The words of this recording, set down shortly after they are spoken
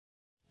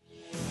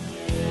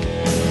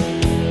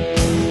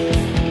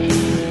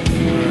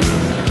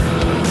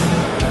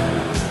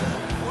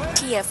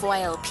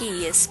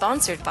TFYLP is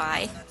sponsored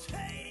by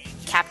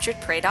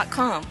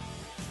CapturedPrey.com.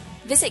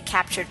 Visit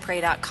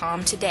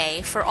CapturedPrey.com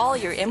today for all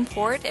your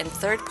import and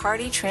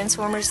third-party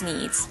Transformers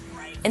needs,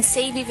 and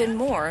save even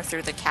more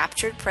through the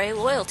Captured Prey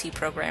loyalty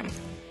program.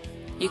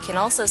 You can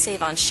also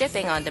save on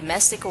shipping on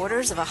domestic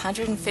orders of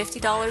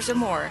 $150 or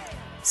more.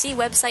 See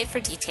website for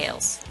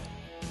details.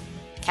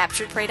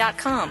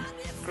 CapturedPrey.com.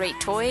 Great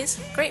toys,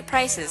 great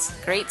prices,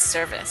 great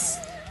service.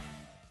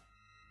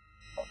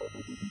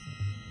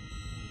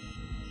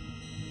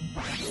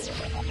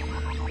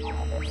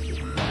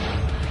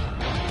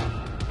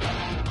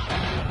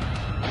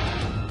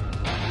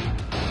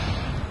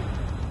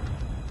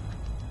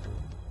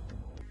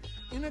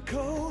 In a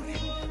cold,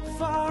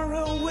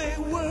 faraway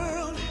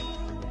world,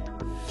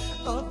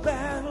 a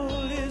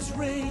battle is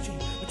raging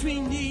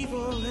between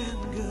evil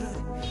and good.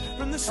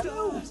 From the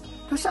stone.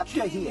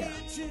 Perceptia here.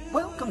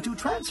 Welcome to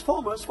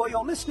Transformers for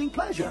your listening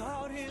pleasure.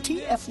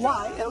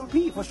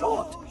 TFYLP for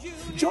short.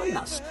 Join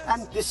us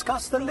and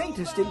discuss the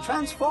latest in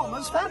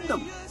Transformers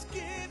fandom.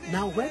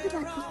 Now, where did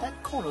I put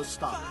that chorus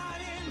stop?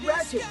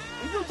 Ratchet,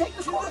 will you take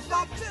the chorus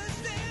stop?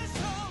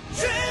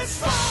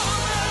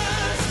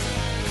 Transformers,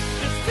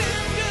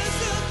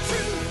 defenders of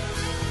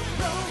truth,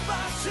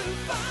 robots who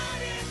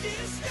fight in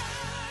disguise.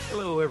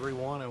 Hello,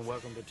 everyone, and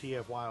welcome to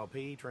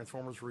TFYLP,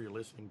 Transformers for your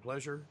listening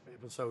pleasure,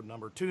 episode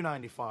number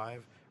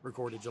 295,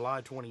 recorded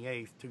July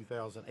 28th,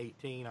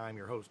 2018. I'm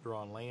your host,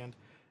 Ron Land,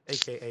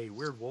 a.k.a.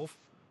 Weird Wolf.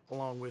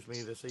 Along with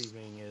me this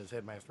evening is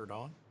Headmaster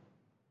Don.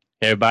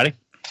 Hey, everybody.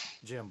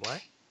 Jim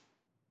Black.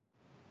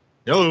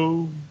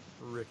 Hello.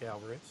 Rick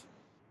Alvarez.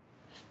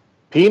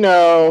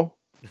 Pino.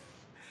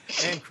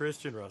 And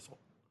Christian Russell.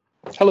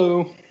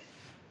 Hello.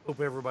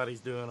 Hope everybody's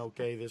doing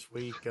okay this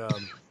week. You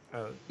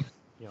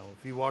know,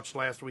 if you watched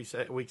last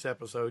week's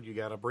episode, you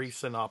got a brief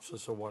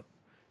synopsis of what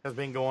has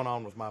been going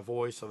on with my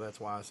voice, so that's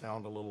why I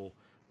sound a little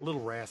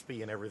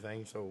raspy and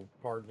everything. So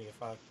pardon me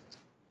if I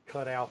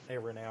cut out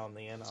every now and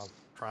then. I'm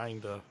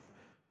trying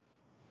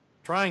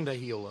to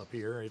heal up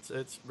here.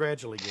 It's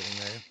gradually getting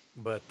there,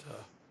 but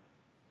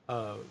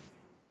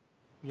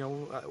you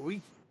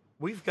know,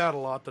 we've got a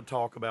lot to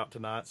talk about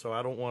tonight, so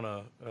I don't want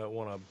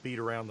to beat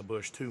around the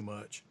bush too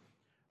much.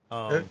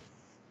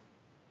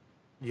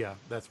 Yeah,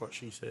 that's what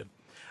she said.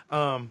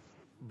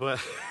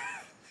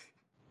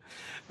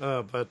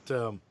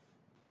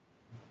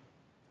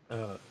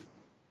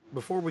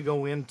 Before we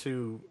go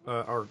into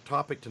our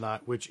topic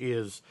tonight, which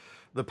is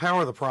the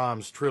Power of the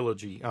Primes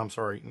trilogy, I'm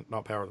sorry,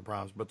 not Power of the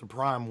Primes, but the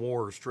Prime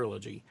Wars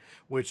trilogy,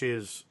 which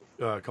is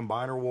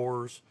Combiner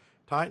Wars,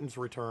 Titans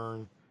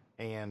Return,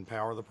 and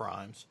Power of the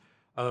Primes.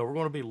 We're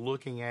going to be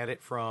looking at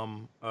it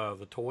from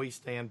the toy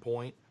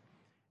standpoint,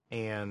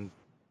 and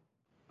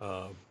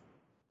we're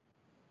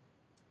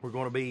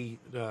going to be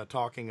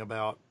talking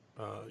about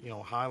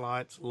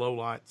highlights,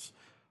 lowlights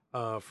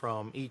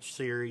from each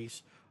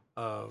series,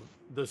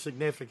 the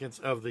significance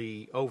of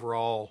the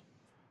overall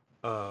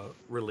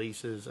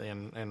releases,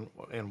 and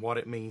what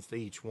it means to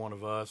each one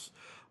of us.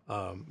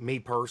 Me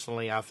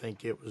personally, I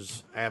think it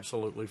was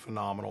absolutely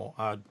phenomenal.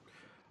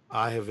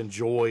 I have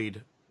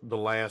enjoyed the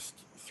last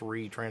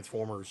three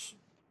Transformers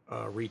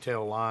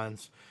retail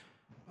lines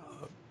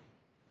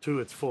to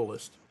its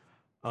fullest.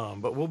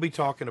 But we'll be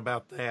talking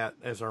about that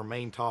as our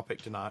main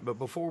topic tonight. But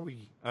before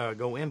we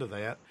go into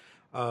that,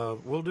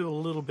 we'll do a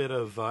little bit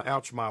of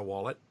Ouch My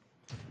Wallet.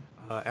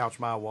 Ouch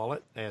My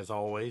Wallet, as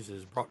always,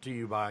 is brought to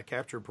you by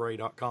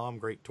CapturedPrey.com.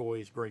 Great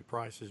toys, great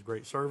prices,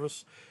 great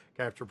service.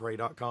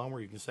 CapturedPrey.com,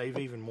 where you can save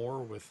even more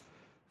with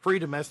free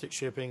domestic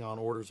shipping on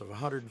orders of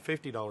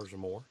 $150 or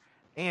more.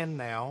 And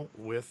now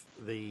with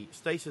the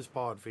Stasis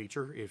Pod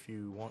feature, if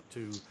you want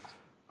to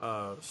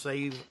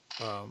save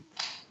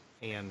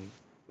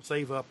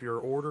up your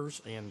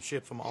orders and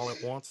ship them all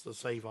at once to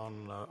save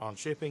on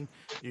shipping,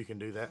 you can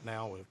do that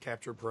now with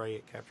Captured Prey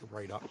at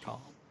CapturedPrey.com.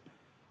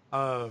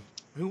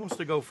 Who wants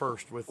to go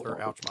first with their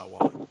Ouch My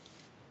Wallet?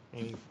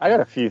 I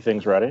got a few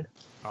things ready.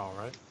 All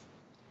right.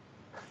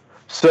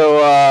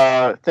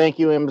 So, thank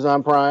you,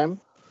 Amazon Prime,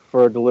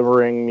 for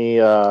delivering me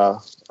a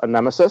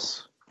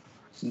Nemesis.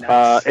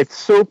 Nice. It's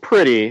so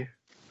pretty.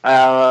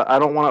 I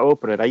don't want to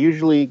open it. I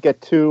usually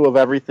get two of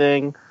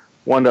everything,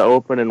 one to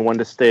open and one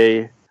to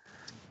stay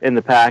in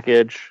the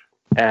package,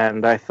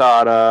 and I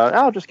thought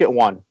I'll just get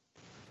one.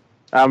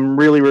 I'm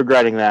really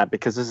regretting that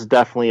because this is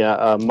definitely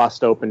a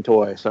must-open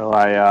toy. So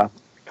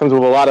comes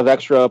with a lot of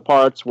extra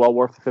parts, well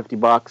worth the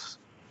 $50.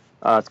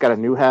 It's got a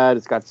new head.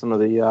 It's got some of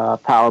the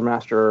Power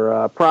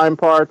Master Prime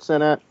parts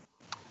in it.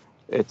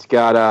 It's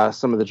got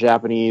some of the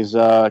Japanese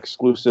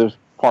exclusive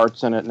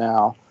parts in it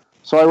now.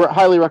 So I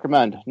highly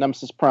recommend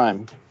Nemesis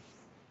Prime.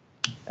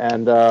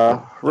 And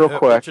real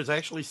quick, which is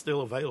actually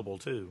still available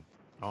too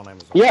on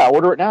Amazon. Yeah,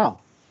 order it now.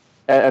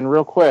 And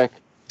real quick,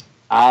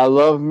 I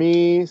love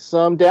me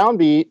some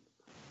Downbeat,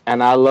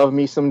 and I love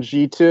me some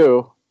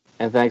G2.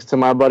 And thanks to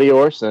my buddy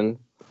Orson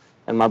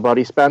and my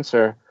buddy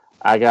Spencer,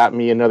 I got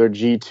me another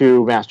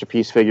G2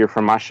 Masterpiece figure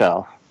from my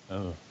shelf.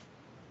 Oh.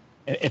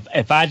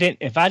 If I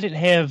didn't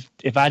have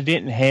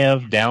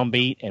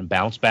Downbeat and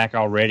Bounce Back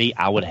already,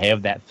 I would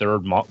have that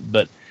third.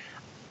 But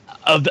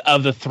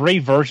Of the three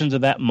versions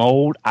of that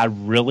mold, I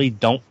really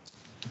don't.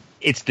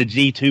 It's the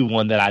G2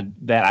 one that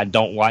I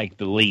don't like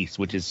the least,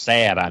 which is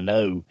sad. I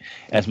know,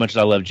 as much as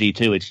I love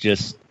G2, it's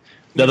just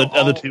the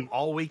other two.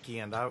 All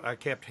weekend, I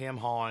kept him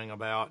hawing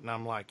about, and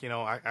I'm like,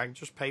 I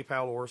just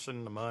PayPal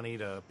Orson the money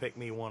to pick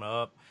me one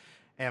up,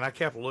 and I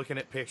kept looking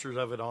at pictures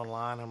of it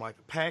online. I'm like,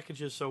 the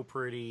package is so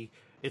pretty.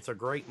 It's a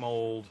great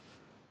mold.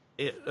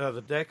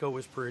 The deco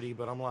is pretty,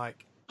 but I'm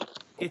like,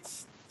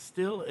 it's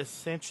still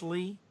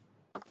essentially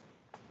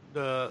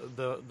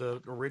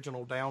the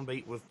original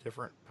Downbeat with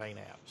different paint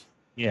apps.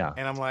 Yeah,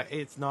 and I'm like,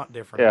 it's not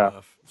different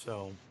enough.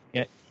 So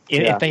yeah,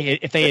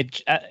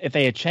 if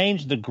they had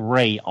changed the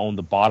gray on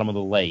the bottom of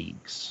the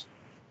legs,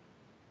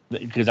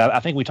 because I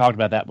think we talked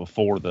about that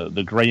before,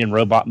 the gray and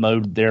robot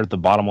mode there at the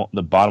bottom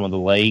of the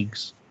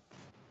legs,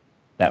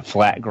 that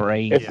flat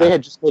gray. If they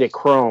had just made it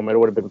chrome, it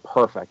would have been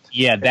perfect.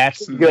 Yeah,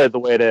 that's good the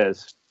way it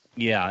is.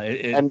 Yeah,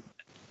 and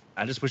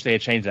I just wish they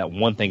had changed that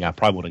one thing. I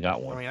probably would have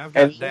got one. I mean, I've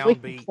got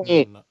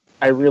Downbeat.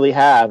 I really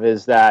have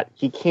is that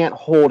he can't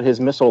hold his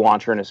missile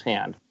launcher in his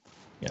hand.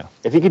 Yeah,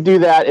 if he could do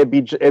that,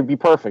 it'd be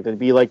perfect. It'd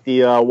be like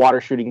the water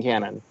shooting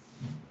cannon.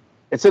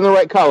 It's in the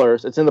right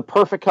colors. It's in the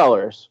perfect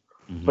colors,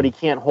 but he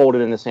can't hold it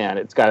in his hand.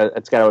 It's got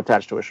to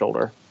attach to his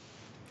shoulder.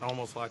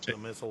 Almost like the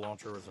missile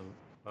launcher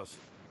was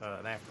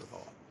an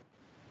afterthought.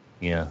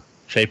 Yeah,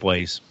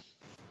 shapeways.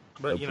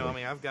 But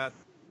I've got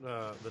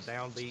the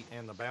Downbeat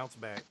and the bounce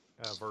back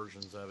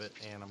versions of it,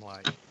 and I'm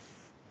like,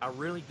 I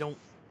really don't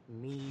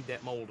need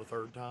that mold a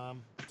third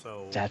time.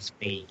 So that's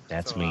me.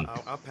 I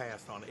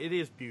passed on it. It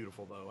is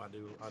beautiful though. I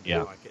do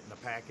like it, and the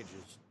package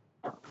is.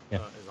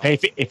 Hey,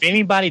 if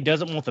anybody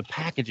doesn't want the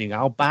packaging,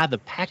 I'll buy the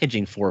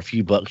packaging for a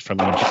few bucks from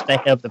you just to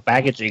have the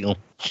packaging on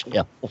the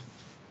shelf.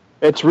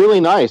 It's really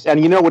nice, and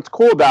what's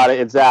cool about it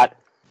is that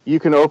you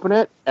can open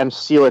it and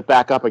seal it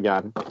back up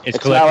again.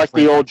 It's not like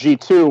the old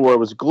G2 where it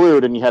was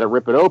glued and you had to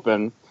rip it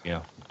open.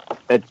 Yeah,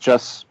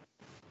 it's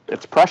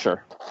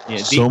pressure. Yeah,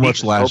 so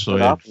much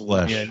lacerated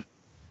flesh.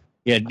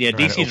 Yeah.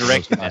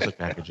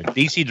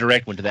 DC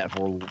Direct went to that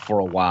for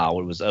a while.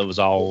 It was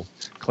all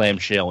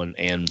clamshell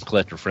and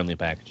collector friendly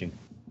packaging.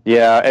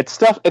 Yeah, it's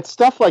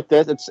stuff like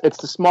this. It's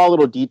the small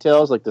little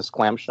details like this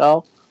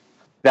clamshell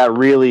that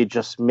really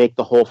just make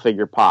the whole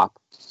figure pop,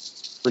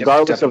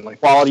 regardless of the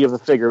quality of the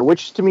figure,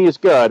 which to me is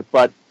good.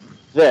 But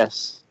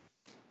this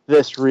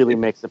really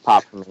makes it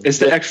pop for me. It's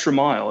the extra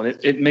mile, and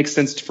it makes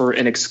sense for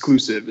an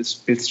exclusive.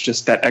 It's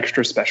just that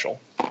extra special.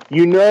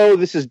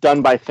 This is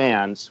done by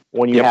fans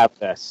when you have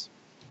this.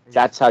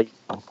 That's how you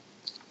know.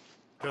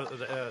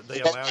 They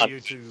allow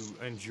you to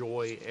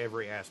enjoy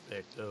every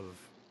aspect of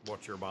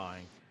what you're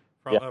buying,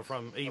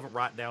 from even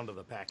right down to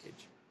the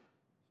package.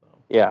 So.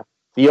 Yeah.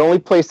 The only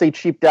place they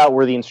cheaped out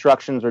were the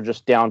instructions are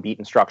just Downbeat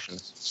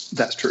instructions.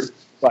 That's true.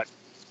 But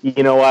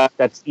you know what?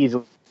 That's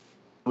easily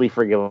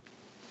forgivable.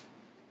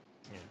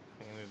 Yeah,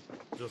 and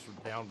just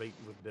Downbeat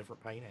with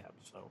different paint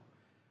apps.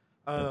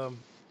 So,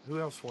 who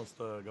else wants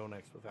to go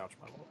next with Ouch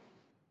My Lord?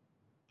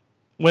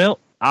 Well,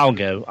 I'll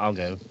go.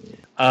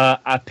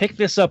 I picked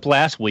this up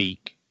last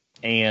week,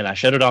 and I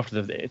showed it off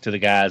to the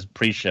guys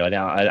pre-show.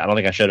 Now, I don't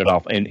think I showed it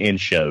off in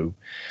show,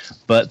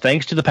 but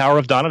thanks to the power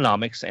of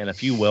Dononomics and a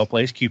few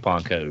well-placed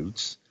coupon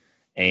codes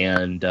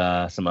and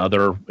some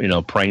other,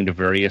 praying to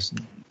various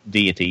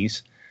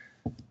deities,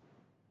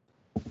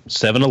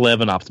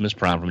 7-Eleven Optimus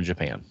Prime from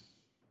Japan.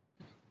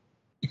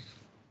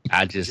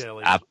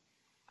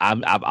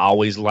 I've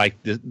always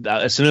liked this.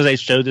 As soon as they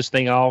showed this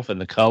thing off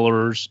and the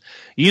colors,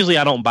 usually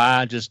I don't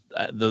buy just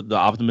the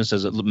Optimus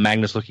as a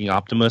Magnus-looking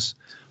Optimus,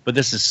 but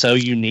this is so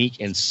unique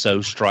and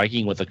so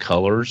striking with the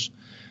colors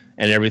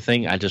and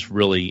everything. I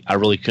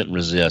really couldn't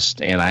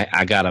resist, and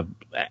I got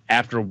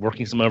after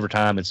working some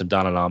overtime and some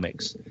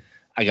Dononomics,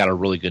 I got a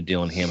really good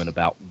deal on him at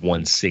about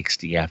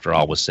 $160 after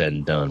all was said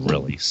and done.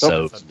 Really,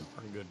 so that's a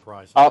pretty good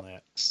price on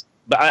that.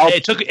 But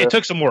it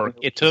took some work.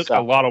 It took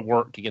a lot of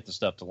work to get the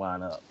stuff to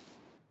line up.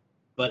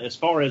 But as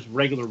far as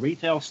regular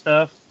retail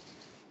stuff,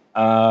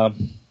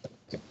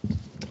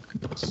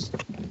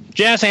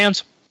 Jazz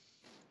Hands.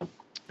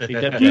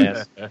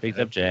 Picked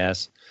up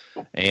Jazz.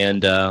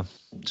 And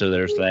so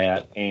there's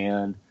that.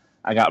 And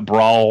I got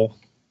Brawl.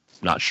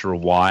 Not sure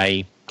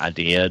why I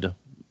did.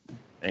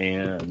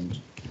 And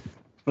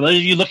for those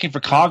of you looking for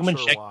Cogman,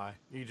 check. Why.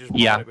 You just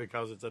bought it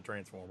because it's a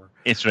Transformer.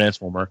 It's a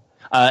Transformer.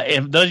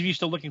 If those of you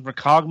still looking for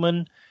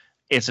Cogman,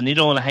 it's a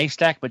needle in a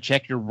haystack, but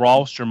check your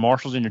Ross, your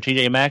Marshalls, and your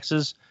TJ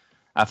Maxxes.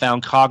 I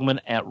found Cogman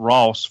at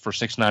Ross for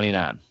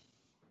 $6.99.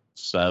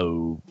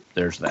 So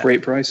there's that.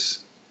 Great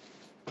price.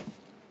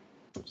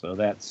 So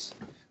that's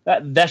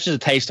just a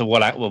taste of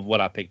what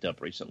I picked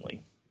up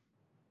recently.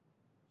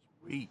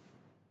 Sweet.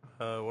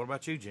 What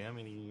about you, Jim?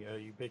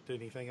 You picked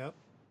anything up?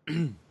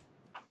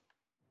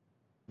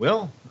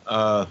 Well,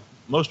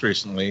 most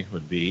recently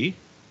would be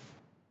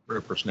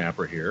Ripper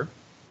Snapper here.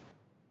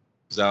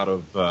 Is out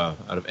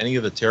of any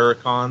of the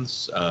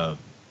Terracons,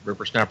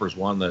 Ripper Snapper is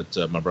one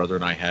that my brother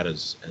and I had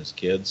as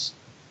kids,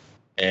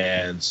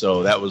 and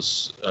so that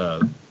was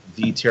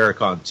the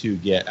Terracon to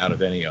get out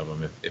of any of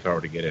them if I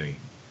were to get any.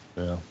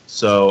 Yeah.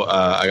 So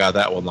I got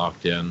that one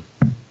locked in.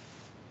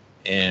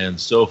 and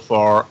so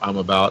far I'm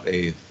about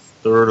a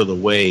third of the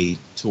way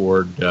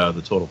toward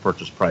the total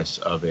purchase price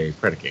of a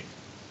Predaking.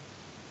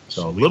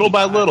 So Sweet. little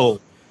by Nice.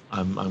 little,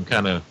 I'm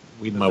kind of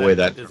weeding my way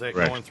that Is that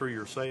direction. going through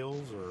your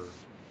sales or?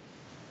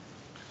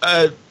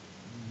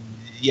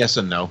 Yes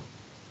and no.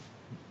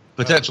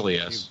 Potentially,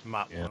 yes. You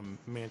might Yeah. want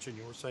to mention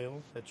your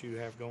sale that you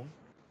have going.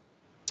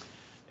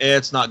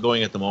 It's not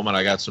going at the moment.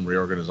 I got some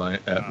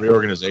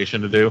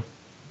reorganization to do.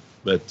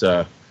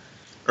 But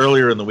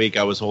earlier in the week,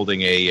 I was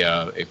holding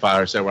a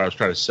fire sale where I was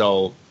trying to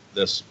sell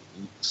this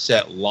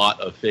set lot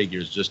of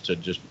figures just to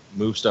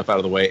move stuff out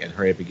of the way and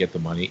hurry up and get the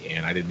money,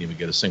 and I didn't even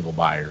get a single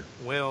buyer.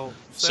 Well,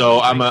 So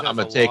I'm selling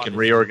gonna things take that's a and lot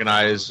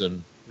reorganize is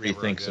and never a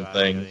rethink good some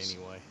idea things.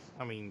 Anyway,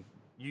 I mean,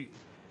 you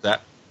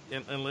That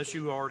unless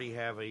you already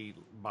have a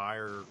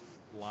buyer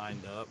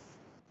lined up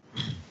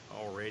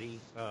already,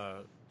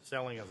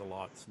 selling as a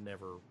lot's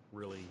never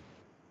really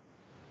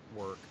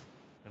work,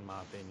 in my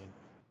opinion.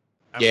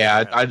 Yeah, never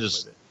had I luck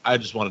just with it. I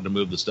just wanted to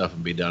move the stuff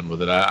and be done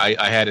with it.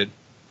 I had it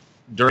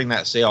during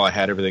that sale. I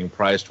had everything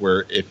priced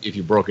where if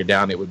you broke it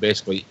down, it would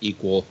basically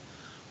equal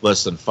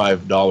less than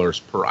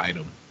 $5 per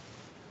item.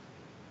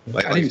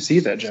 I didn't even see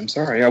that, Jim.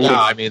 Sorry, I would Yeah,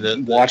 have I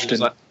mean, watched it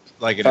was it.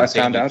 like an if I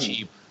found insanely out.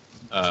 cheap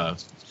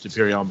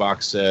Superion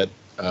box set.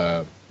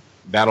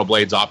 Battle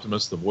Blades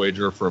Optimus, the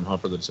Voyager from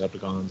Hunt for the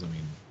Decepticons. I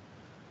mean,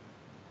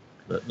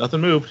 but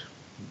nothing moved.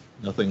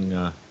 Nothing.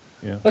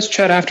 Let's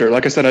chat after.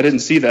 Like I said, I didn't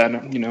see that.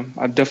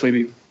 I'd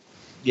definitely be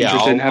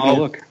interested in having a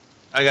look.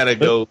 I gotta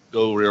go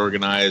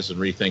reorganize and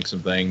rethink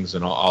some things,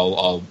 and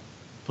I'll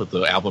put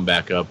the album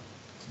back up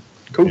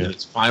Cool. in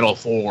its final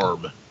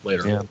form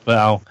later.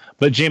 Yeah,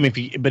 but Jim, if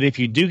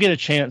you do get a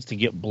chance to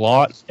get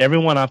Blot,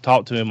 everyone I've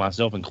talked to, and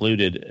myself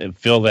included,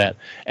 feel that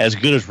as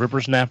good as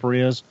Ripper Snapper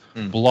is,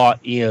 Blot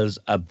is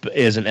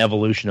an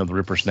evolution of the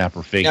Ripper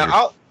Snapper figure.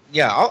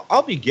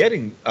 I'll be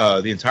getting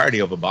the entirety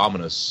of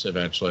Abominus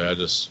eventually.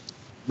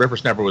 Ripper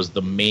Snapper was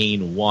the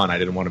main one I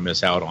didn't want to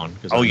miss out on.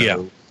 Because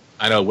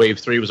I know Wave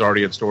 3 was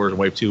already in stores and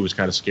Wave 2 was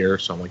kind of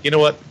scarce. So I'm like, you know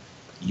what?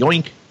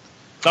 Yoink.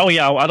 Oh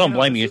yeah, I don't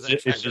blame you. This is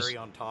It's actually just very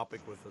on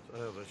topic with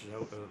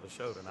the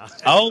show tonight.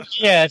 oh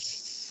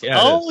yes, Yeah,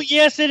 it oh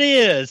yes, it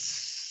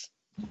is.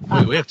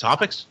 Wait, we have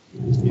topics?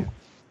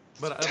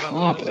 But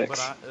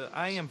Topics.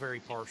 I am very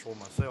partial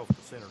myself to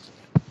Center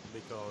Twin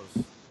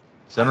because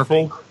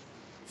Centerfold?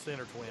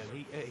 Center Twin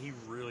he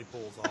really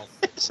pulls off.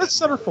 It's a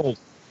centerfold.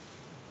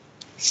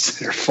 It's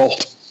their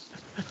fault.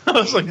 I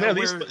was like, we man,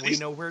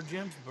 know where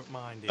Jim's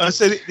mind is. I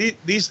said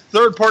these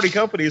third-party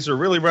companies are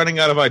really running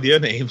out of idea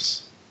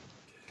names.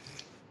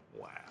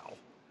 Wow.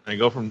 And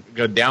go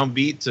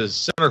downbeat to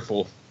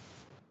centerfold.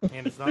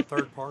 And it's not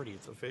third party;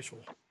 it's official.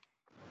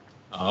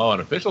 Oh, an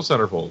official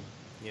centerfold.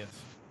 Yes.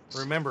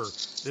 Remember,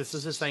 this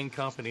is the same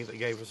company that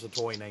gave us a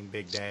toy named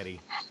Big Daddy.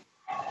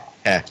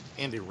 Heh.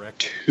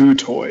 Indirect. 2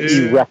 toys.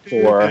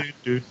 Erector. All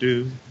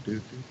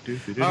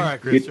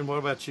right, Christian. What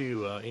about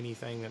you?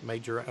 Anything that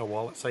made your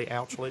wallet say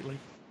 "ouch" lately?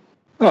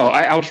 Oh,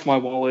 I ouched my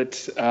wallet.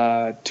 2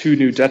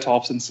 new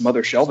Detolfs and some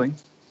other shelving.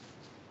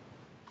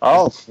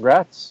 Oh,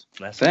 congrats.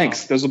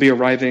 Thanks. Those will be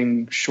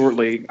arriving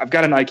shortly. I've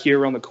got an IKEA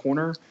around the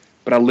corner,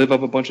 but I live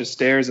up a bunch of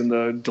stairs, and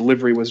the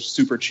delivery was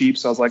super cheap.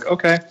 So I was like,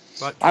 okay,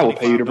 About I will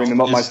pay you to bring them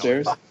up my $25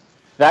 stairs.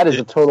 That is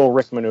a total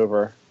Rick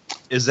maneuver.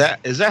 Is that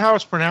how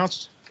it's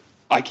pronounced?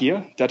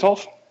 IKEA?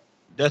 Detolf?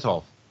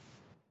 Detolf.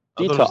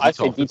 I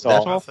say It's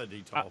Detolf. I said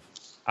Detolf.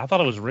 I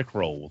thought it was Rick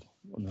Rolled.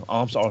 No,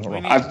 I'm sorry. We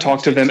need- I've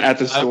talked to them at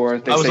the store.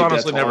 They I was say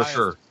honestly Detolf. never Tobias-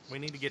 sure. We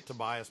need to get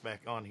Tobias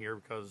back on here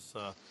because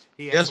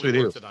he Yes, actually we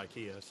do. works at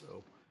IKEA.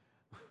 So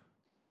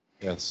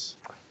Yes.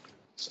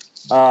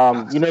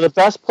 The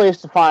best place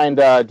to find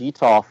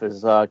Detolf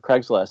is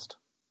Craigslist.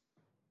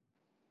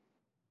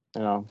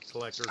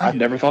 collectors. I've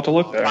never thought to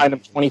look there. Find them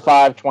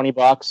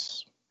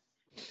 $25-$20.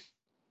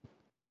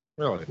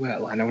 Really?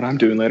 Well, I know what I'm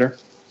doing later.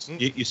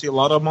 You see a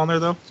lot of them on there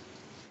though.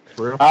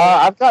 For real?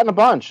 I've gotten a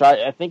bunch.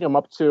 I think I'm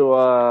up to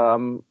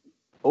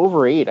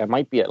over 8. I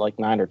might be at like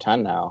 9 or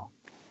 10 now.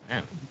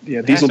 Man.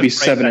 Yeah, these will be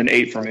That's a 7 break and back.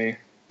 8 for me.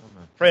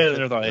 Fred,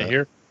 they're not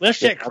here. Let's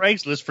check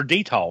Craigslist for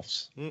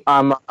Detolfs.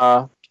 I'm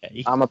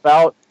Okay. I'm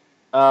about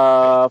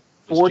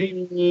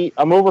 40.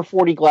 I'm over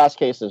 40 glass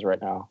cases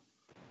right now.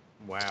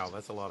 Wow,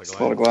 that's a lot of It's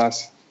a lot of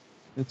glass. glass.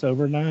 It's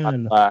over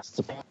 9. Glass. It's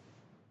a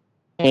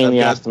pain in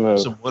the ass to move.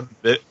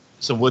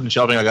 Some wooden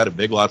shelving I got at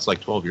Big Lots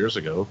like 12 years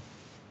ago.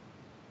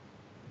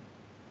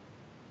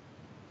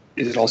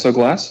 Is it also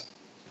glass?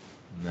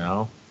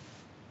 No,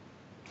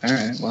 All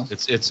right, well.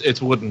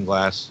 it's wooden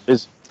glass. Oh,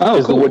 Is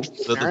the cool. wood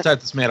The type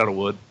that's made out of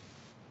wood.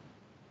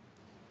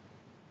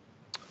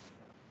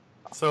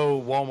 So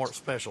Walmart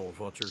special is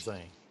what you're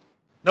saying.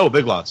 No,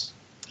 Big Lots.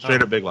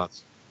 Straight Oh. up Big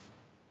Lots.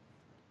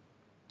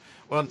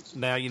 Well,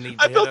 now you need.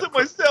 To I head built up it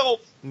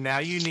myself. Now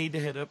you need to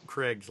hit up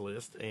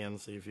Craigslist and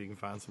see if you can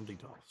find some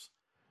Detolfs.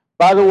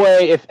 By the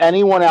way, if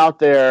anyone out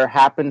there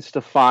happens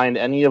to find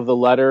any of the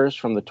letters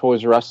from the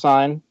Toys R Us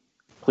sign,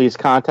 please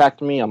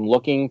contact me. I'm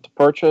looking to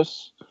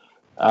purchase.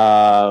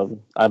 I've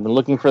been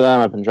looking for them.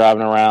 I've been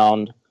driving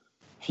around.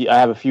 I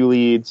have a few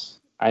leads.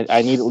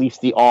 I need at least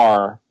the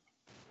R,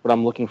 but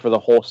I'm looking for the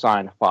whole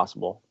sign if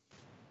possible.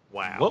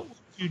 Wow. What would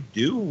you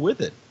do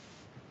with it?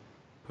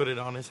 Put it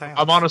on his house.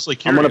 I'm honestly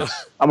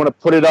curious. I'm gonna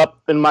put it up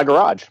in my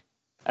garage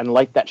and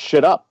light that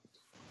shit up.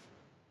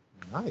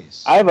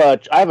 Nice. I have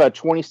a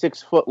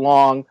 26-foot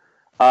long,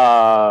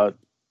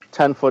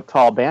 10-foot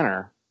tall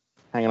banner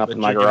hanging up But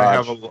in my you're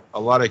gonna garage. have a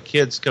lot of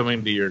kids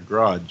coming to your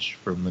garage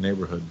from the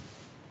neighborhood.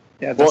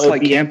 Yeah, that's Well, it'd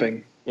like be,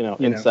 camping.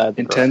 Inside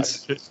the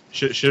intense.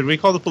 Should we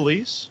call the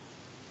police?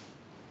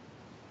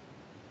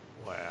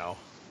 Wow.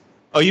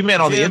 Oh, you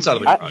meant on the Jim, inside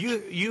of the garage.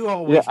 You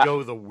always Yeah,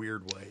 go the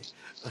weird way.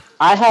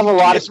 I have a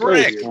lot of It's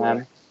space, rigged.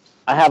 man.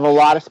 I have a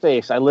lot of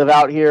space. I live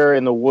out here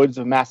in the woods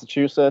of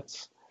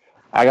Massachusetts.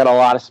 I got a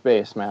lot of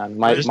space, man.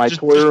 My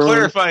toy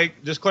room.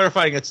 Just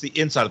clarifying, it's the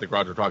inside of the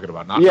garage we're talking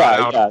about, not Yeah,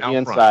 out the front.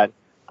 inside.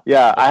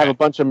 Yeah, I have Okay. a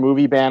bunch of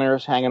movie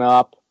banners hanging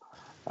up.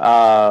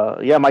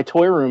 My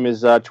toy room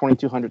is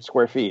 2,200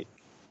 square feet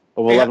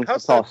of Hey, 11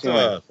 how's foot tall that,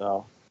 ceiling.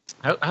 So,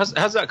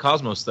 How's that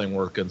Cosmos thing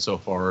working so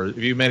far? Have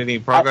you made any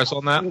progress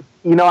on that?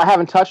 I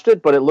haven't touched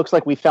it, but it looks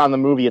like we found the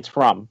movie it's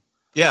from.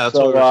 Yeah, that's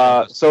what we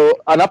were saying. So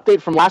an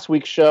update from last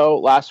week's show.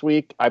 Last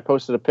week, I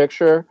posted a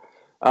picture.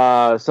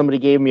 Somebody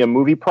gave me a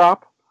movie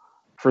prop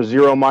for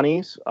zero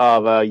monies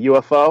of a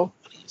UFO,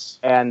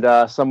 and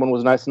someone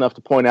was nice enough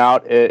to point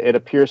out it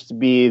appears to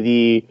be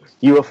the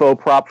UFO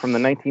prop from the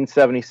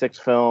 1976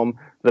 film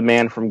The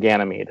Man from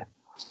Ganymede.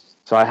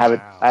 So I have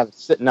Wow. I have it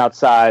sitting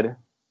outside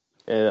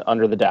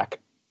under the deck.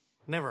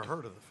 Never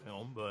heard of the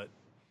film, but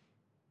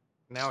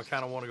now I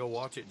kind of want to go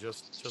watch it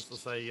just to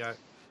say,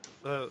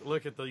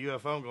 look at the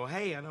UFO and go,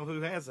 hey, I know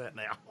who has that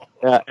now.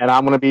 And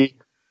I'm gonna be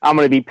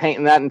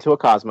painting that into a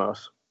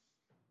Cosmos.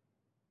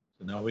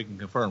 So now we can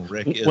confirm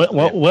Rick is.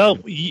 Well,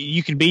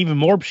 you could be even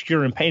more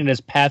obscure and painted as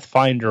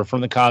Pathfinder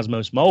from the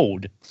Cosmos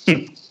mold.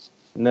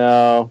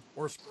 No,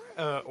 Or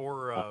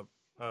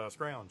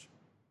Scrounge.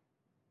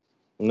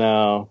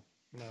 no,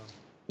 No.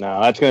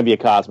 no. That's gonna be a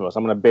Cosmos.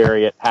 I'm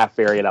gonna half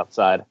bury it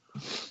outside.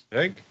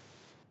 Egg?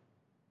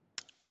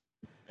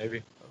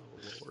 Maybe. Oh,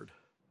 Lord.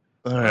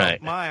 All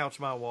right. My Ouch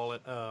My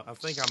Wallet, I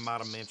think I might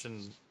have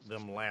mentioned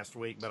them last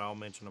week, but I'll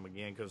mention them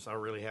again because I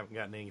really haven't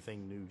gotten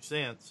anything new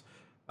since.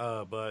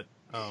 But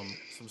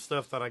some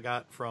stuff that I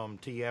got from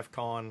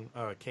TFCon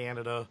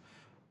Canada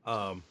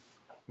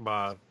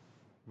by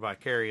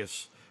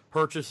vicarious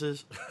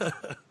purchases.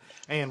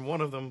 And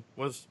one of them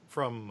was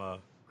from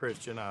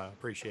Christian. I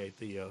appreciate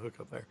the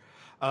hookup there.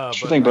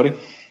 Sure thing, buddy.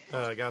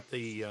 I got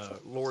the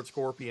Lord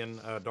Scorpion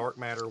Dark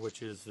Matter,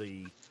 which is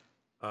the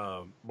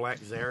Black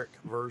Zarek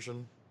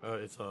version.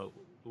 It's a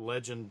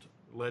legend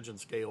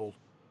scale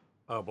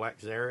Black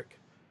Zarek.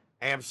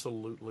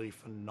 Absolutely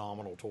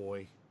phenomenal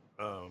toy.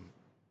 I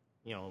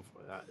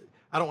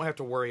don't have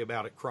to worry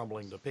about it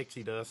crumbling to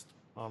pixie dust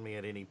on me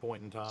at any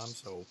point in time.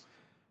 So,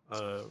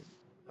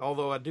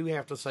 although I do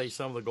have to say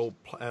some of the gold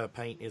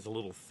paint is a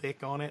little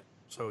thick on it,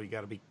 so you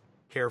got to be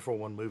careful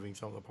when moving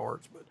some of the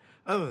parts. But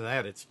other than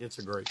that, it's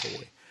a great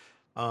toy.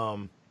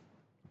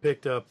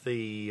 Picked up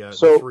the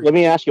Let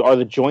me ask you: are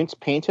the joints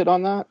painted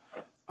on that?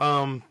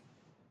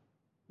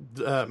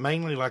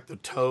 Mainly like the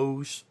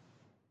toes,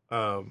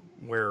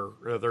 where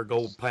they're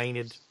gold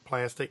painted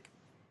plastic.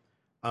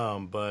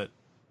 But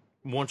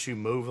once you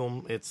move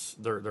them,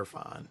 they're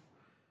fine.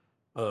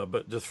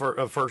 But the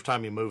first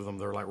time you move them,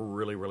 they're like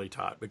really, really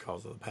tight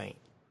because of the paint.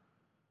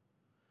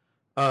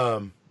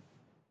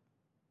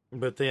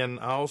 But then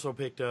I also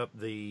picked up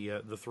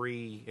the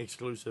 3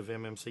 exclusive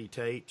MMC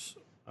tapes,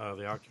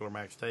 the Ocular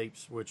Max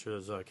tapes, which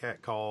is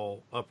Cat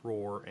Call,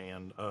 Uproar,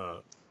 and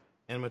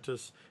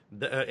Enmitus.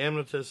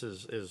 Enmitus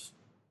is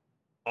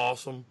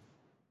awesome.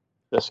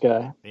 This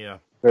guy, Yeah.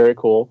 very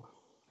cool.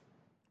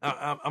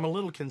 I'm a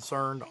little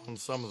concerned on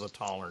some of the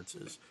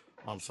tolerances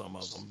on some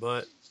of them,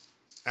 but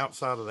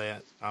outside of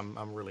that,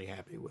 I'm really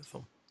happy with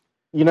them.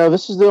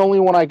 This is the only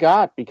one I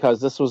got because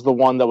this was the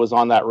one that was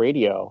on that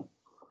radio.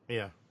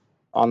 Yeah.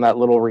 On that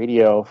little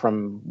radio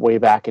from way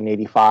back in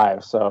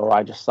 '85. So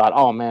I just thought,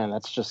 oh man,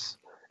 it's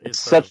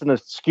such an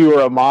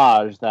obscure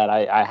homage that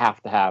I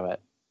have to have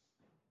it.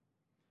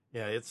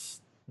 Yeah,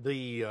 it's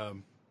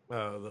an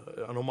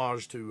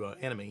homage to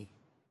Enemy,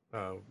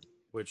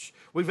 which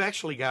we've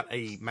actually got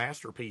a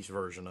masterpiece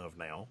version of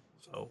now.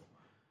 So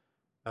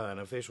an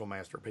official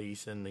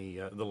masterpiece in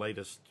the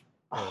latest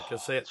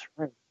cassette. That's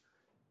right.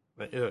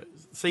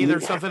 See,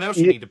 there's something else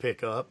you need to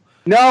pick up.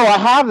 No, I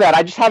have that.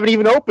 I just haven't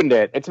even opened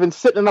it. It's been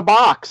sitting in a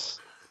box.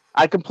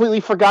 I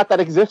completely forgot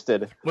that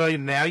existed. Well,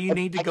 now you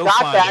need to I go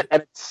got find that, it.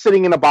 and it's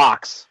sitting in a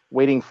box,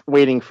 waiting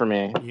for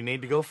me. You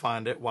need to go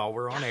find it while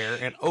we're on air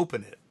and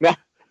open it.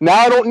 Now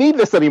I don't need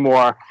this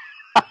anymore.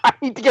 I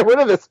need to get rid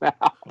of this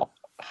now.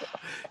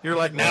 You're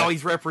like, now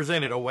he's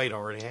represented. Oh, wait, I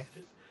already had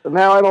it.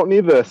 Now I don't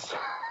need this.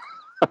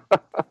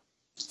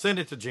 Send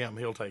it to Jim.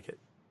 He'll take it.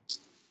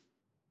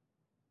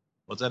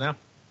 What's that now?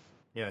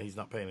 Yeah, he's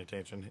not paying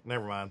attention.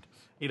 Never mind.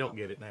 You don't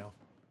get it now.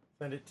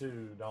 Send it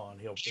to Don.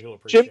 He'll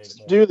appreciate Just it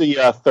more. do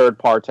the third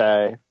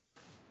party.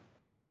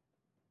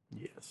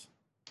 Yes.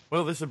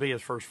 Well, this would be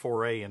his first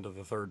foray into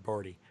the third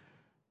party.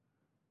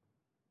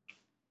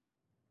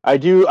 I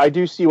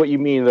do see what you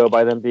mean though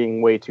by them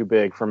being way too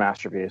big for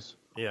Masterpiece.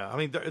 Yeah, I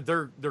mean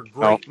they're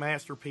great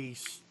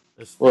masterpiece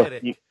Look,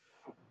 aesthetic. you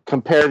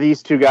compare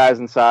these two guys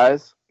in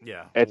size.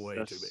 Yeah, It's way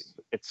too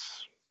big.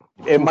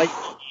 It might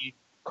be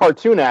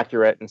cartoon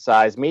accurate in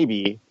size,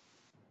 maybe,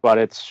 but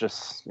it's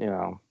just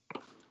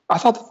I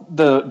thought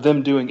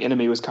them doing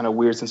Enemy was kind of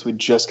weird since we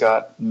just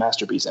got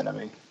Masterpiece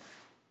Enemy.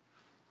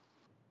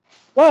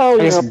 Well,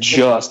 I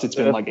guess it's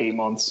been like 8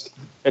 months.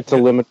 It's a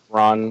limited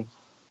run.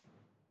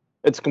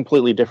 It's a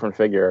completely different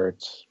figure.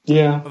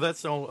 Well,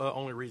 that's the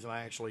only reason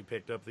I actually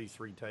picked up these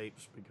 3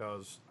 tapes,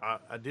 because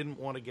I didn't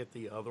want to get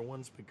the other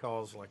ones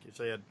because, like you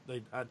said,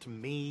 to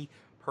me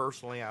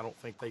personally, I don't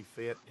think they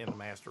fit in the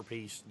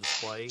Masterpiece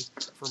display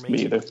for me.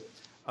 Me either.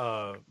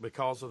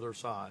 Because of their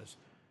size.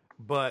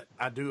 But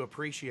I do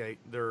appreciate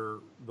the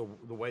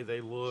way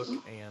they look,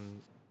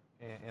 and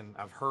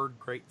I've heard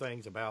great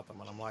things about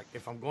them. And I'm like,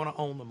 if I'm going to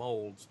own the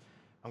molds,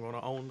 I'm going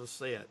to own the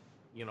set,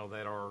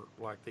 that are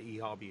like the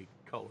eHobby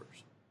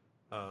colors.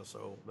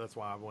 So that's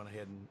why I went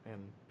ahead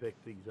and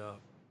picked these up.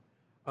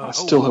 I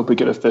still hope we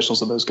get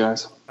officials of those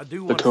guys. I do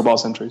the want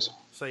Cobalt Sentries.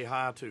 Say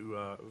hi to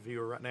a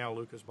viewer right now,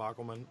 Lucas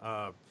Bockelman.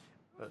 I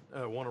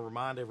want to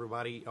remind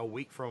everybody, a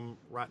week from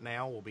right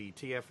now will be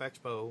TF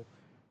Expo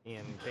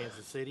in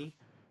Kansas City.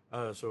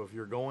 So if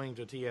you're going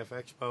to TF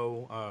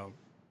Expo,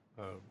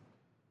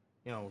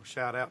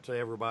 shout out to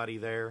everybody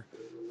there.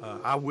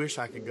 I wish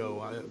I could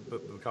go,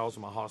 but because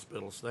of my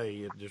hospital stay,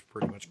 it just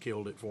pretty much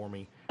killed it for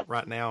me.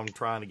 Right now, I'm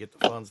trying to get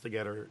the funds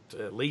together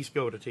to at least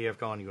go to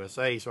TFCon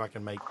USA so I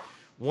can make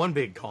one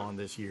big con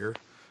this year.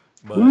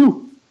 But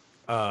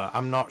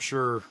I'm not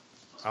sure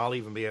I'll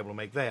even be able to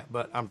make that,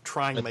 but I'm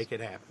trying to make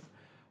it happen.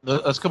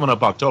 That's coming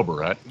up October,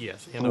 right?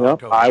 Yes, end of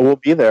October. I will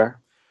be there.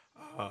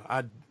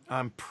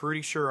 I'm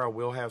pretty sure I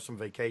will have some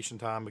vacation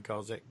time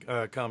because it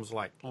comes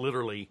like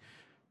literally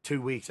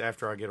 2 weeks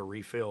after I get a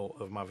refill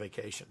of my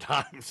vacation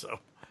time. So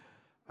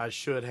I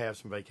should have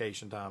some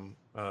vacation time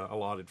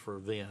allotted for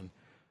then.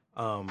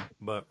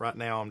 But right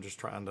now I'm just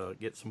trying to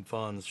get some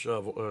funds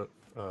shuttled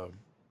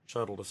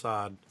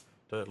aside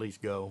to at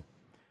least go.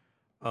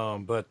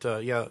 TF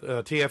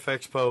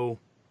Expo,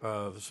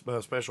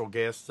 the special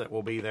guests that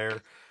will be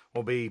there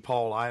will be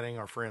Paul Lighting,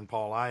 our friend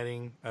Paul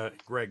Lighting,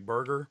 Greg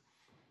Berger.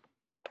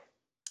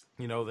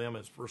 You know them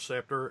as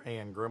Receptor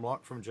and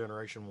Grimlock from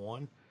Generation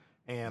 1.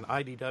 And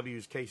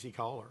IDW's Casey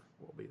Collar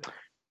will be there.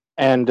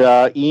 And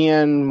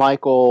Ian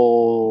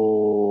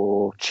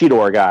Michael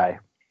Cheetor guy.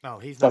 No,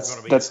 he's not going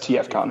to be. That's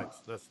TFCon.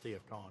 That's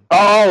TFCon.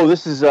 Oh,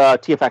 this is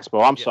TF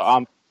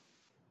Expo.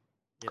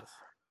 Yes.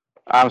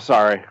 I'm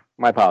sorry.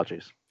 My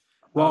apologies.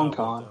 Wrong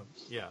con.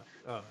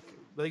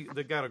 They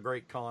got a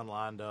great con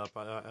lined up.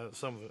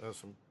 Some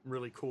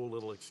really cool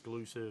little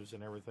exclusives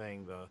and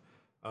everything. The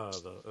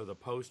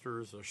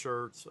posters, the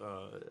shirts,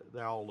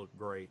 they all look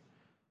great.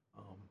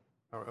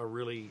 I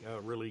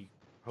really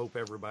hope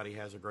everybody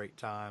has a great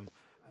time.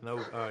 I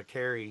know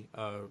Carrie,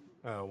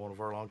 one of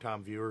our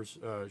longtime viewers,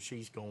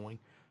 she's going,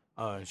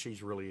 and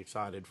she's really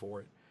excited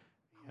for it.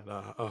 And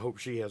I hope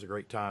she has a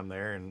great time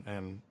there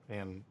and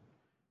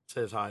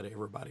says hi to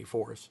everybody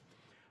for us.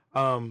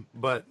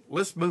 But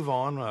let's move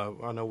on.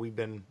 I know we've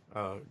been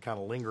kind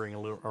of lingering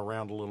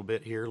around a little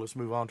bit here. Let's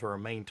move on to our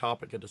main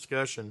topic of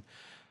discussion,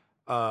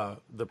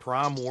 the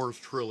Prime Wars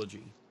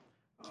trilogy.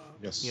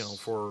 Yes.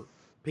 For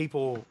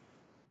people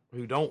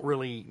who don't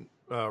really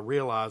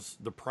realize,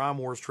 the Prime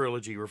Wars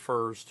trilogy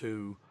refers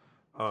to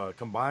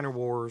Combiner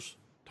Wars,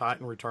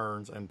 Titan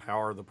Returns, and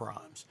Power of the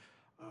Primes.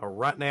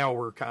 Right now,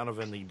 we're kind of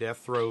in the death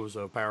throes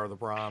of Power of the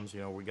Primes.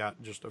 We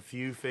got just a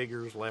few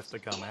figures left to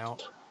come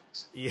out.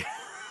 Yeah.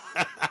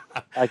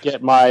 I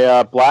get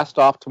my blast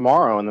off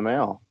tomorrow in the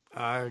mail.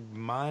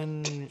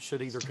 Mine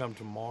should either come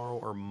tomorrow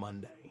or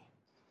Monday.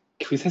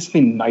 Can we say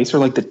something nicer,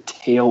 like the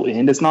tail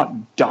end? It's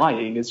not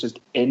dying; it's just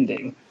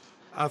ending.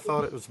 I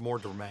thought it was more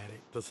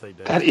dramatic to say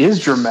that. That is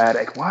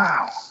dramatic.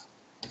 Wow.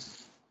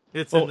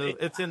 It's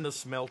in the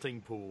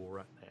smelting pool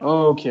right now.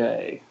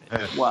 Okay.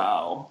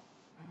 Wow.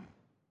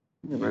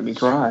 You're making me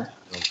cry.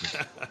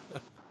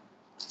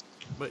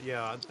 But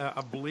yeah,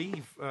 I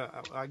believe,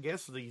 I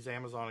guess these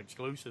Amazon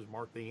exclusives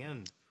mark the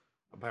end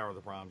of Power of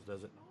the Primes,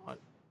 does it not?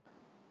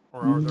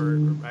 Or are there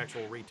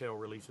actual retail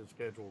releases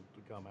scheduled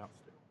to come out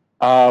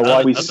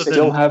still? We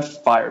still have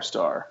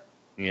Firestar.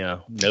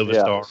 Yeah, Nova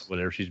Star,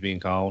 whatever she's being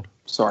called.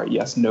 Sorry,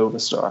 yes, Nova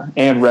Star.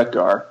 And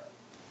Redgar.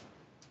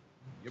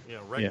 Yeah,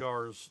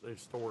 Redgar's a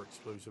store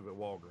exclusive at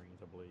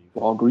Walgreens, I believe.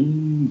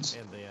 Walgreens.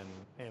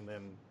 And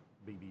then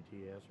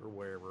BBTS or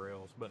wherever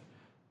else. But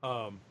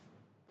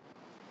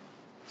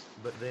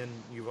then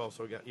you've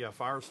also got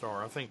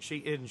Firestar. I think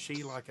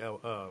she like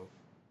a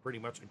pretty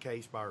much a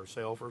case by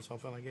herself or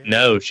something, I guess.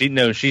 No,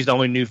 she's the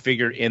only new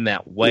figure in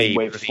that wave.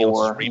 Wave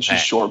 4.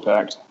 She's short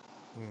packed.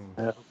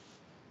 Yeah.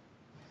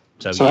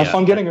 So have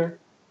fun getting her.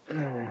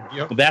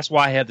 Well, that's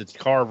why I had the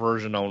car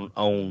version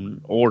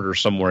on order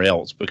somewhere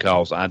else,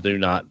 because I do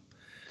not,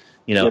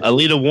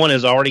 Alita 1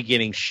 is already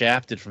getting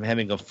shafted from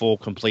having a full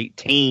complete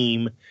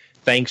team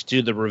thanks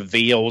to the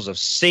reveals of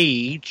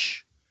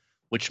Siege,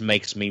 which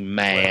makes me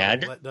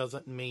mad. Well, that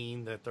doesn't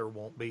mean that there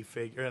won't be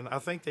figures, and I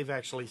think they've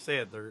actually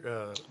said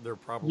there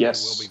probably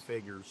Yes. will be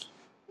figures.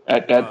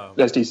 At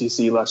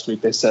SDCC last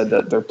week, they said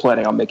that they're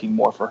planning on making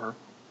more for her.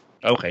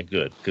 Okay,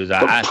 good, because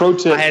Pro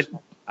tip,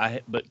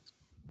 but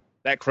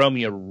that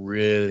Chromia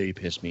really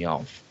pissed me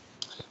off.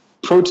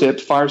 Pro tip: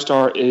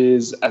 Firestar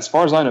is, as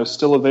far as I know,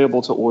 still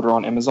available to order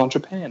on Amazon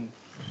Japan.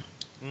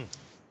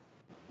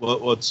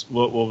 What was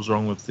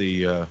wrong with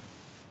the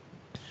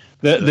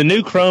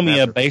new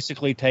Chromia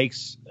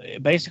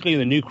basically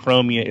the new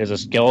Chromia is a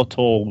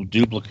skeletal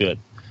duplicate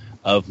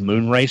of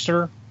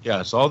Moonracer. Yeah,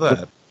 I saw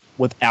that.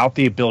 Without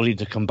the ability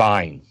to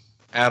combine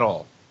At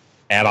all.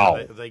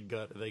 They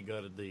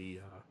gutted the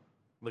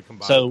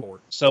combiner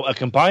port. So a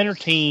combiner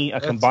team,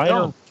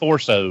 combiner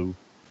torso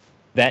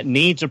that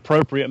needs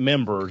appropriate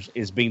members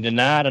is being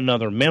denied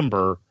another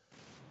member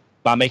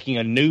by making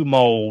a new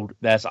mold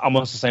that's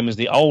almost the same as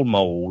the old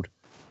mold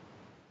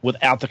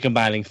without the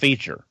combining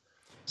feature.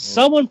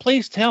 Someone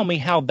please tell me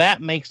how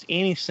that makes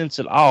any sense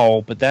at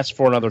all, but that's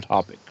for another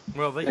topic.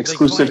 Well,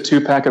 exclusive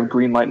 2-pack of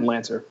Greenlight and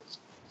Lancer.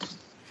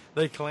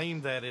 They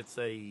claim that it's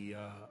in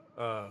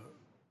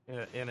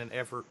an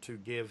effort to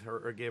give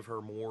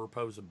her more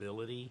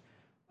posability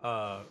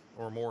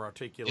or more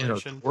articulation. In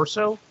her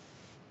torso?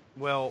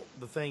 Well,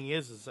 the thing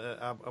is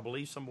I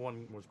believe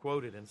someone was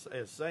quoted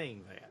as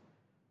saying that.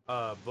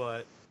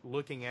 But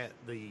looking at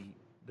the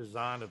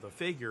design of the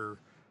figure,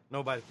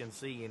 nobody can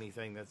see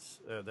anything that's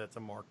a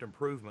marked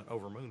improvement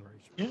over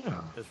Moonracer.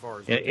 Yeah, as far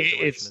as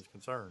articulation is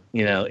concerned.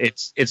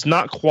 It's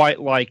not quite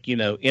like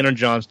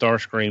Energon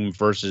Starscream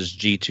versus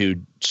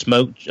G2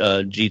 Smoke,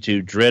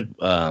 G2 Dread.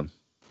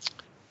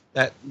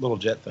 That little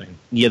jet thing.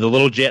 Yeah, the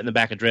little jet in the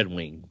back of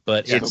Dreadwing,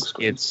 but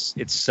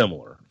it's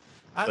similar.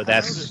 I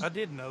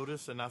did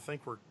notice, and I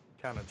think we're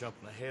kind of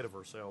jumping ahead of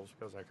ourselves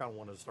because I kind of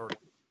want to start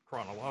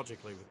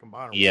chronologically with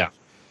Combiner Wars. Yeah,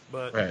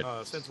 but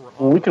right. Since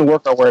we can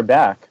work our way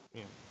back.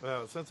 Yeah.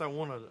 Since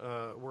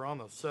we're on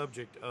the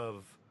subject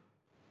of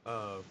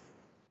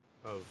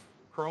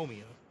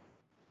Chromia,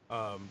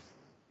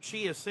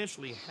 she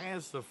essentially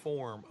has the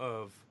form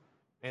of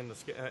and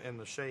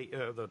the shape,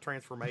 the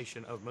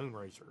transformation of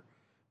Moonracer.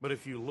 But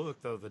if you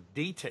look though, the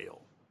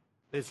detail,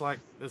 it's like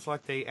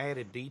they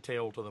added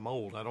detail to the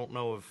mold. I don't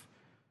know if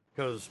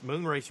because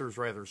Moonracer is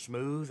rather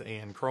smooth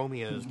and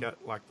Chromia has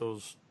got like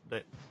those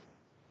that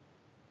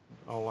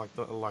like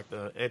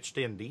the etched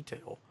in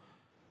detail.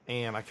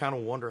 And I kind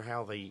of wonder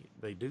how they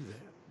do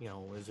that.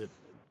 Is it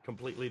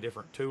completely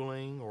different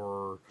tooling,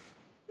 or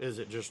is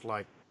it just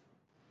like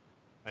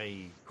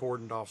a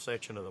cordoned off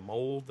section of the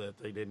mold that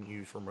they didn't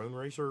use for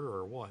Moonracer,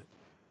 or what?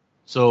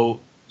 So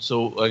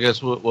I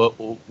guess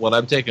what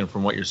I'm taking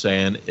from what you're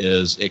saying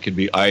is it could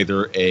be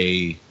either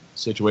a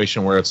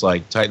situation where it's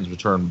like Titans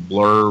Return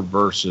Blur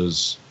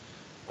versus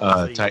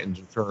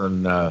Titans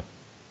Return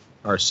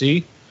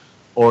RC,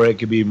 or it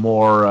could be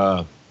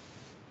more.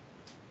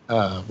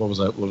 What was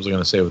I going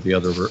to say with the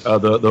other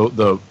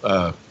the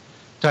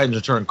Titans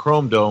Return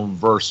Chrome Dome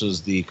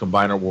versus the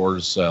Combiner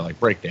Wars like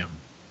breakdown?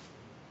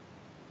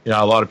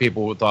 A lot of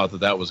people thought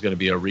that was going to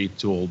be a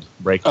retooled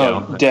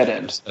breakdown. Dead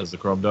end as the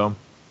Chrome Dome.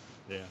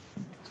 Yeah,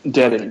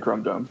 dead end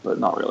Chrome Dome, but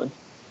not really.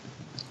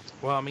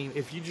 Well, I mean,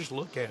 if you just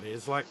look at it,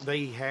 it's like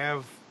they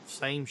have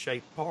same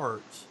shaped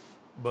parts,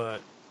 but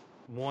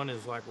one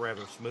is like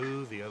rather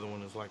smooth, the other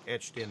one is like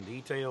etched in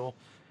detail.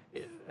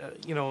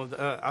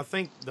 I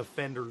think the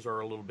fenders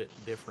are a little bit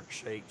different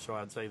shape, so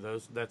I'd say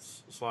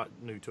that's a slight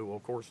new tool.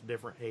 Of course,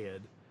 different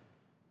head,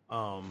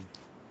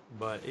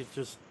 but it's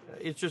just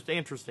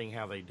interesting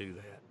how they do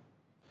that.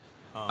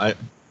 I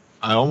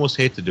almost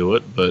hate to do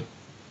it, but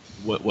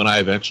when I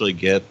eventually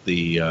get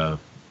the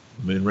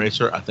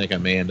Moonracer, I think I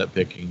may end up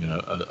picking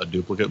a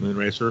duplicate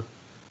Moonracer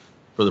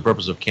for the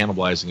purpose of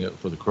cannibalizing it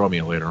for the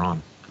Chromia later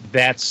on.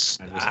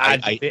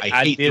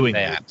 I hate doing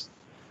that.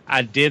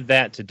 I did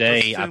that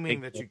today.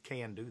 Assuming that you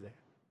can do that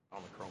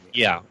on the Chromia.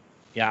 Yeah.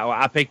 Well,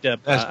 I picked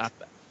up.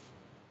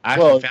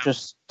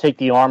 Just take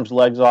the arms,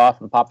 legs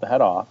off, and pop the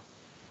head off.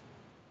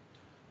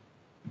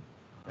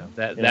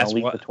 That's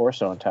leave the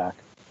torso intact.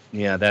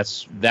 Yeah,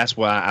 that's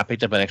why I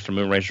picked up an extra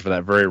Moonracer for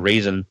that very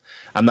reason.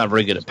 I'm not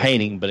very good at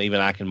painting, but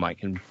even I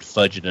can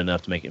fudge it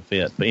enough to make it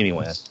fit. But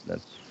anyway, that's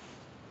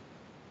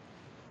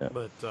yeah.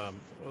 But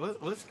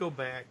let's go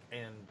back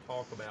and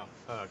talk about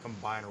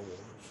Combiner Wars.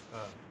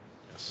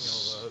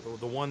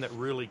 The one that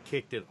really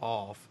kicked it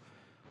off.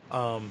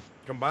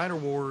 Combiner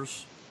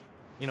Wars,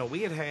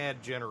 we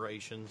had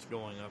Generations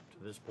going up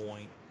to this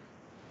point,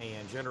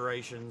 and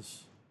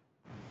Generations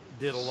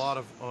did a lot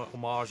of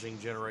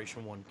homaging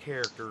Generation 1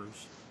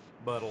 characters,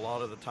 but a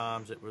lot of the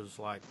times it was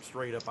like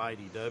straight up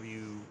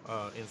IDW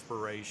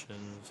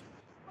inspirations,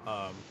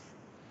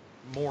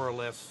 more or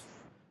less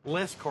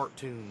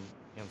cartoon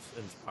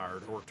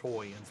inspired or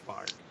toy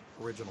inspired,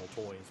 original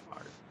toy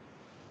inspired.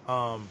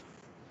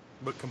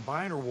 But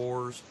Combiner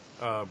Wars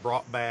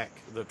brought back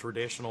the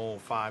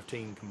traditional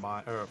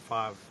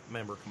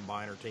 5-member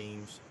combiner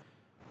teams.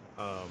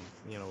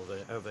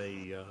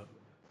 They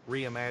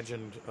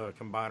reimagined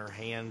combiner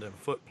hand and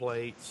foot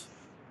plates.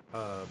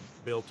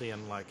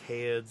 built-in like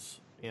heads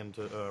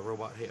into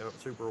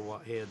super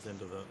robot heads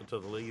into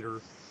the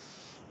leader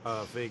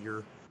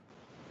figure.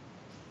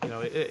 You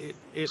know, it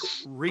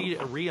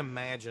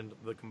reimagined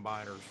the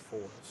combiners for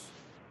us.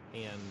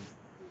 And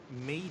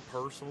me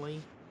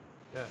personally,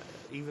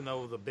 even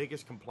though the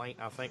biggest complaint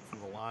I think from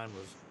the line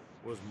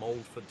was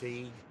mold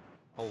fatigue,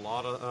 a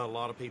lot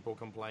of people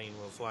complained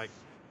was like,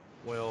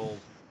 well,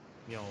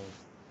 you know,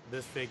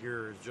 this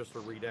figure is just a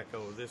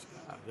redeco of this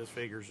guy. This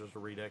figure is just a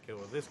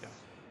redeco of this guy.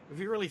 If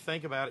you really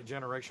think about it,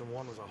 Generation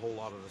 1 was a whole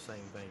lot of the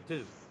same thing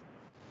too.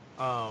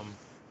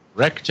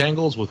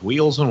 Rectangles with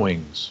wheels and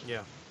wings.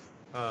 Yeah.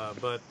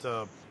 But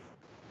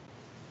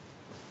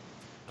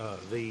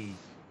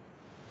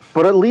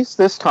at least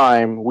this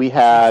time we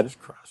had Jesus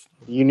Christ.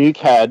 unique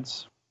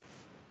heads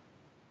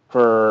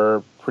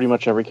for pretty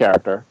much every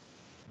character.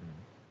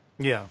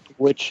 Yeah.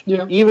 Which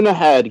Yeah. even a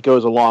head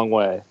goes a long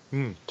way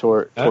Hmm.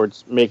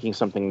 towards making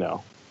something new.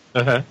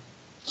 Uh-huh.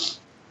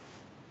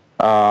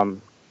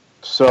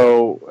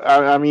 So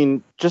I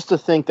mean, just to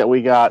think that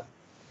we got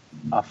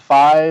a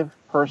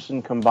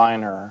 5-person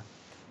combiner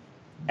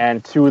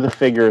and 2 of the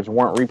figures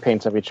weren't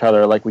repaints of each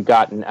other like we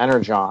got in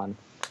Energon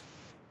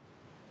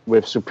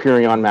with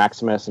Superion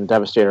Maximus and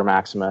Devastator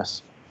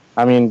Maximus.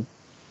 I mean,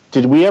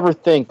 did we ever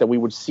think that we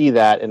would see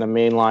that in a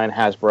mainline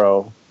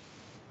Hasbro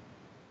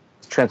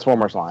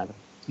Transformers line?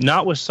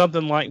 Not with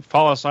something like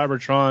Fall of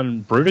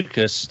Cybertron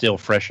Bruticus still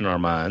fresh in our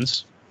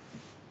minds.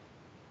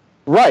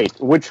 Right,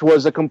 which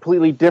was a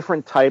completely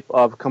different type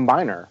of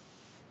combiner.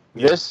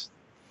 Yeah.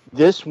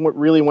 This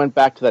really went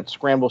back to that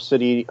Scramble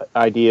City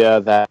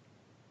idea that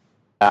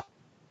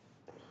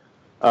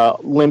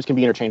limbs can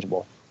be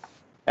interchangeable,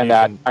 and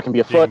that I can be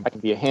a foot, I can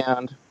be a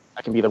hand,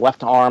 I can be the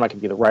left arm, I can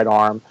be the right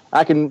arm.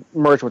 I can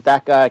merge with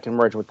that guy, I can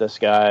merge with this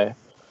guy.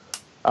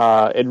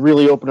 It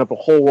really opened up a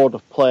whole world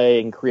of play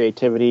and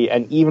creativity,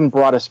 and even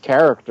brought us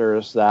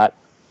characters that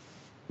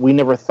we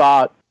never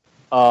thought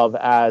of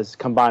as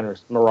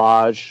combiners.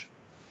 Mirage,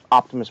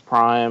 Optimus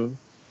Prime.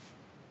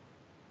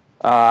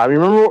 I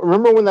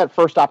remember when that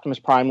first Optimus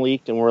Prime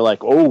leaked, and we were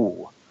like,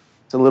 "Oh,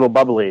 it's a little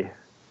bubbly."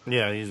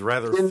 Yeah, he's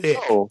rather Didn't thick.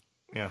 know.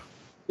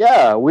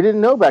 Yeah. We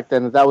didn't know back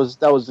then that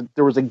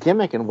there was a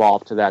gimmick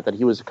involved to that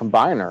he was a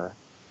combiner,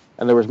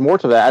 and there was more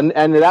to that,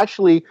 and it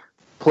actually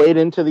played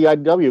into the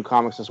IDW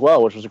comics as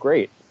well, which was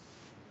great.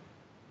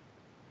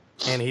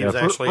 And he was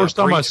actually first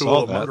a time I free saw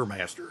tool that. motor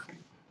master.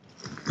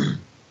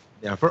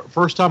 Yeah,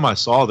 first time I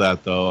saw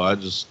that though, I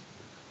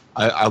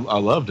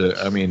loved it.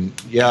 I mean,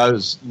 yeah, it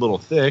was a little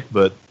thick,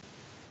 but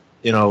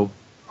you know,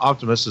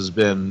 Optimus has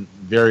been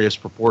various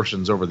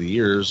proportions over the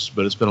years,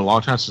 but it's been a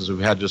long time since we've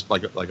had just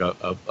like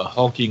a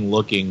hulking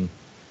looking,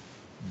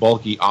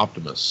 bulky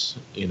Optimus.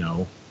 You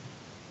know,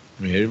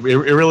 I mean, it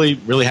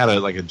really had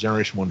a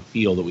Generation 1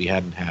 feel that we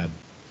hadn't had.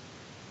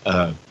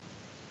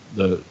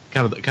 The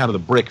kind of the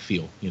brick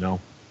feel, you know.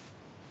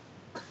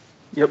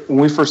 Yep. When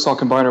we first saw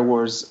Combiner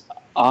Wars,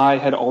 I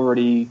had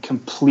already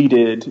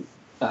completed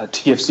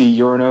TFC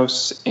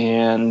Uranos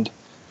and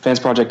Fans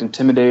Project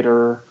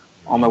Intimidator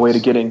on my way to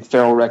getting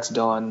Feral Rex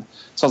done.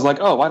 So I was like,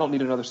 oh, I don't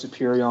need another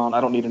Superion.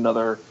 I don't need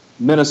another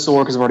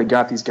Minosaur because I've already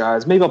got these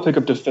guys. Maybe I'll pick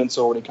up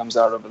Defensor when he comes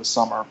out over the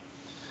summer.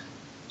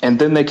 And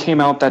then they came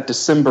out that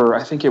December.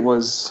 I think it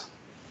was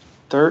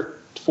December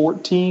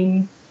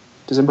 14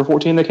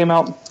 they came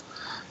out.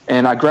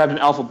 And I grabbed an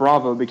Alpha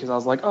Bravo because I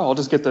was like, oh, I'll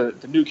just get the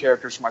new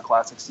characters for my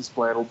Classics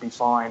display. It'll be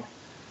fine.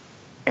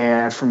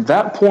 And from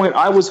that point,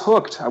 I was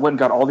hooked. I went and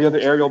got all the other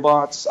aerial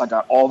bots. I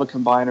got all the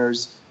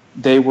combiners.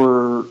 They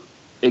were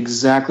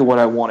exactly what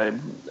I wanted.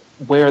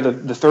 Where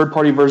the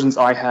third-party versions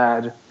I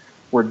had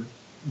were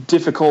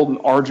difficult and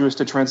arduous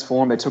to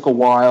transform. They took a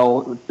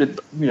while. It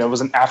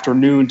was an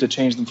afternoon to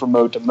change them from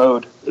mode to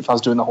mode if I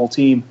was doing the whole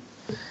team.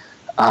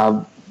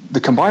 The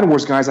Combiner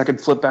Wars guys, I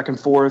could flip back and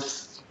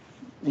forth,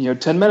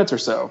 10 minutes or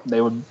so. They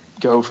would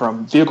go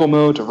from vehicle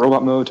mode to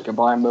robot mode to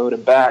combine mode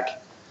and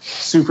back.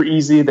 Super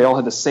easy. They all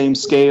had the same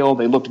scale.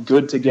 They looked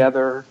good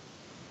together.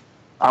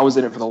 I was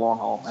in it for the long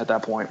haul at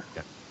that point.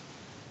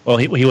 Well,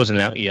 he wasn't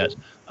out yet.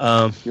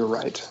 You're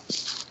right.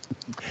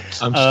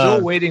 I'm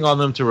still waiting on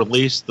them to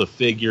release the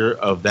figure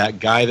of that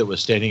guy that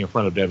was standing in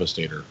front of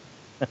Devastator.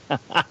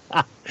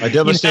 My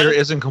Devastator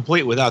isn't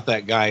complete without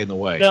that guy in the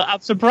way. No, I'm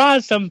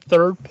surprised some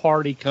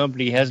third-party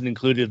company hasn't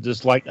included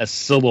just like a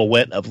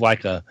silhouette of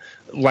like a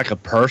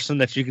person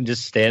that you can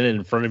just stand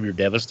in front of your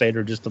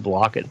Devastator just to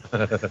block it.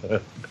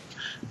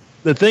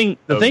 The thing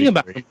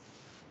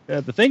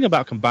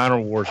about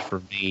Combiner Wars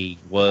for me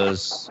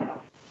was,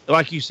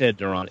 like you said,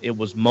 Duran, it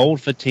was mold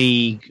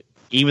fatigue,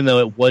 even though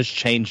it was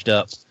changed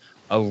up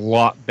a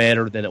lot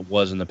better than it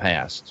was in the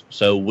past.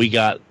 So we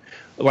got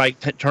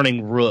like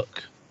turning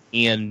Rook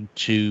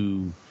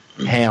into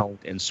Hound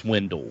and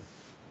Swindle.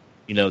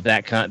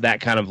 That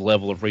kind of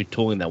level of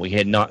retooling that we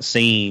had not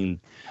seen.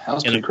 That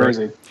was pretty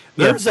crazy.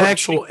 There's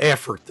actual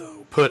effort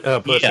though put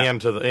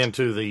into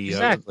the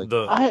Exactly.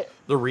 the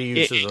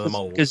reuses of the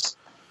molds.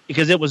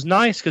 Because it was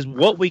nice because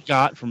what we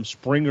got from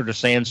Springer to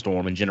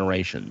Sandstorm in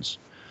Generations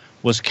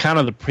was kind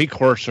of the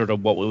precursor to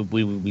what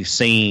we would be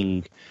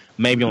seeing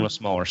maybe on a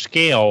smaller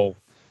scale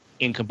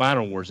in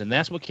Combiner Wars, and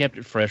that's what kept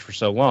it fresh for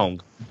so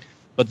long.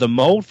 But the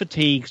mold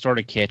fatigue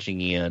started catching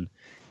in,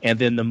 and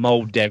then the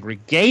mold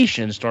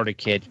degradation started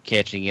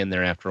catching in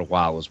there after a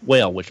while as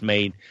well, which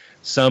made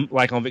some,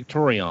 like on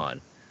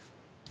Victorion,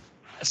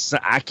 so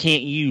I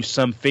can't use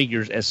some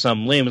figures as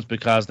some limbs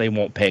because they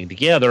won't peg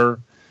together,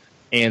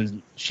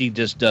 and she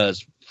just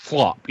does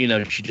flop.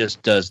 She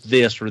just does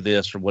this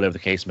or whatever the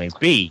case may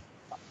be.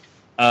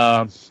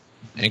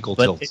 Ankle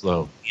tilts,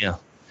 though. Yeah.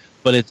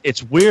 But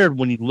it's weird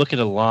when you look at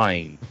a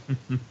line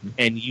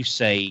and you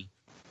say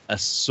a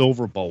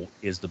Silverbolt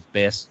is the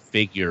best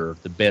figure,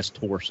 the best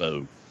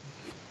torso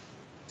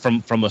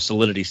from a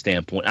solidity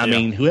standpoint. I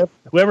mean,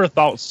 whoever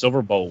thought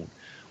Silverbolt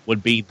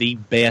would be the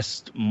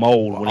best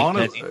mold.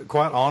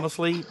 Quite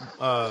honestly,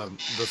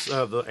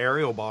 the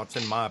aerial bots,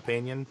 in my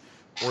opinion,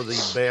 were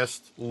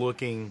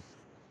the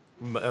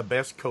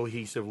best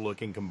cohesive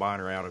looking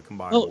combiner out of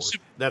Combiner Wars.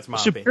 That's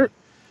my opinion.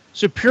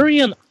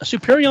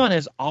 Superion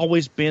has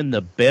always been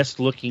the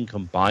best looking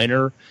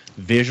combiner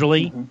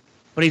visually,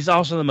 but he's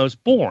also the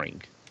most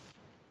boring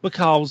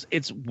because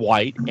it's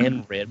white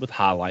and red with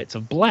highlights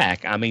of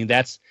black. I mean,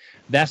 that's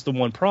the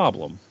one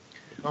problem.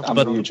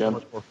 But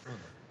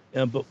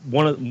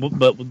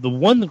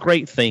the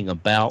great thing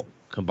about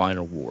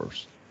Combiner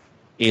Wars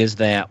is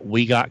that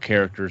we got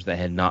characters that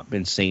had not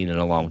been seen in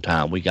a long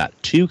time. We got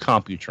 2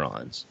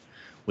 Computrons.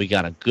 We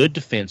got a good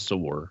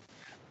Defensor.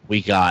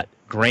 We got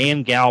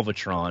Grand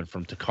Galvatron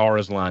from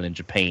Takara's line in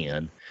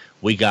Japan.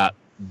 We got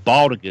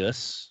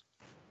Baldigus,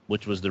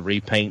 which was the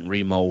repaint and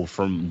remold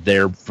from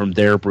their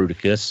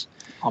Bruticus.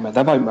 Oh man,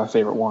 that might be my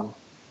favorite one.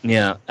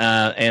 Yeah,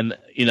 and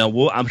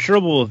I'm sure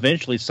we'll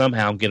eventually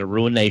somehow get a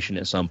Ruination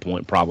at some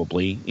point,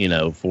 probably.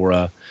 For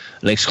an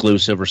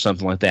exclusive or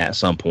something like that at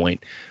some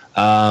point.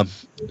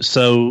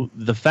 So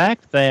the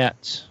fact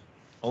that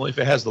only if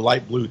it has the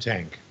light blue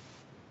tank.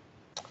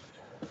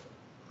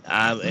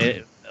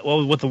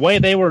 Well, with the way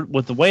they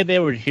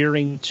were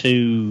adhering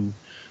to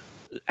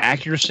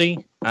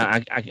accuracy,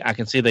 I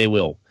can see they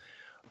will.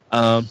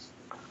 I'm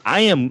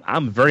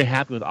very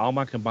happy with all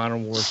my Combiner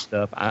Wars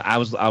stuff. I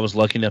was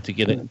lucky enough to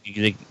get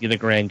a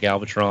Grand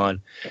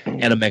Galvatron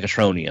and a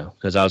Megatronia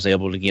because I was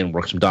able to again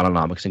work some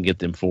Dynamics and get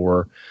them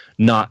for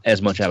not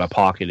as much out of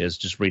pocket as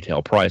just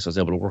retail price. I was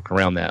able to work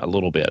around that a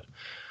little bit,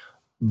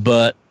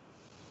 but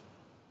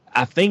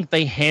I think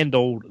they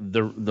handled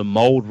the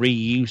mold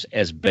reuse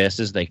as best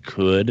as they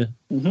could.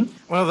 Mm-hmm.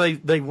 Well,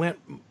 they went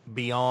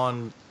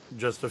beyond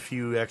just a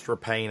few extra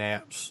paint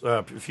apps,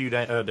 a few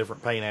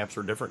different paint apps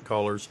or different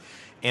colors,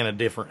 and a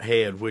different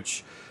head,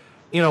 which,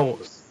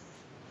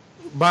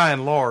 by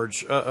and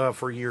large,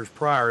 for years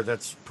prior,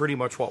 that's pretty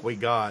much what we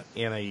got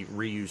in a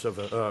reuse of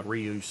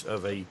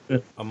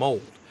a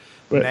mold.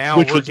 Right. Now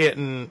we're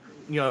getting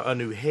a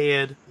new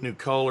head, new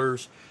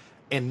colors,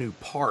 and new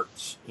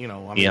parts.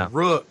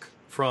 Rook.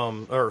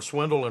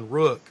 Swindle and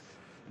Rook,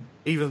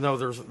 even though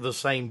there's the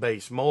same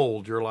base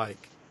mold, you're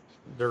like,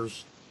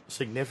 there's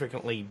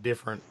significantly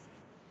different.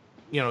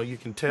 You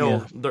can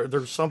tell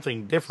there's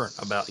something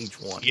different about each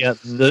one. Yeah,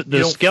 you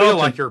don't skeleton, feel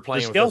like you're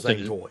playing with the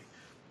same toy.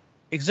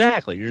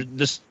 Exactly.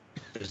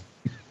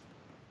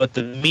 But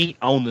the meat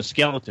on the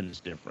skeleton is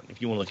different,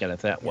 if you want to look at it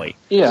that way.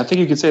 Yeah, I think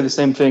you could say the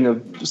same thing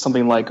of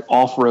something like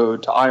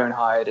Off-Road to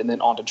Ironhide and then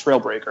onto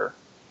Trailbreaker.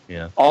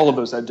 Yeah. All of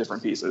those had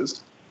different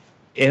pieces.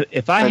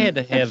 If I had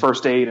to have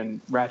First Aid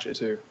and Ratchet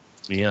too.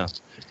 Yeah.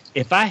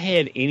 If I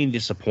had any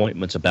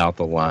disappointments about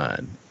the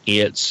line,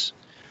 it's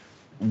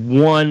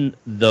one,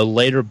 the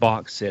later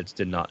box sets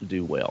did not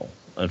do well,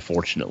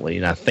 unfortunately.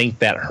 And I think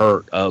that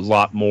hurt a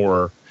lot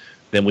more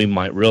than we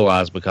might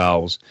realize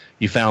because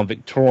you found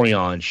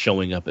Victorion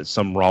showing up at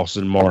some Ross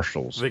and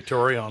Marshalls.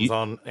 Victorion's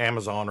on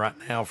Amazon right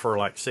now for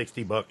like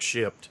 $60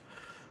 shipped.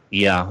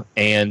 Yeah,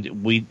 and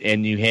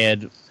you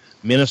had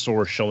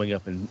Minosaur showing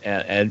up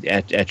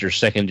at your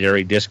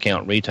secondary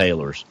discount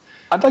retailers.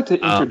 I'd like to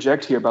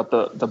interject here about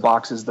the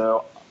boxes,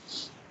 though.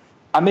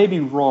 I may be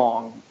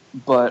wrong,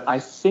 but I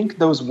think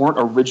those weren't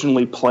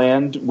originally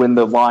planned when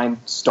the line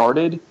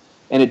started,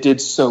 and it did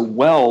so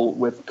well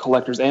with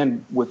collectors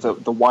and with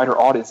the wider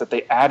audience that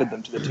they added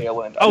them to the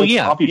tail end.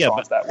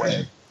 That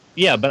way.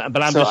 Yeah,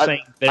 but I'm just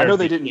saying. I know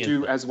they didn't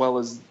do as well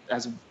as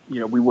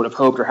we would have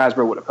hoped or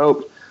Hasbro would have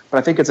hoped. But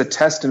I think it's a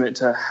testament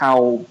to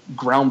how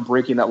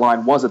groundbreaking that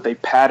line was that they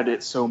padded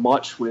it so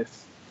much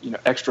with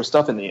extra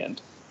stuff in the end.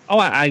 Oh,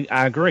 I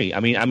agree. I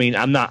mean,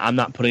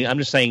 I'm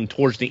just saying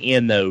towards the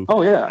end though.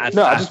 Oh yeah, I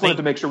just wanted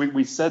to make sure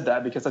we said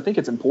that because I think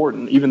it's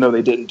important, even though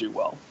they didn't do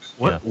well.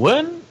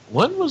 When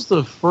was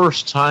the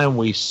first time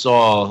we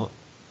saw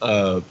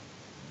the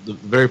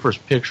very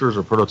first pictures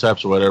or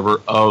prototypes or whatever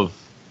of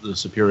the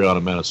Superion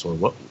and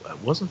Minosaur?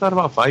 Wasn't that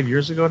about 5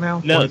 years ago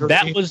now? No,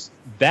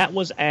 that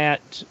was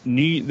at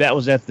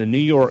the New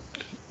York.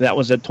 That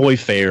was at Toy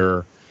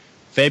Fair,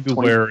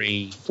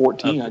 February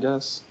 2014, I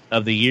guess,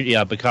 of the year.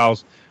 Yeah,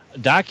 because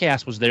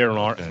Diecast was there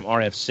on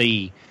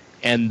RFC,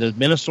 and the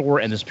Minosaur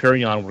and the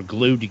Superion were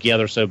glued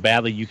together so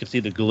badly you could see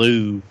the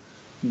glue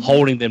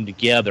holding them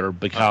together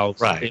because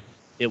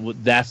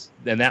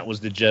that was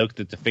the joke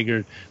that the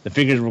figures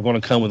were going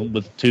to come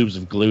with tubes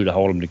of glue to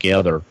hold them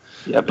together.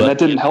 Yep, and that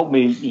didn't help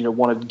me,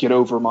 want to get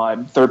over my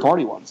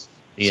third-party ones.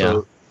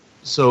 Yeah.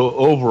 So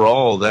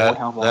overall,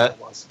 How long it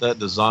was. that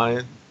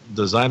design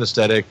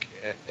aesthetic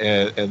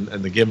and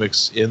the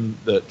gimmicks in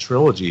the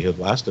trilogy have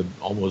lasted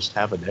almost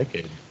half a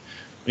decade.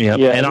 Yeah.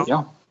 Yeah. And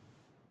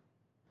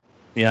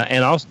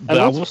and also, but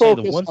I will say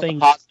the one thing.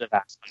 Positive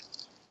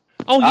aspects.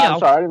 Oh yeah. I'm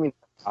sorry, I didn't mean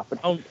to stop, but,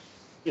 Oh,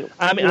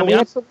 we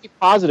had so many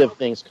positive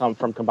things come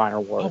from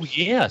Combiner Wars. Oh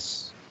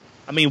yes.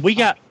 I mean, we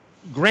got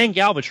Grand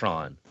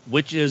Galvatron,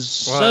 which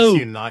is Well, that's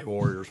Unite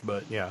Warriors,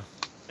 but yeah.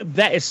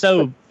 that is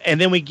so. And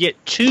then we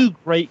get two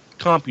great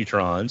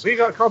Computrons. We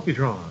got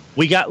Computron.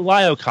 We got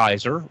Lio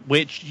Kaiser,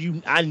 which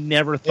I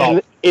never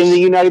thought In the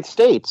United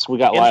States, we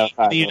got Lio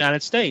in the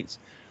United States.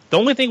 The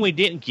only thing we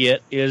didn't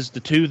get is the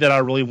two that I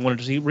really wanted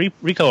to see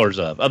recolors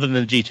of, other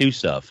than the G2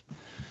 stuff.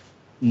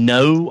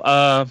 No,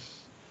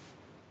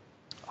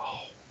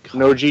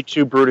 No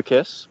G2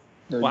 Bruticus.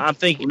 well, I'm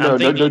thinking. No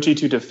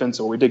G2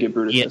 Defensor. We did get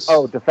Bruticus. Yes.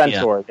 Oh,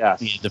 Defensor,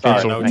 yes. Yeah,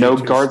 Defensor. Sorry. No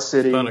G2 Guard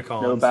City,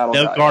 Thunicons. no Battle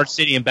No Guide. Guard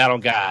City and Battle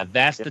Guide.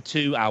 That's the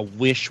two I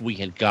wish we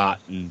had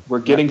gotten. We're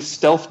getting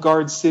Stealth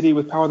Guard City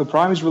with Power of the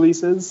Primes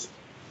releases.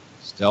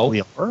 Stealth.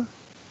 We are?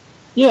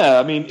 Yeah,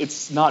 I mean,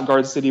 it's not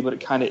Guard City, but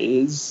it kind of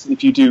is.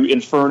 If you do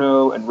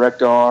Inferno and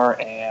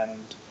Rekdar and...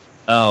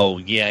 Oh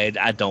yeah,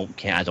 I don't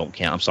count. I don't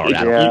count. I'm sorry.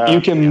 I don't. Yeah. you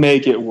can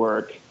make it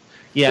work.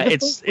 Yeah,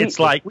 But it's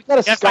like we got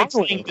a that's like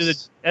Skylynx. saying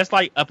that's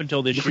like up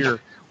until this year.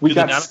 We do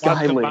the got Dinosaurs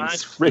Skylinks.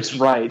 combined? Rick's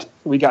right.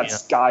 We got Yeah.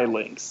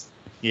 Skylinks.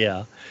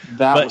 Yeah,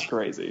 That But- was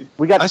crazy.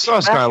 We got I saw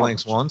Scrounge.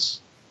 Skylinks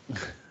once.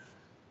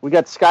 We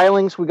got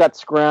Skylinks, we got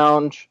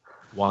Scrounge.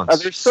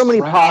 Once. There's so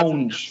many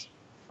positives. Scrounge.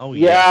 oh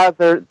yeah.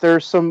 Yeah,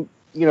 there's some,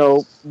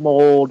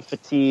 mold,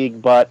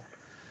 fatigue, but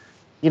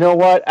you know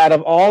what? Out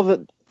of all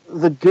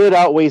the good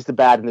outweighs the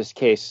bad in this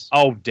case.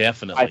 Oh,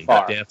 definitely, By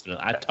far.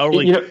 definitely. I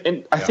totally.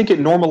 And I think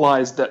it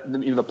normalized that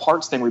the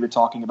parts thing we've been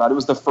talking about. It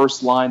was the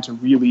first line to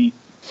really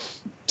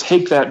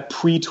take that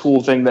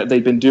pre-tool thing that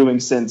they've been doing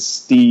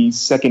since the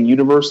second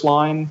universe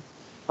line,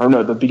 or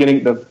no, the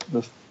beginning,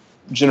 the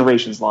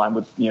Generations line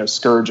with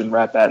Scourge and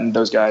Ratbat and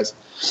those guys.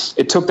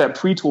 It took that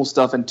pre-tool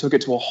stuff and took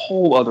it to a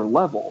whole other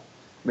level.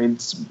 I mean,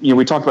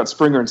 we talked about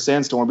Springer and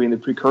Sandstorm being the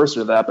precursor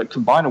to that, but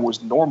Combiner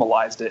Wars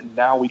normalized it, and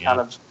now we kind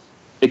of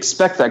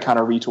expect that kind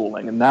of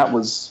retooling, and that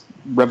was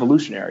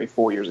revolutionary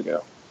 4 years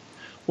ago.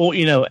 Well,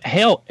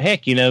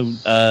 heck,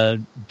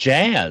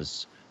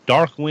 Jazz,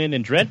 Darkwind,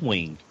 and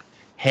Dreadwing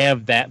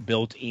have that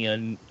built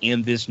in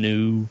this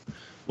new.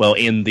 Well,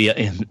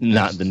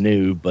 not the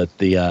new, but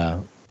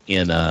the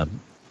in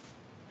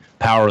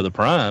Power of the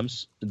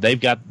Primes, they've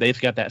got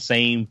that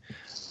same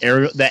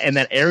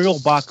aerial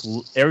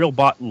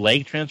bot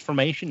leg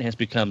transformation has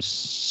become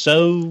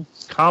so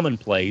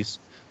commonplace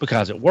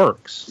because it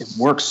works.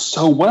 It works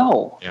so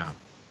well. Yeah.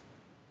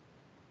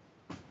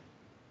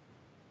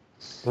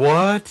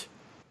 What?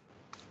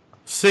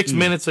 6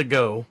 minutes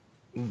ago,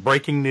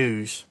 breaking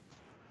news.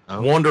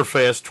 Oh.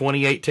 Wonderfest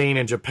 2018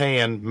 in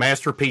Japan,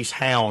 Masterpiece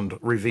Hound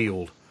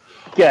revealed.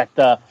 Get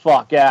the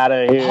fuck out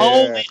of here.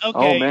 Holy, okay.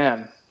 Oh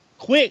man,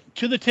 Quick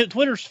to the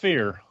Twitter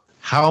sphere.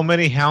 How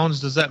many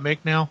hounds does that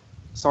make now?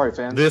 sorry,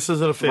 fans. This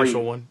is an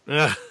official 3. one.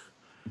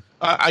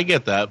 I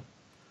get that.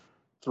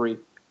 3.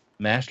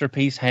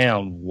 Masterpiece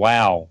Hound.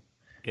 Wow.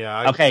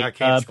 Yeah, Okay, I can't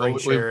Well, screen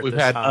share it we've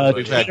this had time,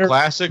 we've but had Twitter-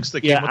 classics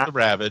that Yeah, came with the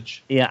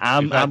Ravage. Yeah,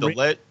 I'm. You've had I'm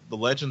the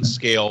Legend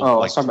scale Oh, I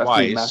like was talking about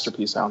 3 twice.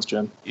 Masterpiece sounds,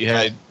 Jim. You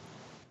had.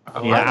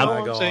 Oh Yeah, my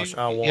I'm gosh, saying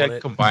I you want had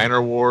it.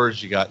 Combiner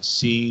Wars. You got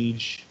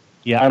Siege.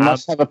 yeah, I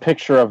must have a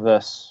picture of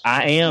this.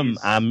 I am.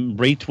 I'm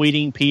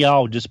retweeting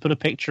P.L. Just put a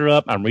picture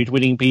up. I'm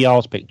retweeting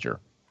P.L.'s picture.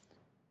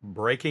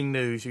 Breaking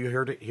news. You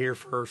heard it here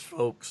first,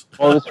 folks.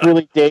 Well, this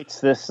really dates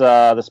this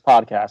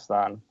podcast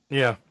on.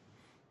 Yeah.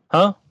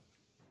 Huh?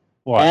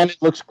 What? And it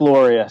looks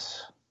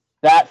glorious.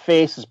 That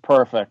face is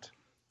perfect.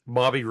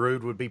 Bobby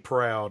Roode would be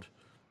proud.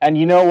 And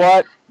you know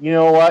what? You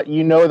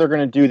know they're going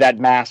to do that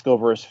mask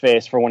over his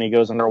face for when he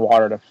goes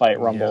underwater to fight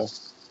Rumble.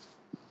 Yes.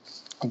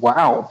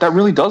 Wow, that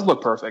really does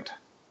look perfect.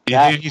 Do you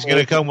That think he's going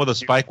to come with a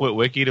Spikewit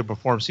wiki to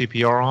perform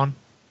CPR on?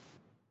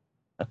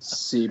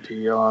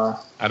 CPR.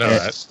 I know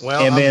that.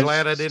 Well, And I'm then-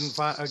 glad I didn't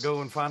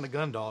go and find a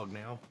gun dog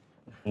now.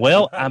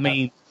 Well, I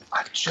mean,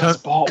 I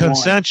just bought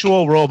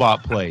Consensual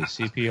robot play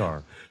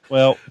CPR.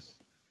 well,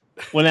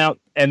 now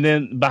and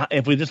then.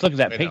 If we just look at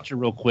that Wait, no. picture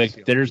real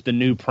quick, there's the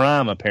new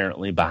Prime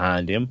apparently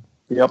behind him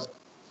one. Yep.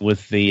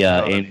 with the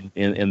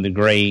in the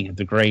gray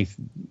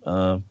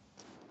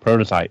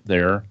prototype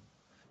there.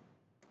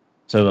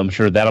 So I'm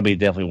sure that'll be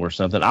definitely worth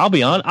something. I'll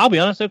be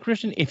honest though,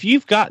 Christian. If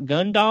you've got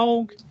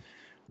Gundog,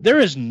 there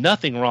is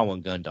nothing wrong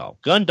with Gundog.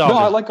 Gundog. No,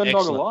 I is like Gundog a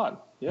excellent.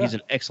 lot. Yeah. He's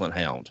an excellent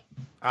hound.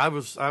 I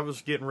was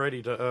getting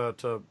ready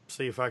to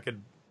see if I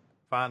could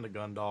find a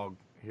gun dog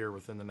here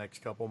within the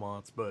next couple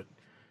months, but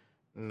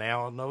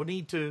now no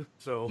need to.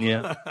 So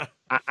Yeah.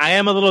 I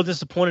am a little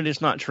disappointed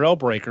it's not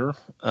Trailbreaker,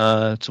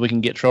 so we can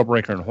get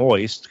Trailbreaker and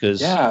Hoist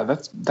because Yeah,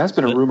 that's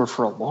been a rumor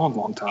for a long,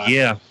 long time.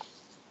 yeah.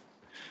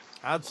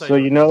 I'd say So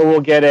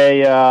we'll get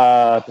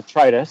a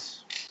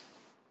detritus.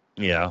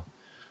 Yeah.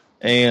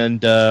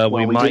 And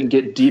We might. didn't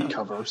get deep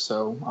cover,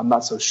 so I'm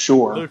not so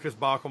sure. Lucas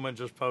Bockelman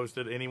just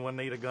posted, anyone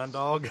need a gun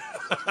dog?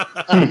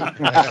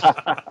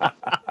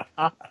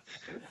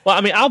 Well,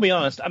 I mean, I'll be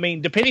honest. I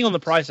mean, depending on the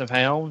price of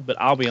Hound, but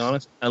I'll be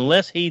honest,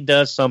 unless he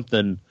does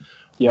something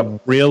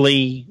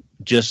really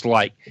just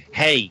like,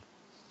 hey,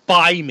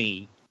 buy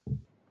me,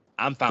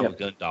 I'm fine with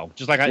Gun Dog.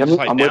 Just like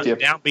I'm with you.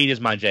 Downbeat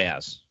is my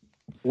jazz.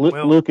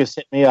 Lucas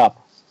hit me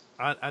up.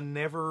 I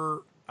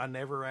never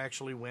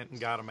actually went and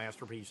got a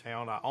Masterpiece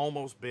Hound. I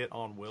almost bit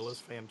on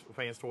Willis,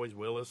 Fans Toys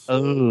Willis.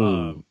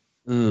 Until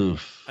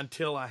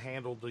I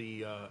handled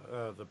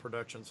the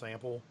production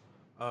sample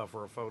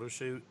for a photo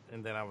shoot,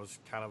 and then I was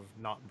kind of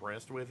not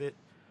impressed with it.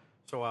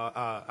 So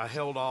I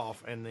held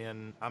off, and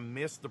then I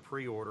missed the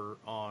pre-order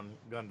on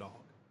Gun Dog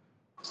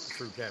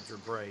through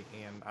Captured Prey,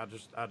 and I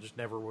just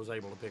never was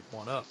able to pick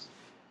one up.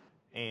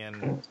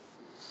 And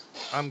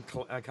I'm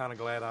kind of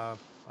glad I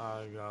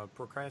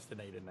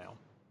procrastinated now.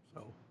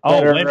 So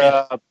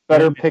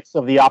better pics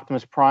of the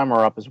Optimus Prime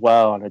are up as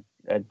well, and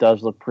it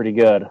does look pretty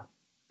good.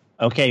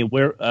 Okay,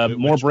 we're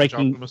more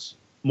breaking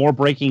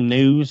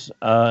news.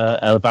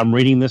 If I'm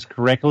reading this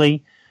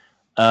correctly,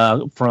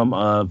 from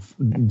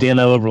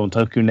Deno over on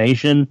Toku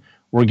Nation,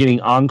 we're getting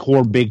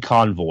Encore Big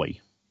Convoy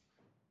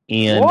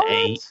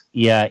it's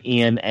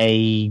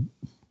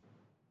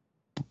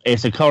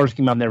a color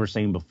scheme I've never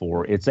seen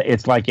before.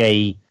 It's like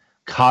a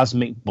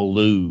cosmic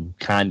blue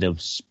kind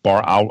of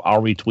spark.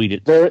 I'll retweet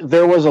it.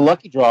 There was a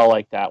lucky draw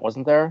like that,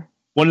 wasn't there?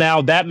 Well,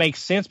 now that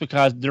makes sense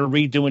because they're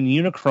redoing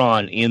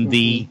Unicron in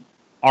the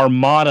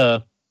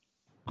Armada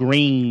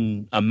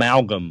green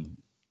amalgam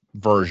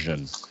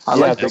version. I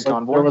like Big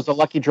Convoy. There was a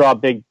lucky draw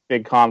big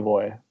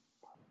Convoy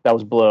that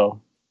was blue.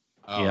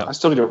 Yeah, I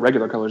still need a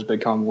regular colors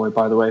Big Convoy,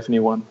 by the way, if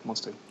anyone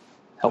wants to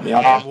help me I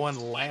out. had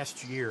one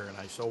last year, and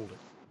I sold it.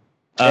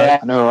 I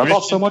know. I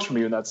bought so much from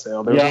you in that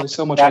sale. There was only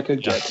so much I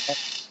could get.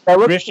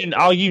 Christian,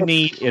 all you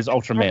need is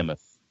Ultra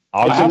Mammoth.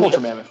 I have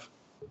Ultra Mammoth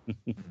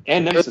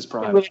and Nemesis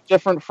Prime. Really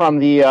different from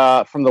the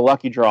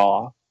lucky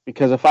draw,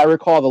 because if I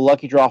recall, the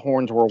lucky draw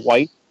horns were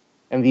white,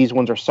 and these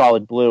ones are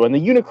solid blue. And the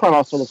Unicron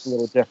also looks a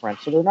little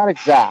different, so they're not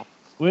exact.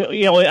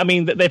 Well, I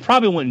mean, they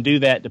probably wouldn't do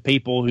that to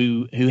people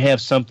who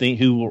have something,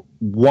 who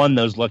won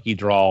those lucky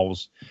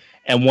draws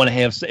and want to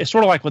have. It's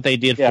sort of like what they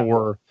did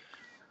for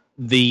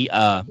the.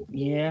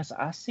 Yes,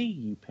 I see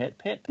you, pet.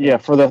 Yeah,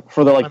 for the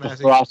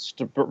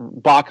thrust,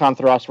 Bacon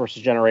thrust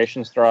versus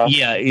Generations thrust.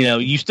 Yeah,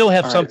 you still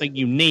have something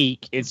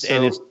unique.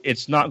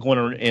 It's not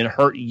going to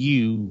hurt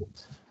you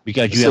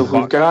because you have. So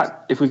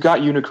if we've got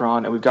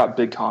Unicron and we've got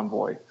Big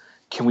Convoy,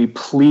 can we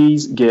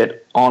please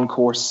get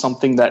Encore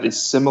something that is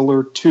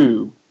similar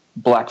to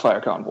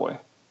Blackfire Convoy?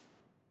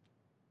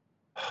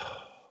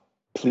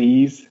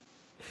 Please.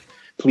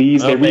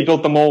 They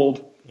rebuilt the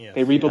mold. Yes.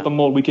 They rebuilt the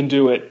mold. We can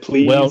do it.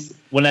 Please.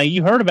 Well, now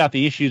you heard about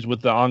the issues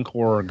with the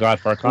Encore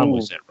Godfire Convoy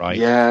set, right?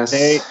 Yes.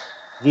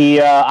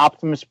 The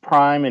Optimus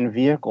Prime in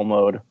vehicle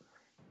mode,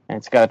 and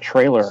it's got a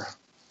trailer,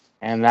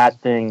 and that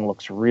thing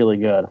looks really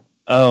good.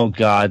 Oh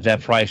God,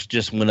 that price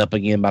just went up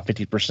again by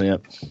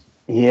 50%.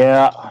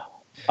 Yeah.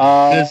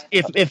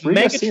 If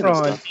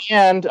Megatron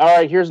and all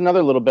right, here's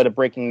another little bit of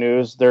breaking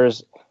news.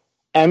 There's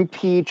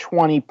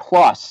MP20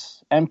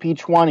 Plus.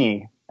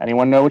 MP20.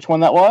 Anyone know which one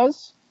that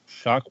was?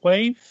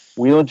 Shockwave?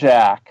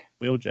 Wheeljack.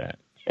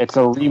 It's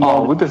a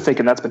remodel. Oh, we've been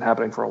thinking that's been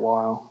happening for a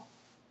while.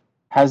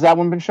 Has that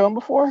one been shown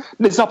before?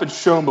 It's not been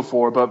shown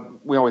before,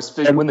 but we always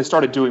figured when they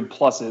started doing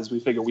pluses,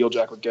 we figured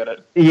Wheeljack would get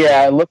it.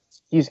 Yeah, it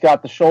looks. He's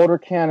got the shoulder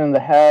cannon, the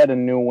head,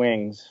 and new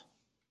wings.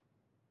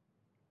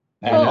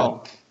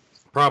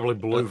 Probably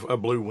a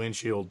blue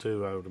windshield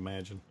too, I would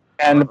imagine.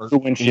 And the blue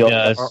windshield.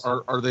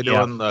 Are they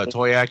doing the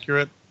toy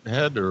accurate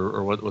head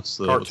or what's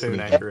the cartoon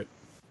accurate?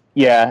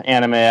 Yeah,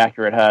 anime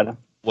accurate head.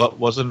 What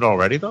wasn't it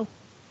already though?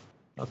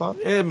 I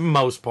thought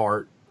most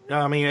part.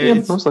 I mean,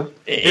 it's mostly.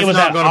 It's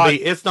not going to be.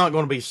 It's not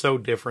going to be so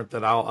different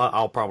that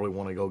I'll probably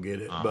want to go get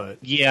it. But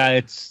you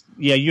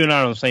and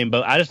I are on the same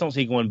boat. I just don't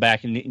see going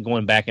back and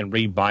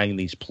rebuying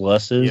these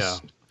pluses. Yeah.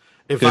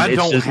 If I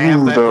don't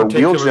have that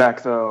particular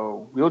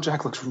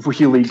Wheeljack looks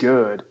really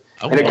good,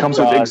 and it comes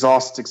with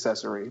exhaust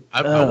accessory.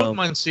 I wouldn't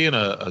mind seeing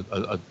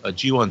a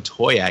G1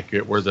 toy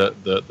accurate where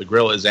the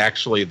grill is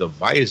actually the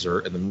visor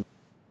and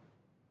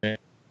the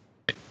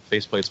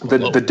faceplate's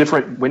below. The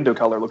different window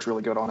color looks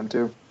really good on him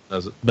too.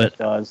 Does it? But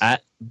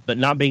but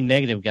not being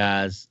negative,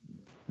 guys.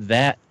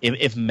 That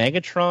if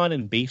Megatron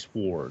and Beast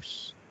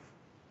Wars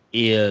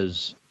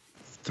is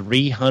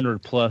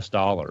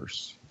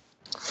 $300+,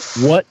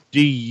 what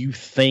do you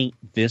think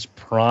this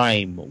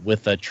Prime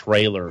with a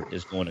trailer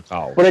is going to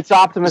cost? But it's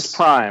Optimus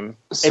Prime.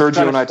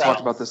 Sergio and I talked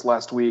about this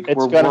last week.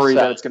 We're worried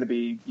that it's going to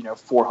be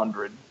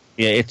 $400.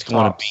 Yeah, it's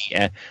going to be.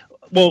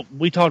 Well,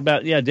 we talked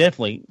about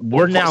definitely.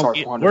 We're now.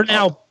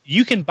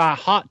 You can buy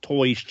Hot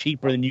Toys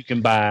cheaper than you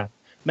can buy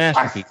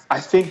Masterpiece. I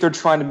think they're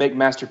trying to make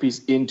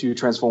Masterpiece into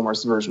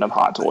Transformers' version of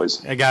Hot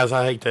Toys. Hey guys,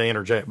 I hate to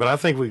interject, but I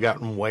think we've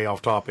gotten way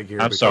off topic here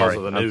because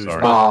of the news.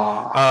 Sorry.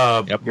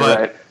 But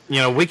right.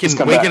 you know, we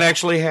can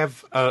actually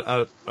have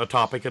a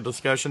topic of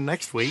discussion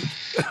next week.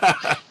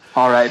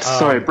 All right.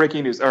 Sorry,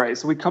 breaking news. All right,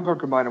 so we come from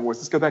Combiner Wars.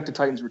 Let's go back to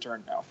Titans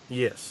Return now.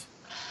 Yes.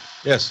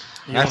 Yes.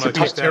 You wanna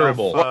Masterpiece kick that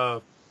terrible.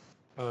 off,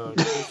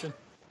 Christian?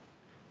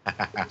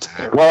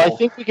 Well, I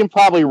think we can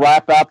probably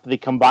wrap up the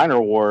Combiner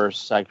Wars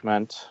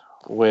segment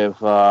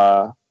with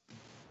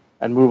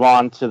and move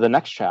on to the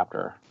next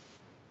chapter.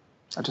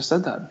 I just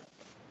said that.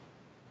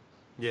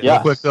 Yeah. Yeah.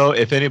 Real quick though,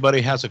 if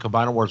anybody has a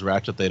Combiner Wars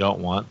Ratchet they don't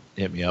want,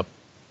 hit me up.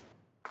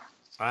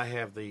 I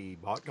have the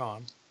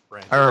BotCon.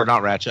 Or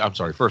not Ratchet. I'm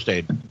sorry, First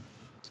Aid.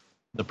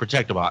 The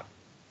Protectobot.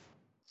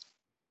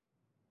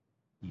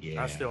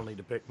 Yeah. I still need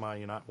to pick my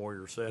Unite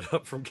Warrior set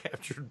up from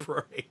Captured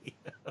Prey.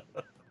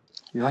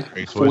 You're like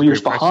Great 4 choice, years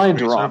great price, behind,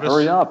 great Ron. service.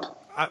 Hurry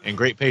up. And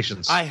great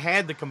patience. I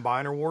had the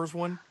Combiner Wars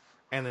one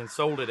and then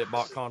sold it at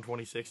BotCon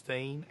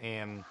 2016,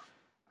 and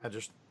I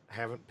just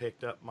haven't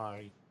picked up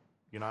my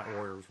Unite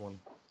Warriors one.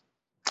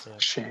 Yeah.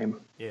 Shame.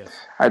 Yes.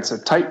 All right, so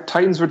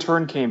Titans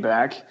Return came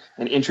back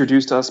and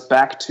introduced us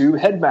back to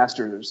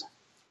Headmasters.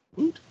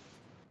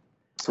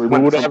 So we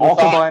went would from ever all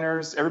thought?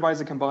 combiners, everybody's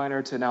a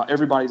combiner, to now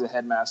everybody's a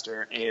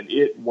Headmaster, and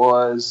it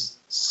was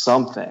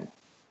something.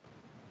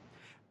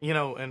 You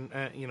know, and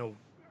you know,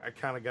 I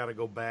kind of got to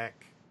go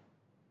back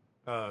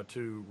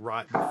to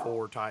right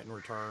before Titan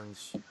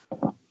Returns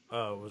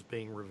was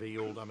being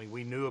revealed. I mean,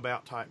 we knew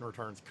about Titan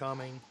Returns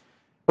coming.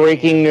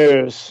 Breaking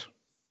news.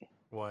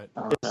 What?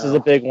 This is a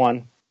big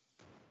one.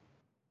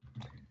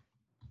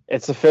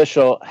 It's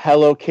official.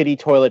 Hello Kitty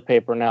toilet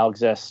paper now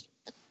exists.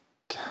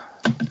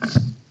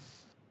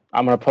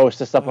 I'm going to post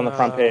this up on the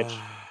front page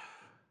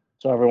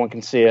so everyone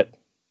can see it.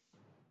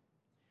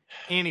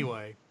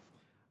 Anyway,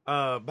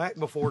 back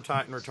before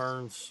Titan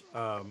Returns,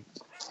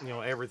 you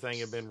know, everything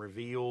had been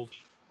revealed.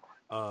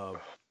 I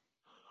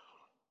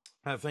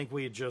think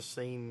we had just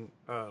seen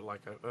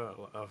like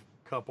a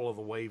couple of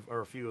the wave,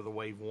 or a few of the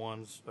wave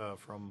ones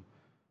from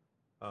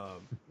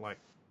like,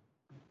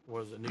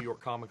 was it New York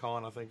Comic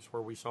Con? I think is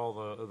where we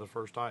saw the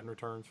first Titan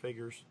Returns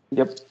figures.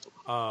 Yep.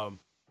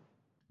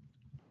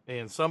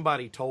 And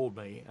somebody told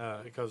me,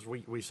 because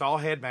we saw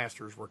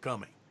Headmasters were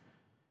coming.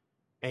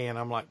 And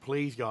I'm like,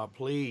 please, God,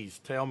 please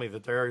tell me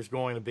that there is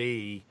going to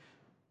be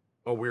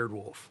a Weird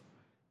Wolf.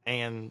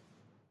 And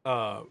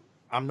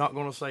I'm not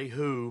going to say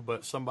who,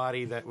 but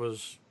somebody that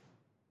was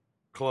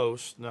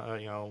close,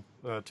 to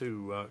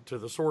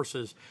the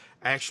sources,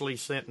 actually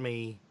sent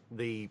me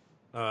the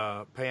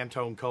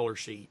Pantone color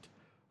sheet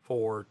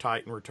for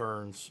Titan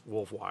Returns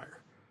Wolfwire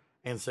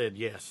and said,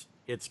 yes,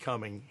 it's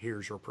coming.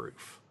 Here's your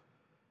proof.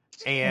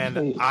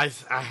 And I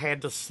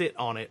had to sit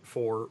on it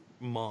for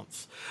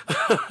months.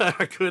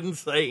 I couldn't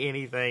say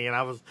anything, and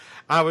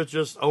I was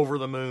just over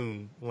the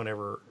moon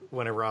whenever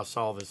I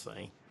saw this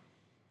thing.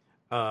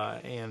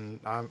 And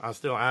I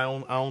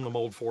own the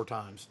mold 4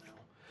 times now,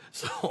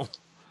 so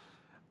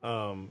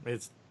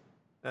it's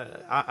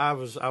I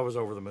was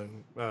over the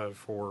moon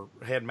for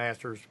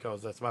Headmasters,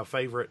 because that's my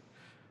favorite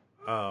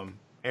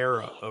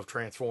era of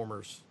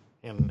Transformers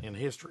in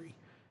history,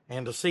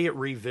 and to see it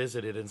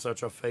revisited in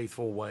such a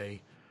faithful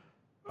way.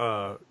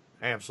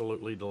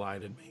 Absolutely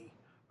delighted me.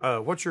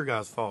 What's your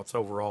guys' thoughts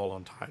overall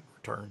on Titan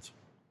Returns?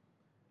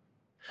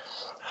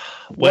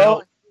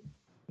 Well,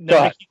 go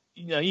ahead.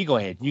 you go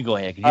ahead. You go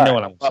ahead, 'cause you know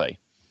what I'm going to say.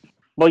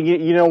 Well,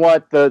 you know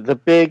what? The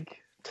big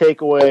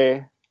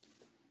takeaway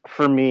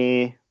for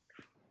me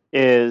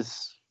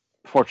is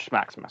Fortress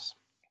Maximus.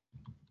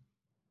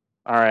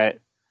 All right.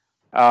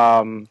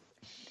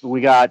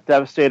 We got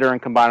Devastator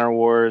and Combiner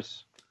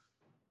Wars.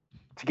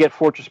 To get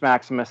Fortress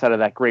Maximus out of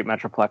that great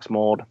Metroplex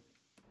mold,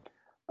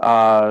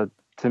 to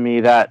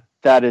me, that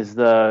is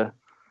the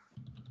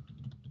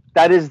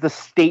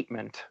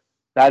statement.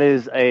 That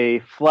is a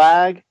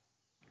flag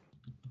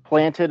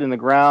planted in the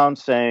ground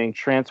saying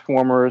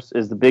Transformers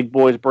is the big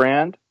boys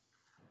brand.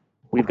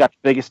 We've got the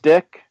biggest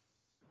dick.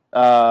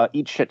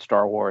 Eat shit,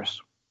 Star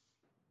Wars.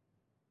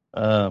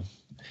 I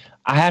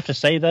have to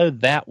say, though,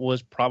 that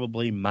was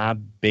probably my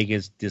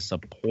biggest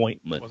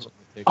disappointment.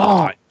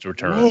 Oh,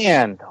 Return.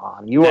 Man,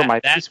 Don, you are my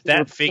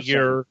that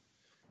figure.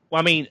 Well,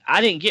 I mean,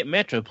 I didn't get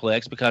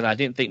Metroplex because I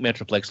didn't think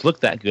Metroplex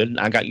looked that good, and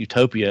I got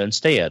Utopia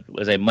instead. It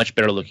was a much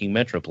better looking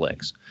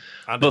Metroplex.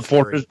 But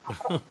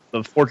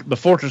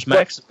Fortress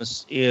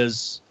Maximus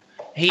is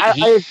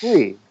I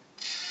agree.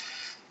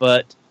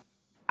 But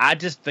I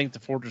just think the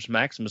Fortress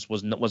Maximus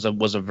was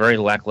a very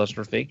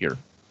lackluster figure.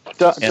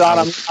 Don,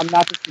 I'm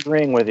not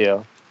disagreeing with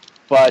you,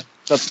 but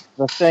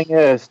the thing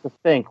is to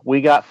think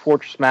we got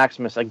Fortress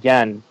Maximus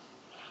again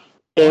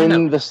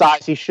in the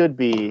size he should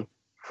be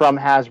from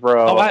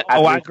Hasbro.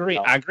 I agree.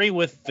 I agree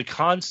with the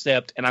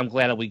concept, and I'm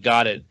glad that we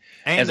got it.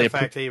 And the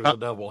fact that he was a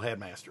double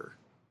Headmaster.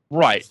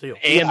 Right. Still.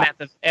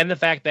 And the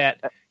fact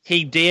that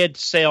he did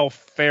sell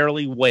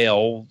fairly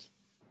well,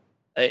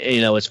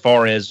 as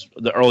far as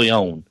the early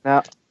on.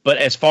 Now, but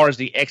as far as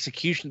the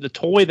execution, the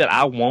toy that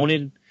I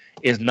wanted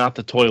is not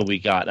the toy we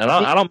got. And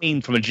I don't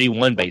mean from a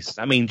G1 basis.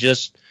 I mean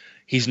just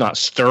he's not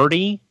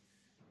sturdy.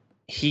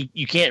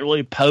 You can't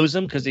really pose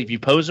him because if you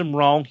pose him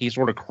wrong, he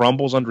sort of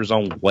crumbles under his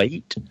own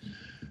weight.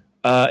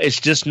 It's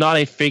just not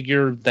a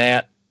figure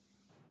that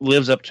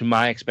lives up to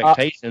my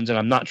expectations, and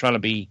I'm not trying to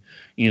be,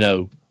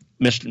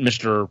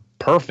 Mr.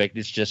 Perfect.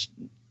 It's just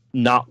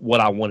not what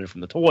I wanted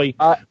from the toy.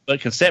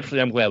 But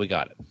conceptually, I'm glad we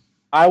got it.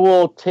 I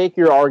will take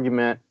your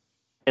argument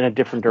in a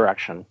different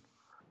direction.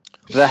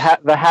 The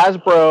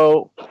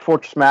Hasbro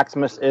Fortress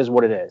Maximus is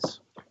what it is.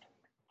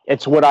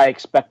 It's what I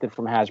expected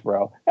from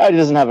Hasbro. He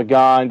doesn't have a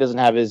gun, doesn't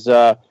have his,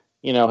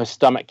 his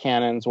stomach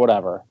cannons,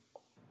 whatever.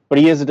 But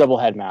he is a double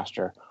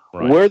headmaster.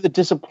 Right. Where the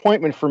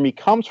disappointment for me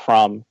comes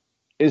from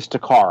is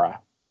Takara.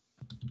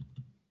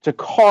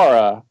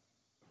 Takara,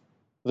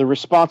 the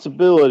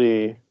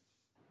responsibility,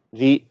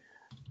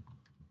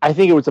 I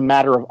think it was a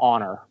matter of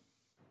honor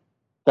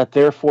that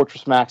their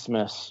Fortress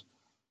Maximus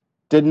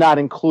did not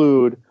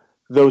include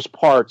those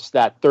parts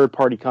that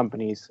third-party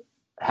companies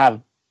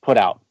have put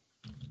out.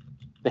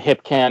 The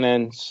hip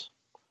cannons,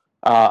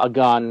 a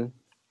gun,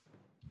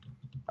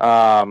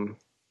 the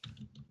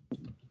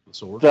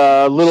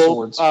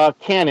little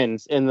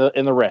cannons in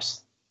the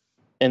wrists,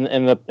 in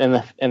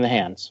the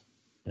hands.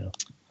 Yeah.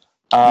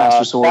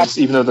 Master Swords,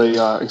 even though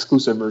the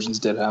exclusive versions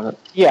did have it.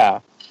 Yeah,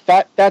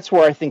 that's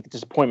where I think the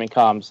disappointment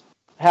comes.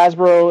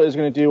 Hasbro is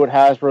going to do what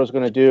Hasbro is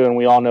going to do, and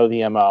we all know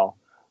the MO.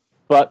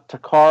 But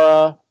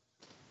Takara,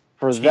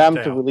 for them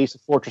to release a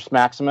Fortress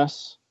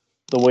Maximus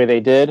the way they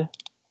did,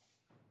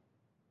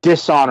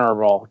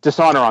 dishonorable.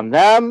 Dishonor on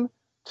them,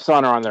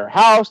 dishonor on their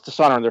house,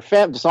 dishonor on their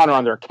family, dishonor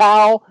on their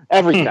cow,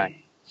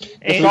 everything.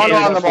 Dishonor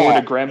on them all.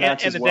 And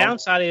the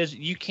downside is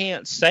you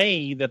can't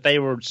say that they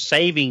were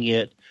saving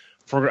it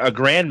for a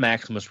Grand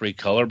Maximus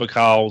recolor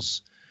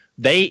because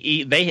they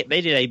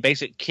did a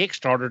basic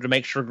Kickstarter to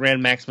make sure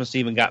Grand Maximus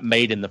even got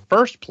made in the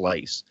first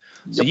place.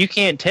 Yep. So you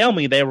can't tell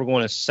me they were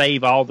going to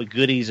save all the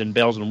goodies and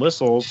bells and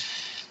whistles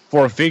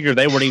for a figure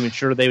they weren't even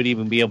sure they would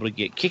even be able to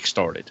get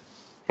kickstarted,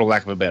 for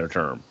lack of a better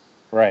term.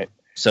 Right.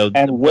 So,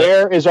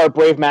 where is our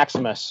Brave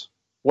Maximus?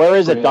 Where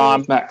is it,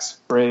 Dom?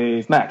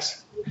 Brave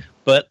Max.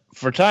 But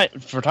for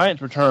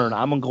Titans Return,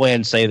 I'm going to go ahead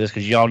and say this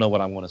because y'all know what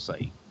I want to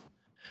say.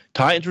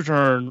 Titans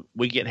Return,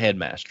 we get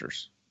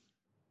headmasters.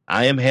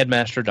 I am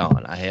Headmaster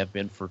Don. I have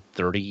been for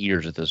 30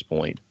 years at this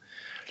point.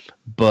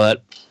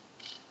 But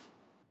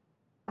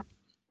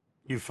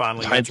you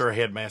finally got your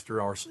Headmaster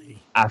RC.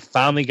 I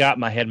finally got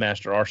my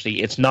Headmaster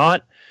RC. It's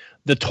not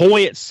the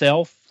toy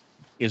itself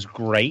is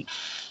great.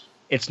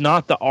 It's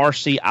not the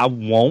RC I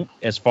want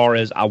as far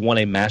as I want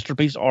a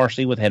Masterpiece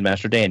RC with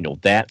Headmaster Daniel.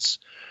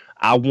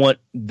 I want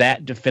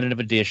that definitive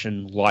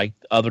edition like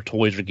other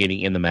toys are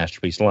getting in the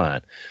Masterpiece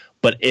line.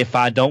 But if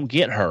I don't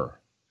get her,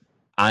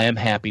 I am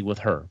happy with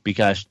her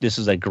because this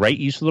is a great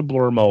use of the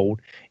blur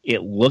mold.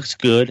 It looks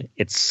good.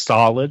 It's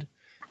solid.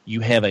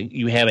 You have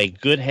a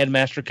good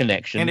Headmaster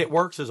connection, and it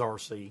works as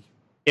RC.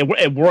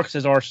 It works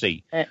as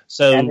RC.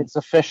 And it's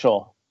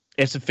official.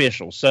 It's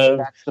official. So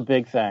that's the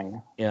big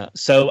thing. Yeah.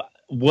 So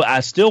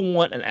I still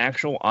want an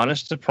actual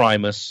Honest to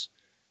Primus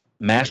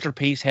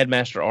Masterpiece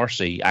Headmaster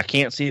RC. I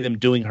can't see them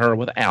doing her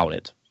without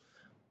it,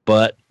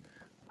 but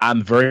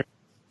I'm very,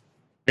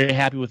 very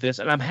happy with this,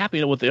 and I'm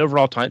happy with the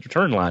overall Titans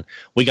Return line.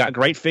 We got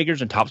great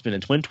figures in Topspin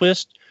and Twin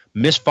Twist,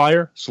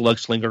 Misfire, Slug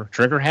Slinger,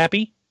 Trigger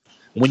Happy.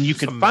 When you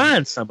can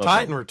find some of them.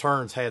 Titan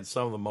Returns had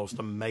some of the most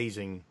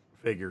amazing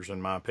figures,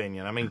 in my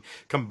opinion. I mean,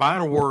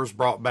 Combiner Wars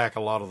brought back a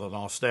lot of the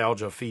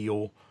nostalgia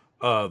feel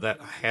that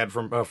I had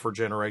for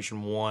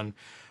Generation 1.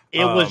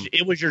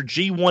 It was your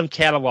G1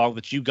 catalog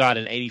that you got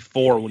in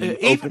 '84 when you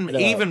opened it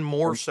up. Even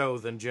more so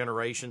than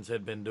Generations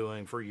had been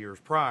doing for years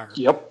prior.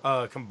 Yep.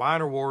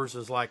 Combiner Wars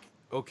is like,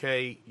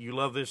 okay, you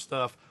love this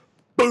stuff.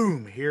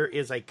 Boom! Here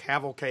is a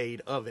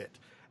cavalcade of it,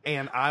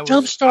 and I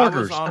was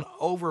on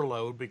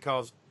overload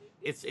because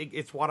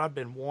it's what I've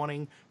been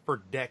wanting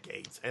for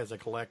decades as a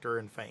collector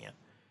and fan.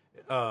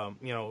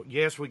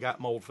 Yes, we got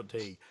mold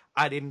fatigue.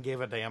 I didn't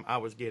give a damn. I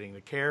was getting the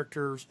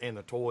characters and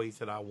the toys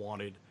that I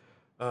wanted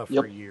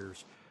for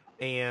years.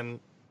 And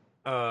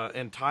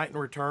Titan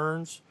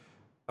Returns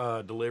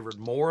delivered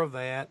more of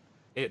that.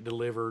 It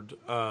delivered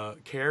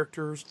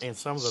characters and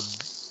some of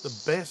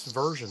the best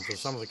versions of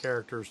some of the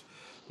characters.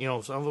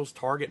 Some of those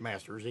Target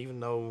Masters, even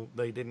though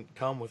they didn't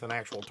come with an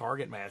actual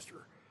Target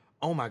Master.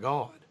 Oh my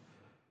God.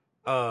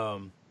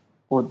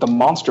 Or the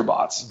Monster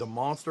Bots. The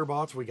Monster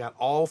Bots. We got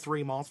all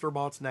 3 Monster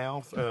Bots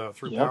now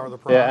through Power of the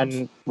Primes.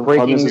 Yeah, and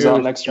breaking news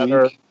out next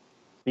week.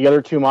 The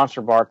other 2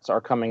 Monster Bots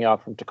are coming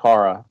out from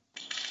Takara.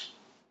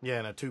 Yeah,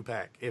 in a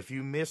 2-pack. If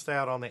you missed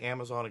out on the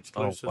Amazon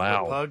exclusives,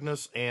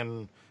 Pugnus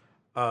and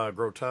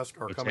Grotesque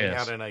are coming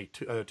out in a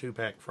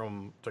 2-pack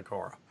from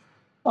Takara.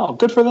 Oh,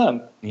 good for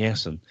them.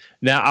 Yes.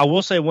 Now, I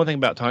will say one thing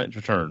about Titans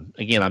Return.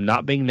 Again, I'm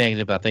not being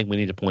negative. I think we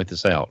need to point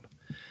this out.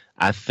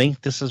 I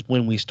think this is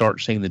when we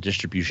start seeing the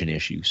distribution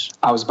issues.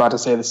 I was about to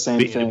say the same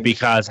thing.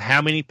 Because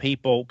how many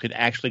people could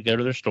actually go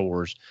to their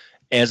stores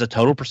as a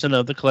total percent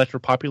of the collector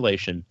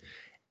population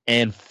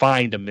and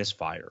find a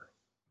Misfire?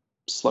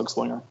 Slug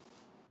Slinger.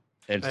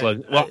 And slug.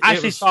 It Well, I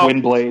actually was saw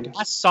Windblade.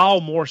 I saw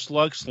more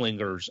slug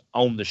slingers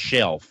on the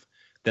shelf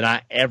than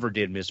I ever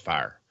did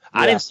misfire.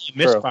 I Yeah, didn't see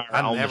true. misfire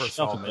I on never the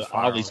shelf saw until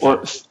misfire all on these the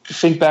Or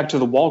think back to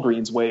the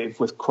Walgreens wave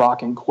with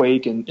Croc and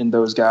Quake and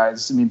those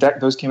guys. I mean,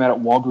 those came out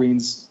at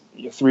Walgreens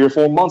 3 or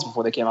 4 months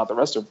before they came out the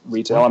rest of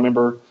retail. I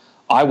remember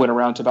I went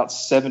around to about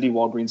 70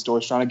 Walgreens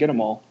stores trying to get them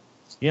all.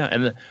 Yeah,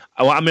 and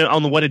I mean,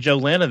 on the way to Joe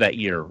Atlanta that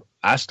year,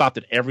 I stopped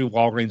at every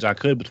Walgreens I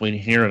could between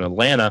here and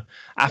Atlanta.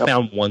 I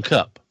found one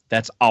cup.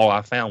 That's all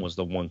I found was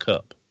the one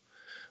cup.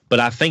 But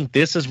I think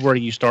this is where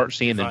you start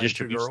seeing the Find two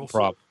distribution girls?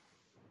 problem.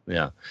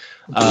 Yeah,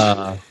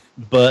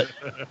 but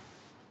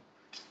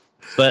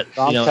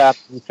On you know, tap,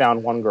 we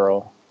found one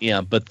girl.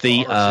 yeah, but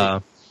the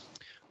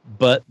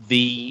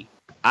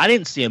I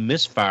didn't see a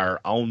misfire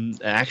on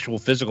an actual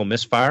physical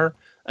misfire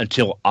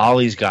until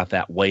Ollie's got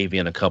that wave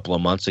in a couple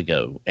of months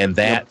ago, and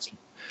that's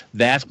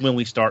when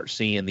we start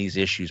seeing these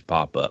issues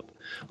pop up.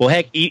 Well,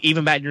 heck,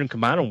 even back during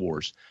Combiner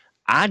Wars,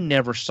 I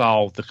never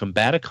saw the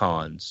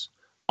Combaticons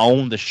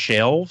on the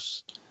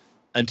shelves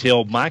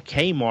until my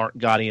Kmart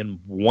got in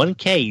one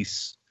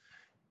case,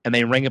 and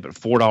they rang up at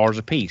 $4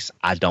 a piece.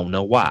 I don't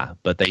know why,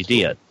 but they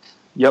did.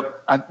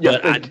 Yep, I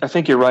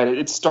think you're right.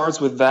 It starts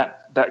with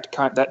that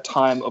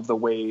time of the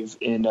wave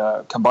in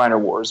Combiner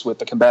Wars with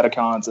the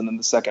Combaticons, and then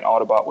the second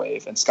Autobot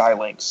wave and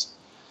Skylinks,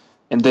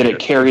 and then it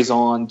carries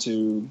on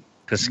to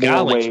Because more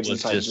Skylinks waves was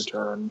in Titans just.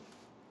 Return.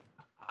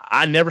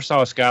 I never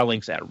saw a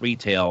Skylinks at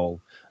retail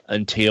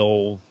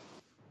until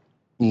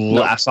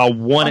I saw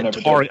one I at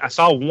never Target. did. I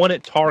saw one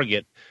at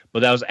Target, but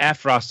that was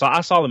after I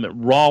saw them at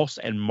Ross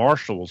and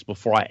Marshalls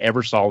before I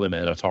ever saw them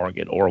at a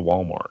Target or a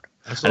Walmart.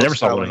 I never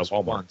saw one at a Skylinks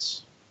Walmart.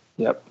 once.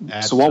 Yep.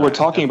 At, So while we're at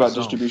talking the about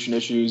Zone. distribution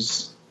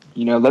issues,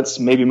 let's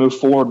maybe move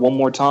forward one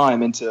more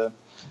time into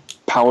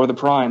Power of the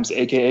Primes,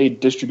 aka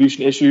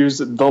distribution issues,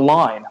 the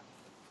line.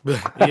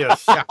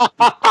 Yes. Yes.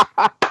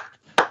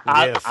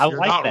 I You're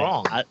like not that.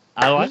 wrong.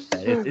 I like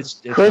that.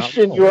 It's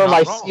Christian, not you are wrong. my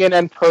Not wrong.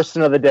 CNN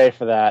person of the day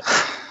for that.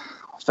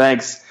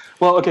 Thanks.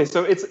 Well, okay,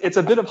 so it's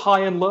a bit of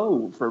high and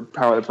low for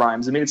Power of the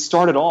Primes. I mean, it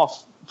started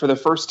off for the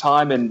first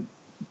time in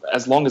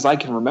as long as I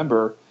can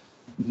remember,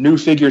 new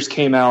figures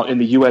came out in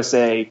the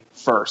USA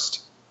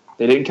first.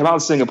 They didn't come out in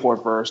Singapore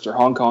first, or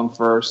Hong Kong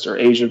first, or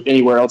Asia,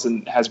 anywhere else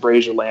in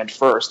Hasbrasia land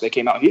first. They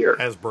came out here.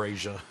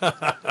 Hasbrasia.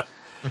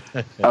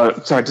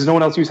 Sorry, does no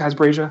one else use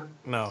Hasbrasia?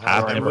 No,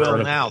 I've I never will heard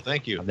of now. it.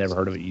 Thank you. I've never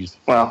heard of it used.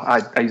 Well, I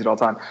use it all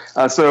the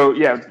time. So,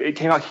 yeah, it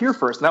came out here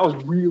first, and that was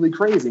really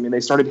crazy. I mean, they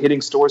started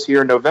hitting stores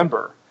here in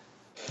November.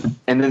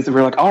 And then we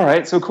were like, all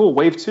right, so cool,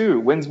 Wave 2.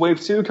 When's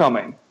Wave 2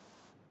 coming?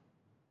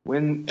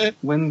 When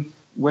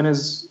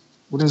is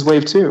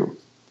Wave 2?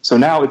 So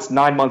now it's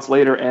 9 months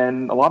later,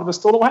 and a lot of us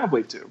still don't have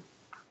Wave 2.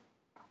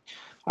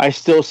 I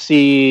still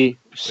see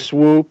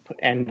Swoop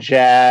and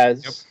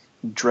Jazz.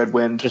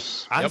 Dreadwind,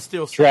 Just I'm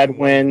still seeing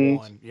Dreadwind.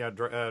 one. Yeah,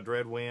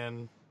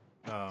 Dreadwind.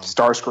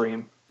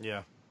 Starscream.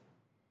 Yeah.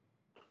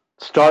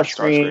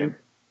 Starscream.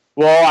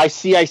 Well, I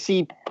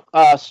see.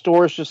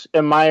 Stores just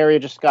in my area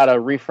just got a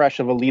refresh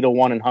of Alita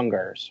 1 and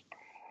Hungers.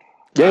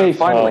 Yay,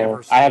 finally.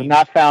 So I have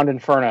not found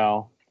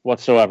Inferno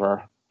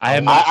whatsoever.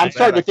 I'm I'm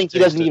starting to think he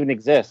doesn't taste it. even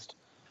exist.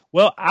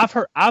 Well,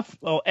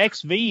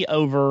 XV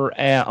over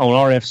on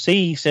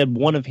RFC said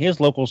one of his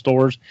local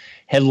stores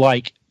had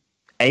like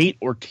 8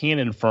 or 10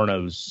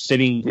 Infernos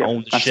sitting Yeah,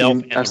 on the I've shelf.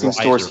 seen, in I've the seen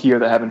stores riser. here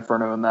that have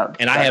Inferno in that.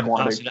 And that I have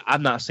quantity.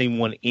 I've not seen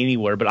one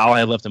anywhere, but all I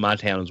have left in my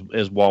town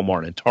is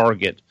Walmart and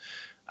Target.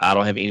 I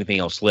don't have anything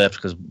else left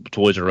because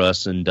Toys R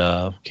Us and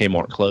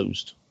Kmart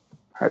closed.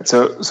 All right,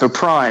 so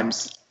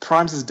Primes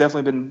has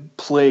definitely been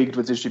plagued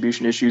with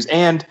distribution issues,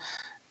 and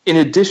in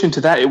addition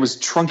to that, it was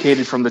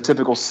truncated from the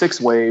typical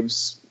 6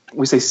 waves.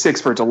 We say 6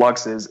 for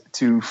deluxes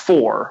to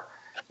 4,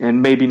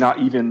 and maybe not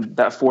even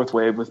that 4th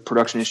wave with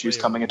production issues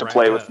coming into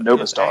play with It's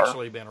Novastar.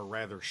 actually been a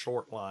rather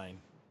short line.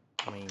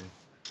 I mean,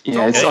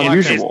 Yeah, it's almost like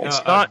unusual.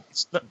 It's not.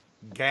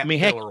 gap I mean,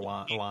 heck, filler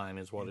line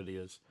is what it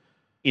is.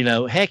 You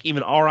know, heck,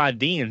 even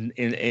RID, and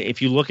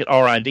if you look at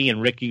RID,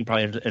 and Rick, you can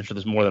probably answer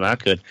this more than I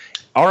could.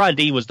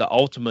 RID was the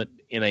ultimate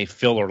in a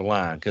filler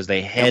line because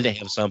they had to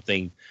have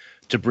something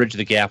to bridge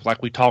the gap,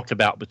 like we talked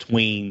about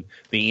between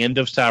the end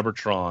of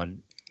Cybertron,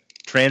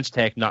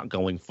 Transtech not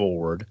going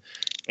forward,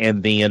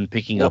 and then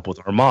picking up with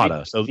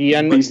Armada. So The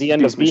end Beast of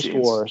Beast Machines.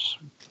 Wars,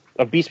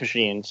 of Beast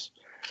Machines,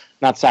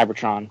 not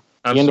Cybertron.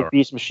 I'm the end sorry. of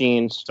Beast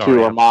Machines Sorry, to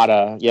I'm-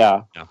 Armada.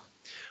 Yeah.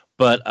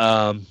 But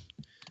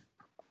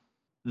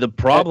the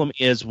problem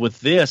is with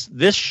this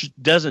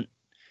doesn't.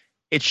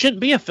 It shouldn't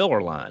be a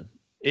filler line.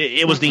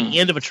 It was the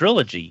end of a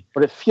trilogy.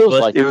 But it feels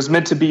But like It was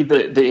meant to be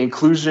the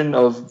inclusion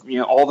of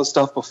all the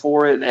stuff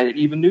before it and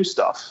even new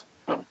stuff,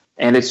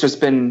 and it's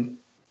just been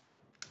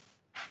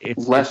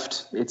It's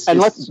left. It's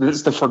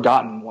the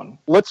forgotten one.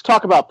 Let's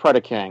talk about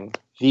Predaking,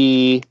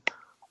 the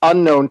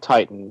unknown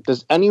Titan.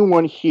 Does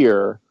anyone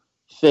here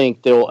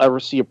think they will ever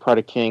see a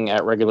Predaking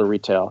at regular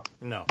retail?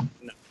 No.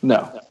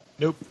 No,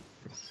 Nope.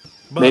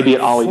 But Maybe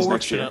at Ollie's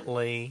next year.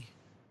 Fortunately,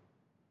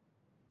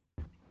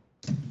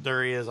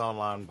 there is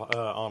online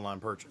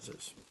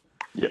purchases.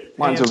 Yeah,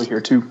 mine's And, over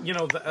here too. You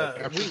know,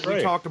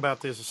 we talked about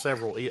this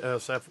several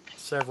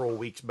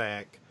weeks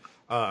back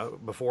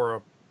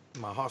before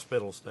my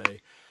hospital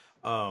stay.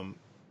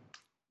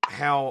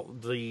 How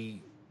the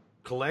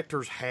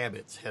collector's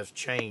habits has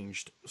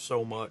changed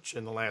so much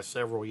in the last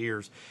several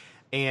years,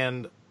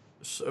 and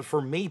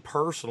for me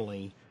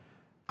personally,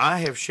 I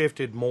have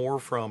shifted more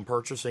from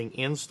purchasing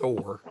in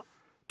store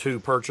to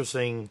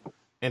purchasing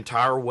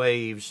entire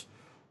waves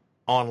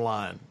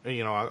online.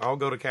 You know, I'll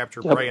go to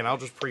Capture Prey and I'll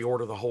just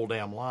pre-order the whole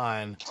damn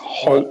line.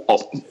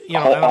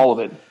 All of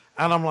it.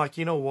 And I'm like,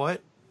 you know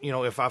what? You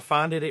know, if I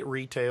find it at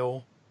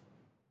retail,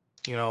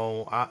 you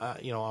know,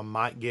 I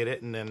might get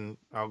it, and then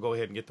I'll go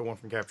ahead and get the one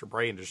from Capture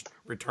Prey and just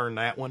return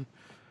that one.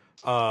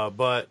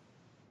 But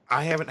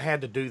I haven't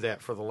had to do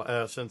that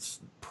for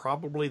since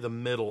probably the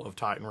middle of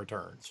Titan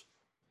Returns.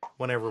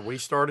 Whenever we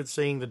started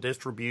seeing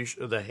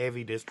the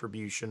heavy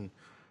distribution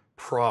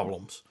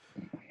problems,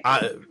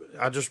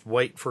 I just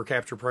wait for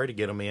Capture Prey to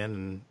get them in,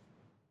 and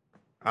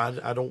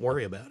I don't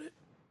worry about it.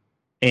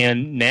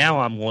 And now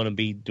I'm going to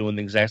be doing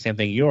the exact same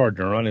thing you are,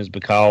 Duran, is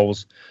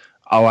because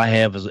all I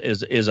have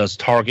is a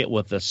Target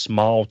with a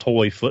small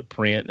toy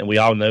footprint, and we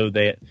all know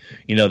that,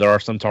 you know, there are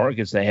some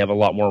Targets that have a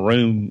lot more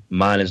room.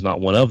 Mine is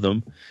not one of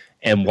them,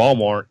 and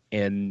Walmart,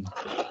 and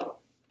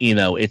you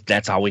know,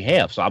 that's all we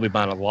have. So I'll be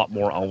buying a lot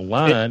more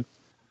online.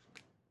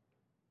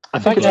 I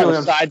think it's really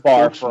a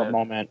sidebar for a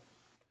moment.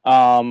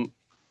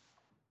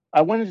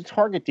 I went into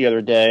Target the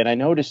other day, and I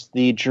noticed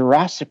the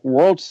Jurassic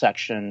World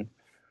section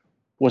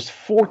was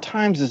 4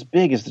 times as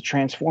big as the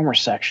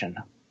Transformers section.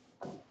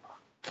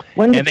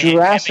 When did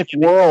Jurassic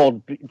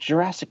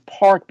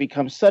Park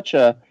becomes such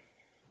a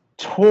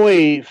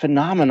toy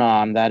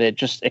phenomenon that it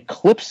just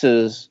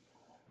eclipses?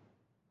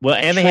 Well,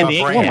 and they had the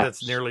brand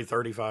that's nearly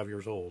 35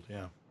 years old.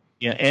 Yeah,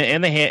 yeah,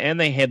 and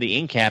they had the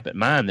end cap at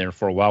mine there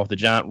for a while with the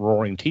giant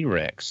roaring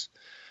T-Rex.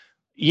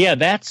 Yeah,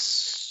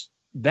 that's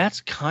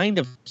kind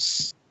of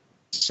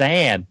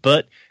sad,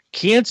 but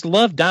kids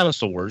love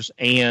dinosaurs,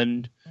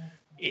 and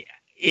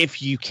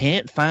if you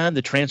can't find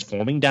the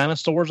transforming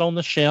dinosaurs on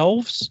the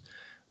shelves,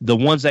 the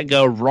ones that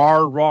go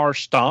rawr, rawr,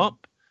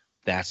 stomp,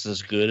 that's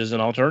as good as an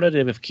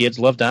alternative if kids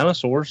love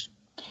dinosaurs.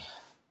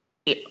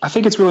 I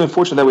think it's really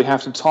unfortunate that we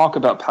have to talk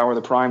about Power of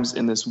the Primes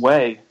in this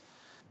way.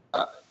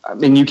 I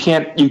mean, you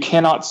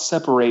cannot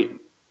separate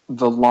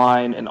the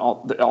line and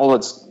all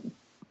its,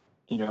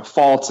 you know,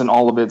 faults and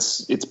all of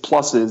its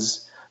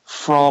pluses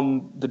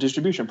from the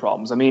distribution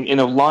problems. I mean, in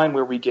a line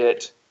where we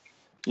get,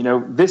 you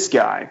know, this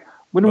guy,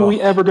 when are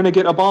we ever going to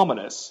get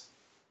Abominus?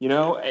 You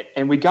know,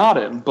 and we got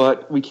him,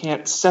 but we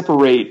can't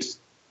separate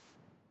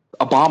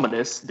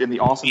Abominus in the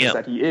awesomeness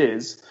that he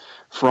is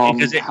from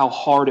how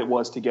hard it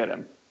was to get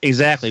him.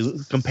 Exactly.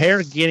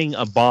 Compare getting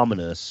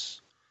Abominus.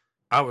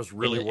 I was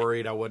really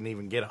worried I wouldn't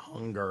even get a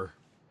Hunger.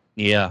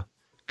 Yeah.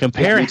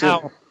 Compare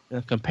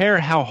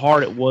how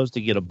hard it was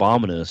to get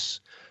Abominus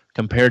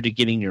compared to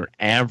getting your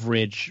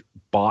average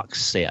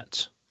box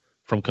set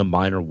from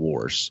Combiner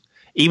Wars.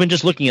 Even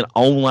just looking at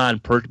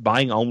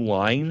buying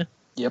online.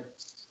 Yep.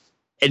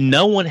 And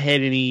no one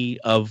had any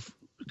of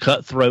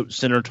Cutthroat,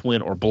 Center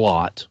Twin, or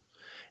Blot.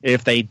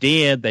 If they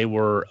did, they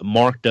were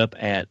marked up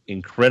at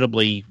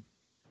incredibly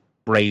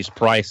raised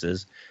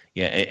prices.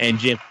 Yeah, and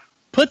Jim,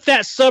 put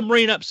that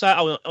submarine upside.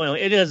 Oh,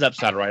 it is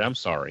upside right. I'm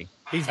sorry.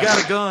 He's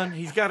got a gun.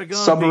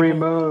 Submarine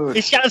mode.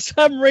 He's got a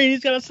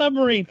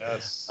submarine.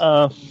 Yes.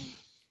 Well,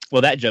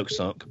 that joke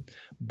sunk.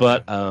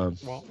 But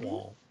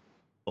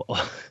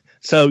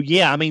so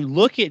yeah, I mean,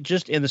 look at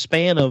just in the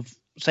span of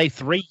say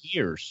 3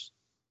 years.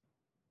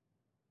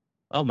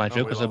 Oh, my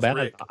joke was so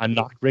bad. I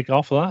knocked Rick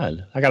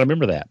offline. I got to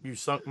remember that. You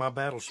sunk my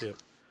battleship.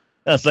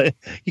 I sunk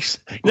his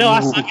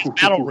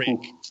battle Rick.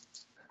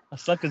 I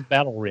sunk his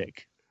battle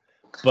Rick.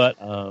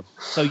 But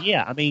so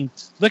yeah, I mean,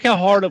 look how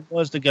hard it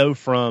was to go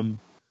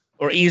from,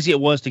 or easy it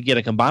was to get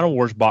a Combiner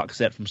Wars box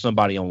set from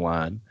somebody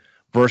online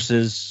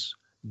versus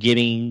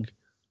getting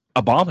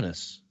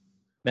Abominus.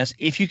 That's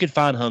if you could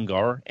find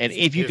Hungar, and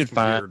if you could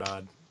find.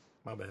 Died.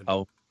 My bad.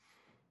 Oh.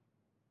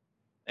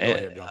 Go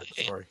ahead, John.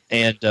 Sorry.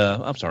 And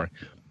I'm sorry.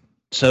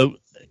 So,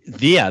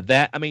 yeah,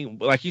 I mean,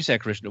 like you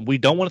said, Christian, we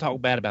don't want to talk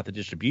bad about the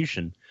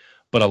distribution,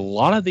 but a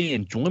lot of the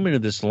enjoyment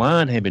of this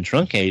line have been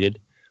truncated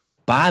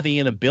by the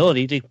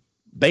inability to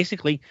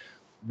basically,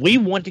 we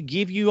want to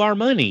give you our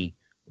money.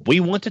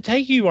 We want to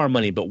take you our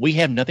money, but we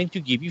have nothing to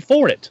give you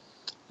for it.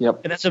 Yep.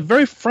 And that's a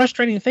very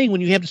frustrating thing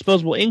when you have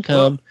disposable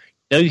income,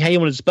 know how you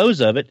want to dispose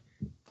of it,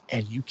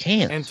 and you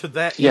can't. And to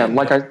that end,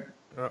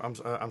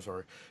 I'm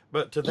sorry.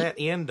 But to that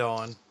end,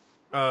 Don,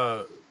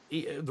 the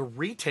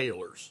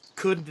retailers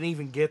couldn't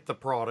even get the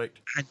product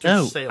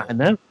to sell. I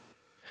know.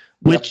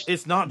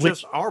 It's not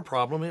just our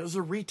problem; it was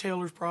the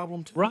retailer's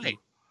problem too. Right.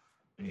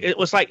 It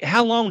was like,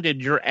 how long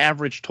did your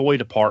average toy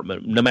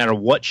department, no matter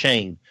what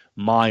chain,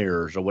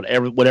 Myers or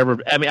whatever?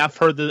 I mean, I've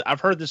heard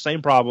the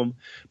same problem.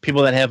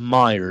 People that have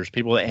Myers,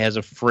 people that has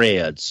a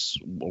Fred's,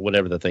 or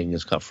whatever the thing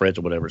is called, Fred's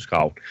or whatever it's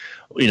called.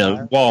 You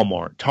know,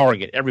 Walmart,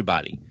 Target,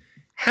 everybody.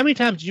 How many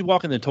times did you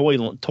walk in the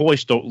toy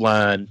store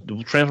line,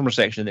 the Transformer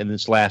section, in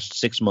this last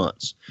 6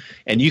 months,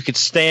 and you could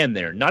stand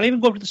there, not even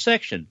go up to the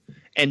section,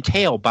 and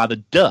tell by the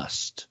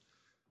dust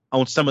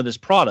on some of this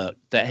product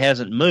that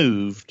hasn't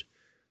moved,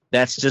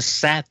 that's just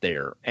sat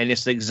there, and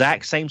it's the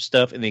exact same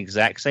stuff in the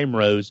exact same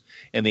rows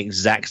in the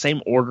exact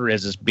same order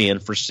as it's been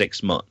for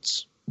 6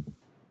 months.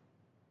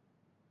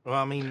 Well,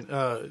 I mean,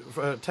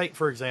 take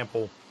for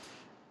example,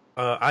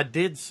 I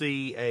did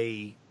see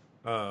a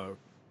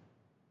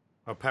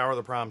Power of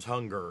the Primes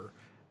Hunger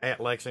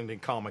at Lexington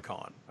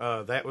Comic-Con.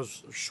 That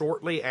was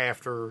shortly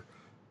after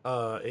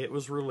it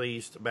was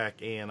released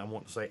back in, I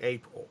want to say,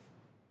 April.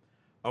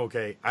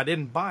 Okay, I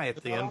didn't buy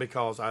it then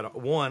because I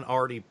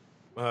already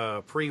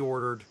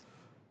pre-ordered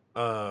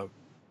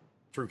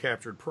through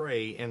Captured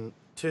Prey, and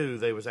 2,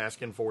 they was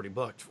asking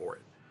 $40 for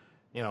it.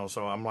 You know,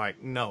 so I'm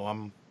like, no,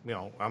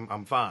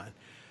 I'm fine.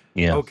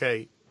 Yeah.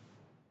 Okay.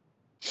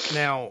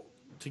 Now,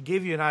 to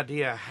give you an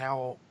idea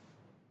how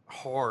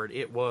hard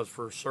it was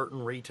for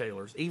certain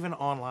retailers, even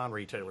online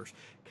retailers,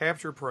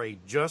 Capture Prey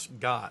just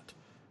got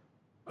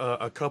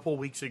a couple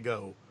weeks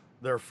ago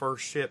their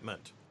first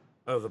shipment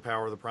of the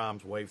Power of the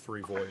Primes Wave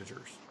 3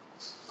 Voyagers.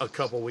 A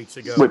couple weeks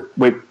ago.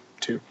 Wait,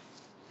 2.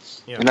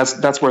 Yeah. And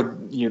that's where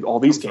all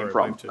these came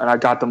from. And I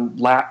got them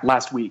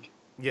last week.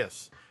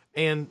 Yes.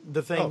 And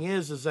the thing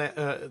is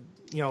that,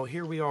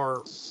 here we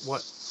are,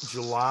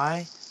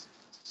 July?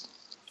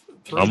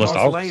 3 Almost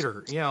months August.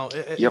 later.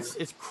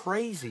 It's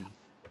crazy.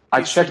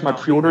 I checked my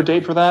pre-order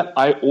date for that.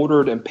 I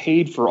ordered and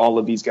paid for all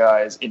of these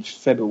guys in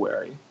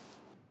February.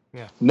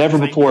 Yeah. Never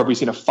before have we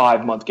seen a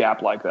 5-month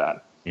gap like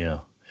that.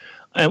 Yeah.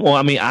 And, well,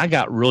 I mean, I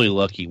got really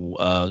lucky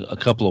a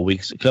couple of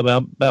weeks,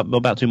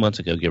 about 2 months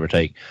ago, give or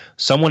take.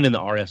 Someone in the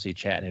RFC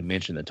chat had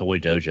mentioned that Toy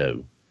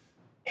Dojo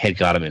had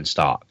got them in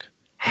stock.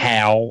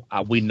 How?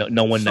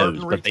 No one knows.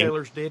 Certain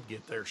retailers did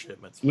get their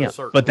shipments.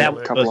 But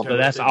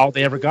that's all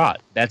they ever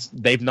got.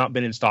 They've not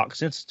been in stock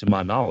since, to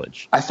my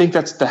knowledge. I think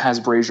that's the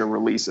Hasbrosia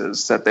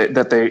releases that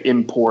they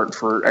import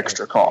for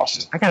extra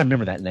cost. I gotta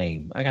remember that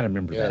name. I gotta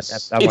remember that.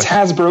 It's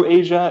Hasbro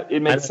Asia.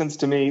 It makes sense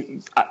to me.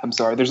 I'm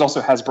sorry. There's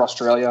also Hasbro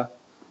Australia.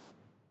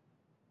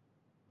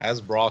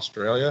 Hasbro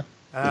Australia.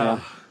 Yeah,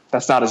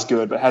 that's not as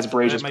good, but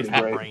Hasbro Asia is pretty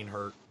my great. brain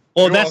hurt.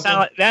 Well,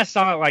 that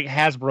sounded like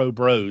Hasbro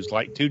Bros,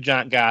 like two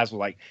giant guys with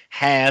like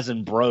Has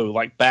and Bro,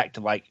 like back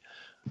to like,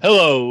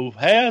 hello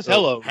Has,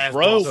 hello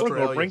Bro.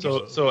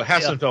 So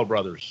Hassenfeld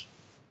Brothers.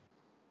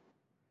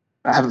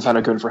 I haven't found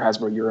a good for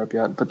Hasbro Europe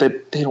yet, but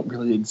they don't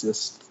really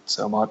exist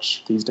so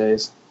much these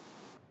days.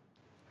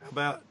 How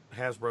about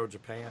Hasbro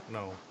Japan?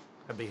 No,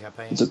 that'd be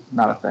Hapan. It's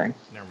not a thing.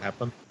 Never mind.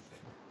 Happen.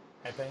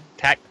 Hapan?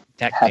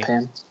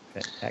 Hapan.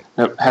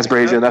 Nope,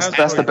 Hasbro Asia.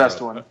 That's the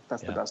best one.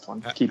 That's the best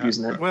one. Keep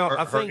using it. Well,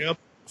 I think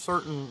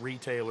certain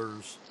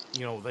retailers,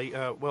 they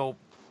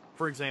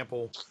for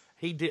example,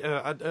 he did.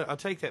 I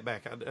take that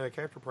back.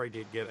 Capture Prey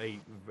did get a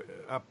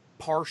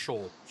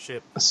partial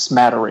ship, a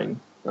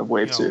smattering of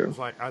Wave 2. It was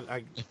like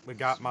I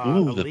got my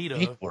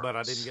Alita, but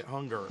I didn't get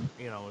Hunger.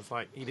 It's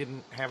like he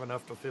didn't have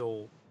enough to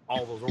fill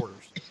all those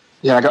orders.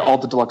 Yeah, I got all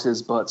the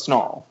deluxes, but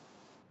Snarl.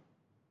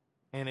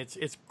 And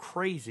it's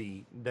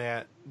crazy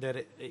that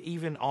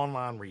even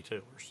online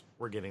retailers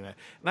were getting that.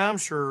 Now I'm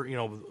sure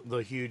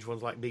the huge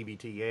ones like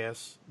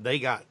BBTS, they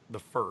got the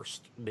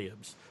first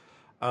dibs,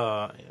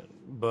 but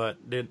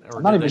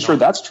I'm not even sure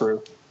that's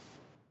true.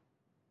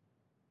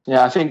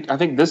 Yeah, I think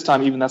this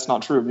time even that's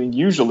not true. I mean,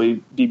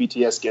 usually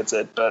BBTS gets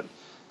it, but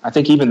I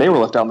think even they were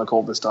left out in the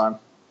cold this time.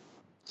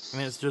 I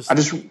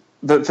mean,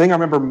 the thing I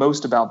remember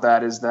most about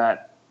that is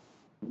that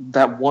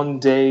one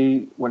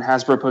day when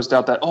Hasbro posted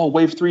out that,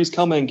 Wave 3's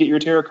coming, get your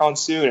Terracon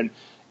soon, and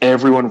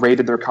everyone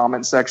rated their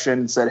comment section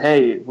and said,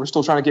 hey, we're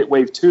still trying to get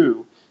Wave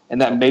 2, and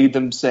that made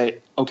them say,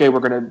 okay, we're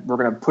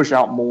gonna push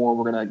out more,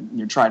 we're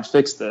gonna try and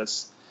fix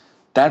this.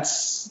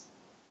 That's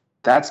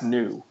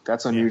new.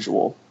 That's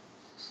unusual.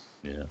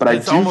 Yeah. But I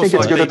do think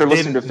it's good that they're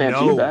listening to fan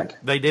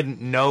feedback. They didn't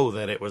know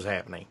that it was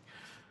happening.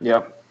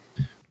 Yep.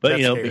 But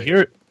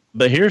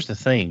here's the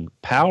thing.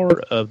 Power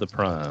of the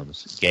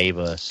Primes gave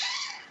us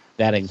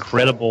that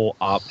incredible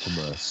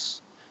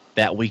Optimus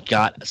that we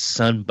got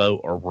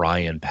Sunbow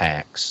Orion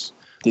packs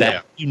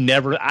that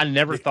I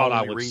never thought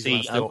I would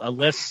see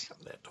unless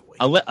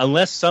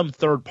some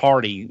third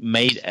party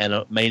made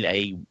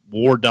a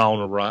War Dawn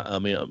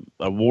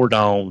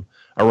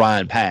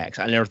Orion packs.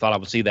 I never thought I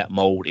would see that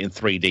mold in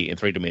 3D in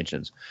 3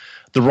 dimensions.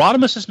 The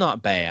Rodimus is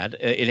not bad.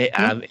 It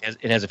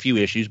has a few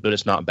issues, but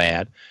it's not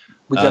bad.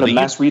 We got a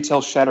mass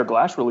retail Shattered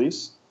Glass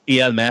release.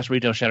 Yeah, the mass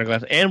retail Shattered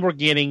Glass, and we're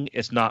getting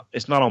it's not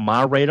on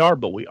my radar,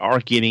 but we are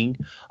getting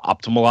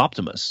Optimal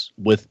Optimus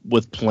with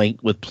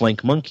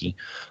Plank Monkey.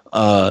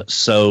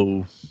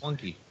 So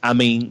Monkey. I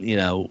mean,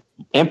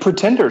 and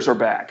Pretenders are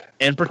back.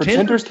 And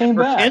Pretenders came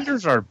back.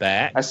 Pretenders are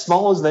back. As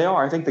small as they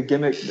are, I think the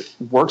gimmick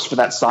works for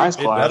that size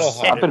class.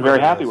 I've been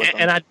very happy with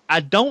them. And I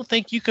don't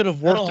think you could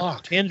have worked the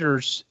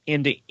Pretenders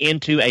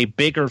into a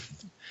bigger.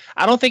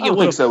 I don't think it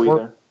would have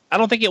either. I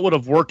don't think it would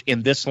have worked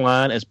in this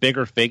line as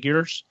bigger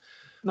figures.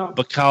 No,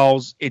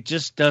 because it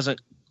just doesn't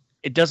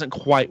it doesn't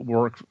quite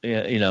work,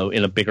 in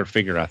a bigger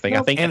figure. I think.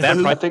 No, I think and that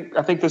who- might,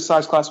 I think this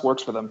size class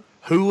works for them.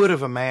 Who would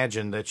have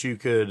imagined that you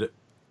could,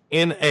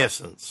 in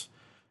essence,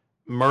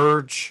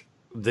 merge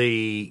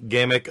the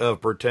gimmick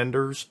of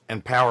Pretenders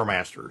and Power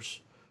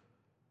Masters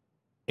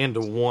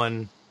into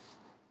one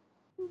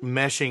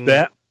meshing?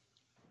 that.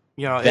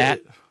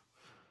 That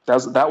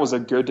That was a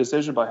good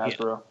decision by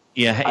Hasbro.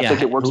 Yeah, I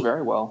think it works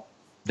very well.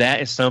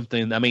 That is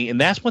something. I mean,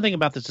 and that's one thing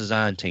about this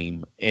design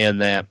team,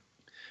 and that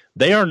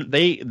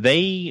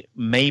they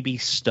may be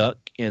stuck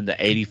in the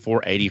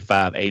 84,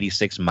 85,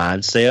 86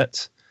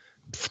 mindset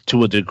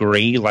to a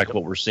degree, like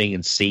what we're seeing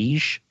in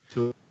Siege.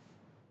 But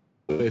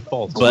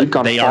But we've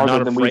gone they are farther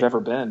not than we've afraid. ever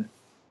been.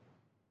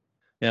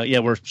 Yeah,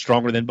 we're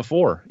stronger than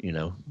before.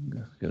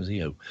 Goes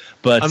EO.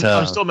 But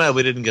I'm still mad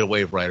we didn't get a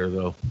Wave Rider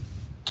though.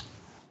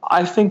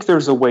 I think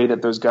there's a way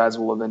that those guys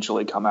will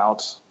eventually come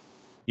out.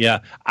 yeah,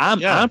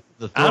 The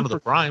Throne of the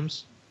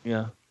Primes.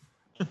 yeah.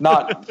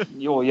 Not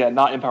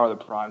not Empower the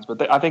Primes,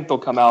 but I think they'll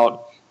come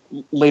out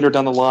later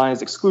down the line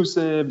as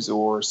exclusives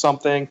or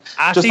something.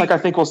 I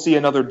think we'll see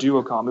another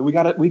Duocon. I mean, we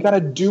got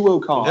a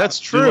Duocon. That's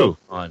true.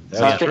 So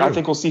I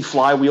think we'll see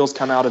Flywheels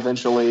come out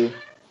eventually.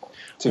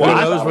 Who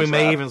knows? We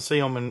may even see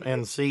them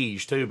in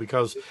Siege too,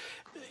 because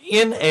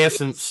in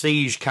essence,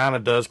 Siege kind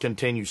of does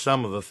continue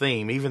some of the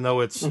theme, even though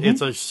it's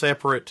a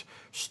separate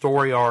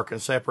story arc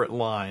and separate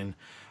line.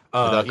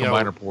 Without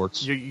combiner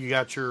ports. You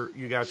got your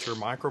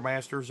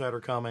Micromasters that are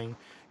coming.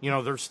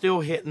 They're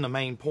still hitting the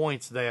main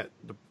points that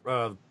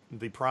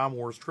the Prime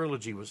Wars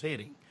trilogy was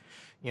hitting.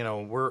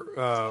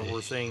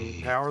 We're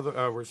seeing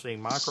we're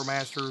seeing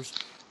Micromasters.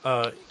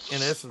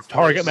 In essence,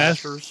 Target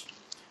Masters.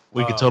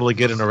 We could totally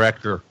get an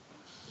Erector.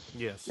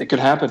 Yes, it could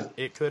happen.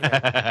 It could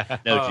happen.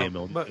 No, Jim,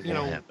 but it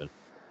won't happen.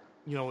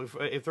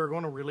 If they're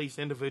going to release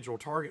individual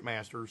Target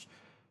Masters,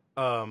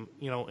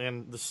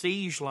 and the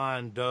Siege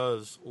line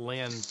does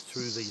lend to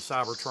the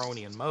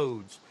Cybertronian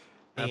modes,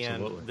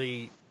 Absolutely. and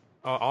the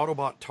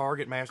Autobot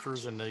Target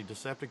Masters and the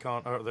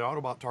Decepticon, the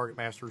Autobot Target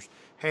Masters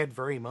had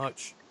very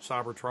much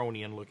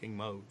Cybertronian looking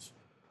modes.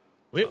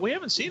 We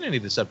haven't seen any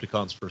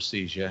Decepticons for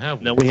Siege yet, have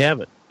we? No, we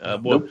haven't.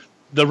 Nope.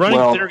 The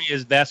running theory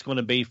is that's going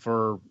to be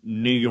for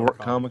New York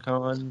Comic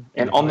Con.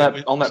 And on that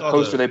We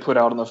poster saw they put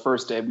out on the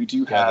first day, we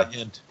do have the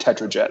hint.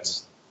 Tetra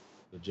Jets.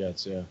 The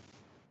Jets, yeah.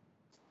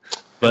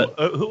 But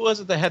who was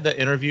it that had that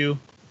interview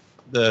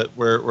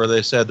where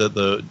they said that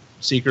the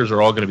Seekers are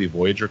all going to be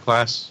Voyager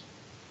class?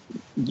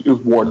 It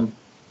was Warden.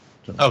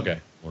 Okay.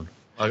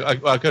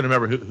 I couldn't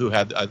remember who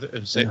had.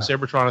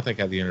 Sabretron, I think,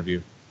 had the interview.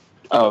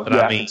 Oh, But yeah,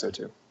 I I mean- think so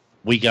too.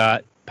 we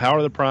got Power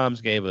of the Primes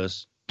gave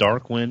us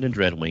Darkwind and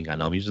Dreadwing. I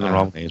know I'm using the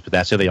wrong names, but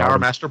that's who they Power are.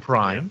 Master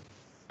Prime.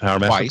 Power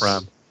Master twice.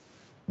 Prime.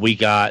 We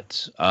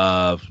got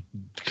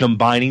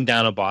combining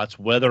Dinobots.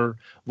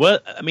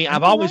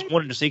 I've always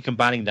wanted to see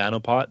combining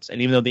Dinobots,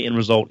 and even though the end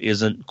result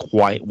isn't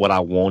quite what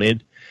I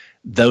wanted,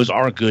 those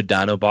are good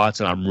Dinobots,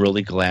 and I'm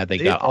really glad they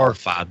got all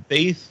five.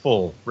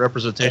 Faithful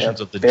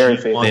representations of the very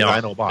G1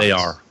 faithful. Dinobots. They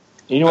are.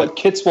 You know what?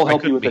 Kits will I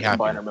help you couldn't with the be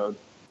happier. combiner mode.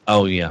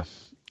 Oh yeah,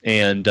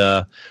 and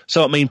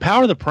so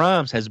Power of the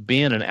Primes has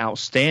been an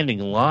outstanding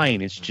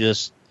line. It's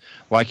just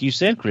like you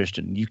said,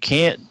 Christian. You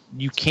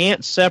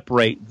can't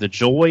separate the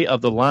joy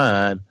of the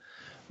line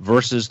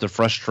versus the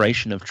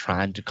frustration of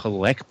trying to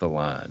collect the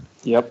line.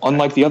 Yep.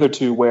 Unlike the other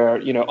two, where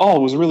it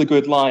was a really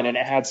good line and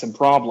it had some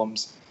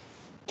problems.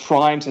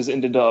 Primes has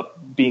ended up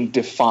being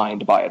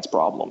defined by its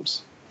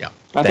problems. Yeah.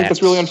 I think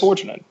that's really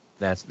unfortunate.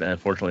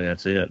 Unfortunately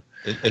that's it.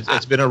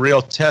 It's been a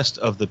real test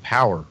of the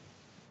power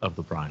of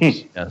the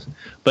Primes. Yes.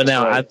 But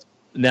now, right.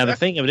 the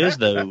thing of it is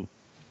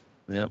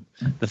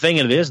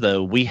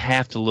though, we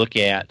have to look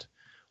at.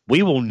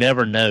 We will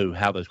never know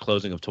how the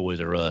closing of Toys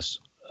R Us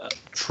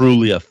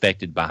truly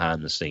affected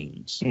behind the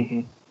scenes.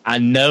 Mm-hmm. I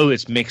know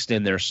it's mixed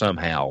in there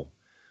somehow,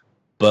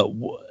 but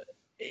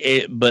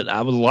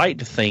I would like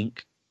to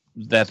think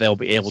that they'll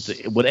be able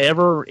to,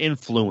 whatever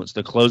influence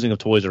the closing of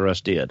Toys R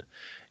Us did,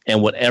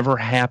 and whatever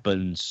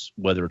happens,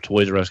 whether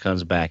Toys R Us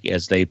comes back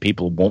as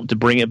people want to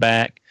bring it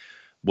back,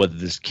 whether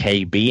this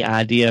KB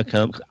idea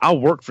comes. I'll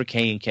work for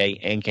K&K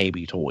and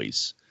KB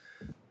Toys.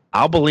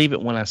 I'll believe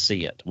it when I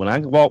see it. When I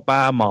walk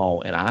by a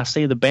mall and I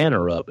see the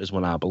banner up is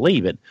when I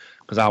believe it,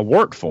 because I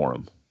worked for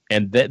them.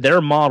 And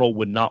their model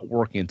would not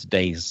work in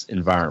today's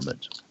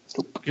environment.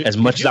 As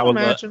much as I would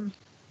imagine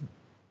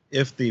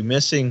if the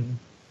missing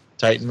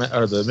Titan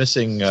or the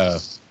missing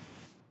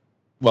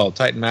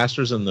Titan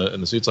Masters in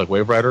the suits like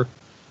Wave Rider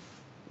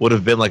would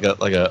have been like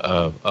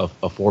a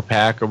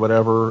 4-pack or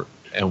whatever,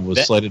 and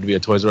was slated to be a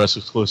Toys R Us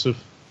exclusive.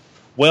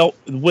 Well,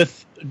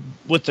 with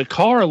the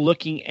car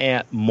looking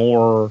at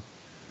more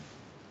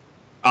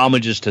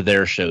homages to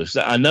their shows,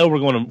 I know we're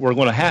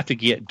going to have to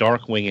get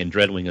Darkwing and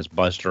Dreadwing as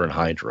Buster and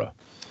Hydra.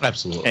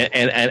 Absolutely.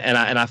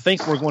 And I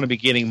think we're going to be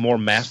getting more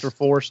Master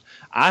Force.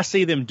 I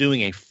see them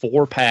doing a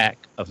 4-pack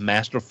of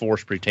Master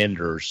Force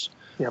Pretenders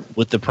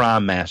with the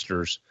Prime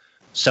Masters,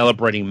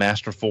 celebrating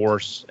Master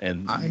Force.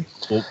 And I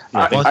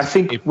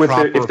think if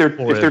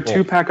their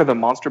 2-pack of the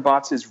Monster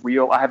Bots is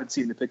real, I haven't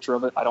seen the picture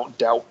of it. I don't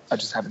doubt. I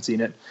just haven't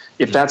seen it.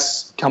 If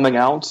that's coming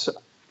out,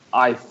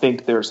 I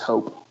think there's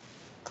hope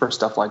for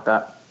stuff like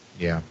that.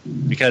 Yeah.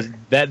 Because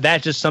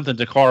that's just something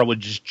Takara would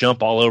just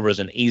jump all over as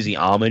an easy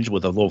homage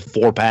with a little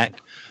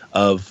 4-pack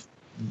of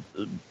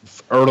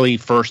early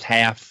first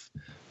half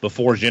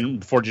before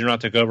Genron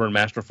took over in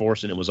Master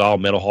Force, and it was all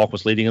Metal Hawk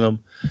was leading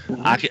them.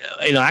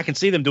 Mm-hmm. I can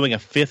see them doing a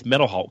 5th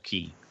Metal Hawk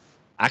key.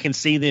 I can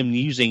see them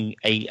using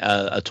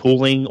a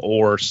tooling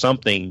or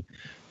something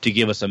to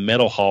give us a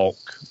Metal Hawk,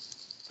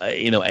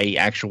 a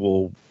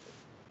actual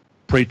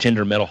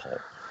pretender Metal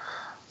Hawk.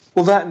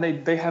 Well, that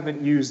and they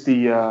haven't used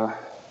the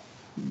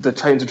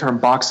Titans Return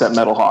box set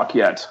Metal Hawk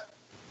yet.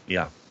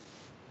 Yeah,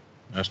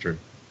 That's true.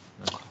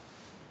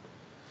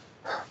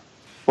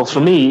 Well,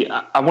 for me,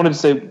 I wanted to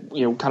say,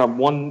 kind of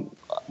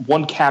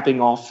one capping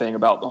off thing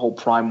about the whole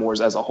Prime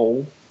Wars as a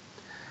whole.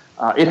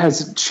 It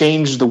has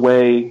changed the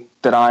way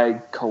that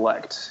I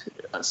collect.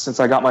 Since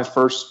I got my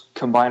first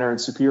Combiner in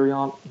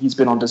Superion, he's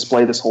been on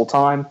display this whole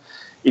time.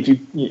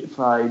 If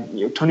I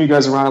turn you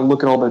guys around and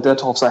look at all the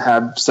Detolfs I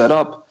have set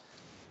up,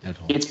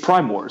 it's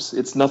Prime Wars.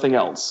 It's nothing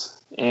else.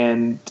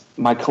 And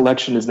my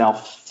collection is now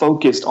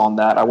focused on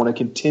that. I want to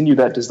continue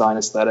that design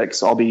aesthetic,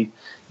 so I'll be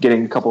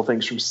getting a couple of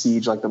things from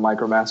Siege, like the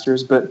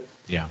Micromasters. But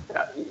Yeah.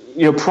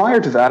 Prior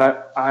to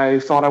that, I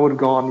thought I would have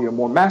gone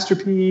more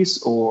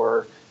Masterpiece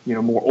or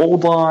more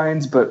old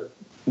lines. But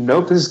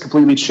nope, this has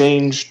completely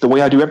changed the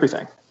way I do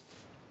everything.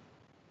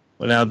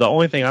 Well, now the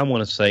only thing I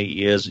want to say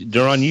is,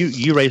 Duran,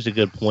 you raised a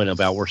good point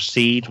about where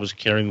Siege was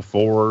carrying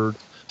forward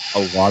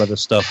a lot of the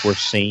stuff we're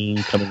seeing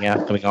coming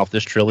off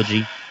this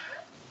trilogy.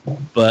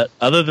 But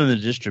other than the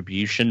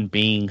distribution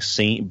being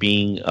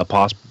a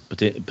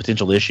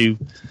potential issue,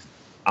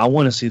 I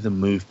want to see them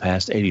move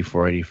past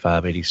 84,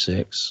 85,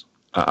 86.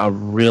 I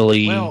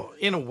really... Well,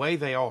 in a way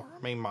they are.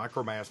 I mean,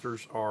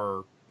 Micromasters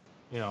are,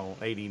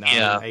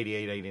 89,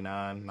 88,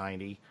 89,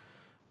 90.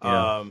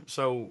 Yeah.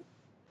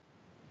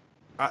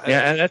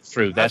 Yeah, that's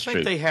true. I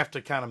think they have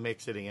to kind of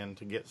mix it in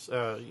to get,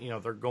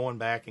 they're going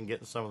back and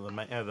getting some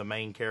of the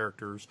main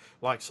characters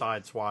like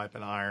Sideswipe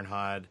and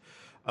Ironhide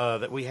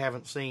that we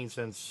haven't seen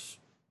since,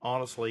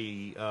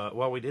 honestly,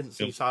 we didn't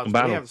see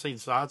Sideswipe. We haven't seen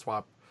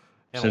Sideswipe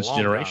since a long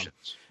Generations.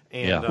 Time.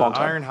 And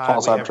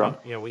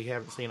Ironhide, we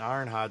haven't seen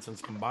Ironhide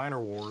since Combiner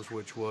Wars,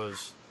 which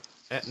was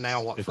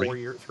now 4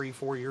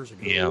 years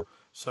ago. Yeah.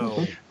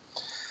 So,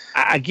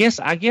 I guess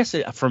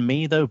for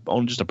me though,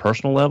 on just a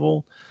personal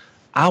level,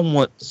 I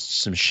want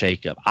some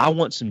shakeup. I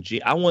want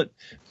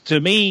to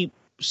me,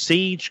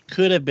 Siege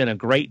could have been a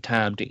great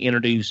time to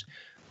introduce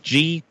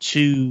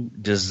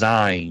G2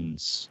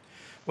 designs.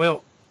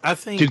 Well, I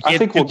think to get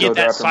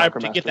that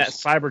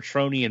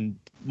Cybertronian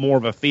more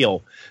of a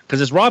feel, because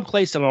as Rob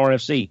Clay said on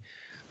RFC,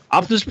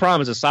 Optimus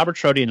Prime is a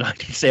Cybertronian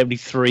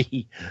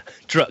 1973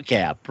 truck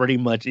cab, pretty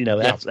much.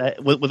 That's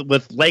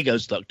with Lego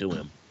stuck to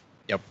him.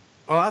 Yep.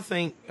 Well, I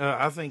think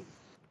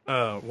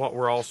what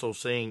we're also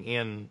seeing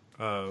in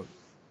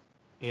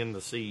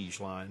the Siege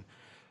line,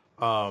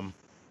 I'm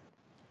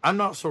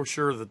not so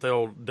sure that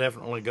they'll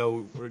definitely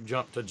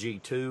jump to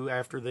G2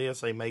 after this.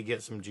 They may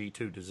get some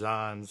G2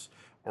 designs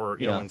or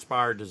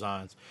inspired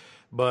designs,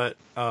 but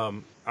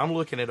I'm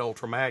looking at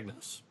Ultra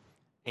Magnus.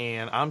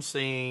 And I'm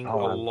seeing a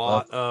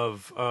lot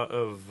of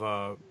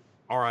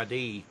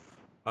RID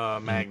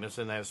Magnus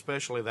in that,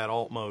 especially that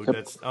alt mode.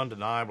 That's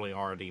undeniably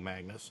RID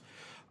Magnus.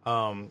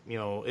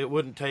 It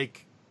wouldn't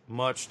take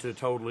much to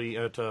totally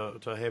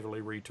to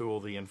heavily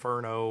retool the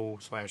Inferno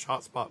 /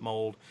 Hotspot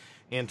mold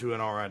into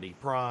an RID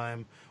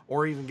Prime,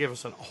 or even give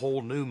us a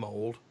whole new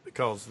mold,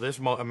 because this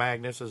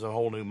Magnus is a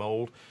whole new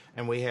mold,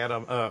 and we had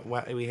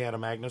a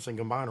Magnus in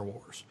Combiner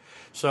Wars.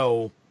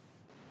 So,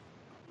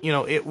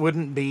 it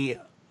wouldn't be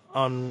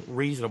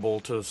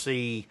unreasonable to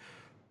see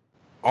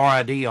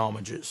RID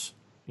homages,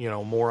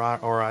 more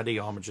RID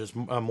homages,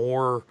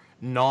 more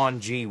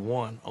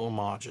non-G1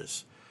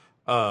 homages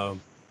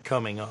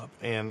coming up,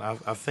 and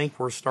I think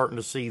we're starting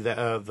to see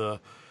that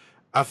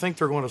I think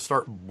they're going to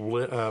start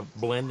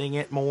blending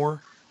it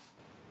more.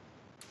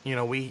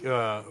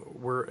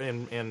 We're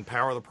in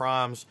Power of the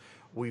Primes.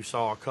 We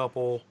saw a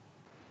couple,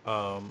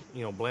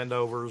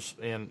 blendovers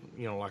in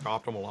like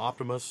Optimal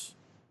Optimus.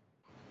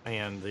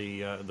 And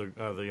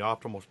the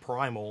Optimus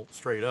Primal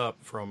straight up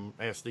from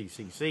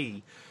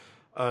SDCC,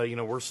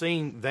 we're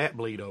seeing that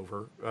bleed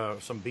over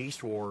some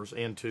Beast Wars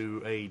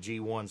into a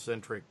G1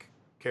 centric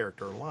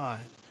character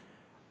line.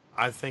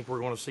 I think we're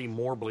going to see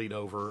more bleed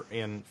over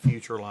in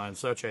future lines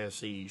such as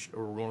Siege,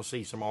 or we're going to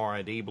see some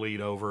RID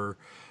bleed over.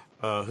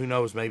 Who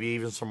knows? Maybe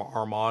even some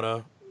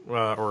Armada,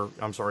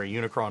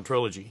 Unicron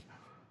Trilogy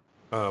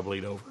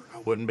bleed over. I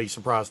wouldn't be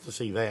surprised to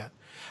see that.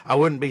 I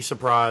wouldn't be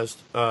surprised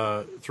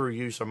through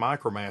use of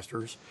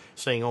Micromasters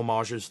seeing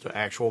homages to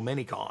actual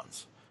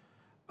minicons,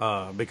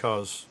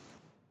 because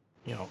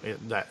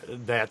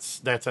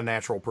that's a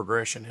natural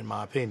progression in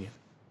my opinion.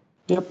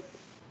 Yep.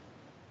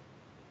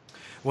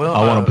 Well,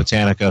 I want a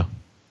Botanica.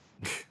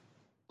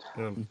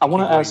 I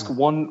want to ask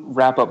one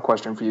wrap-up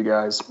question for you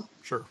guys.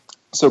 Sure.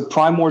 So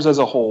Prime Wars as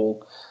a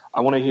whole,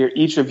 I want to hear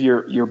each of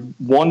your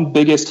one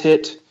biggest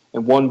hit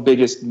and one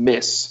biggest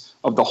miss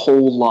of the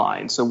whole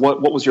line. So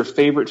what was your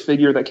favorite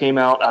figure that came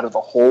out of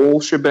the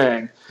whole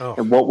shebang? Oh.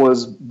 And what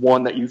was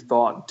one that you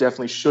thought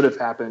definitely should have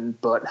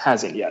happened but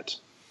hasn't yet?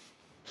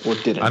 Or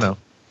didn't? I know.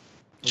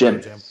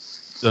 Jim.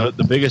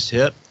 The biggest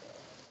hit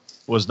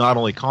was not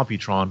only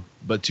Computron,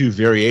 but 2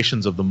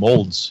 variations of the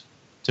molds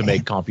to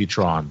make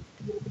Computron.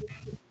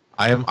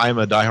 I'm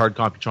a diehard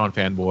Computron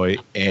fanboy,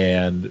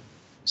 and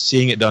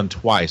seeing it done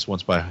twice,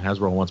 once by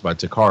Hasbro and once by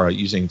Takara,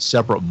 using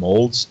separate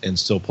molds and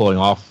still pulling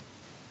off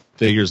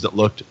figures that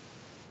looked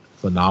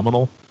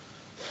phenomenal,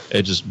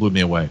 it just blew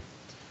me away.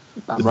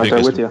 I'm right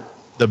there with you.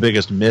 The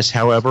biggest miss,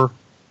 however,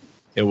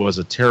 it was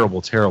a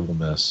terrible, terrible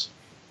miss.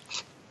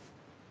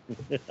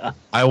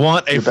 I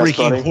want a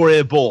freaking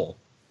horrible.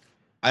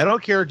 I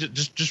don't care.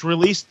 Just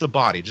release the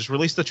body. Just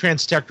release the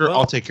Transtector. Well,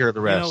 I'll take care of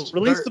the rest.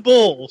 Release the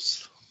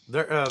bulls.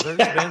 There's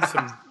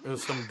been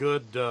some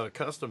good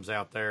customs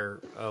out there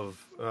of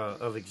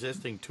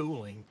existing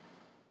tooling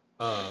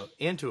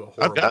into a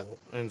horrible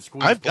and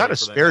squeeze. I've got a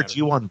spare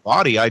G1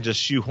 body. I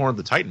just shoehorned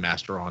the Titan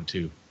Master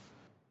onto.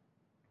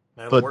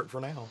 That'll work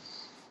for now.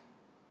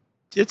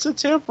 It's a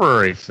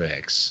temporary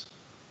fix.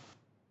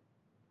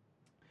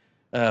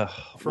 I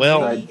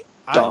would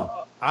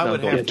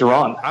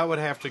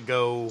have to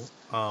go.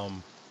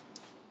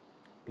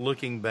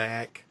 Looking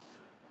back,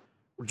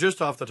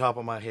 just off the top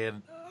of my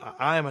head,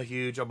 I am a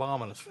huge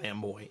Abominus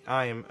fanboy.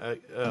 I am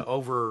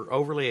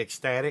overly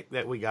ecstatic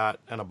that we got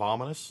an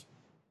Abominus.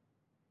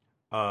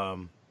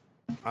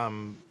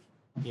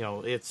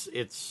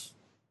 It's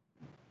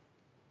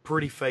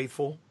pretty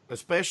faithful,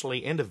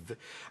 especially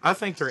I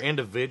think their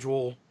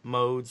individual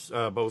modes,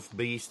 both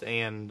Beast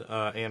and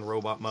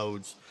Robot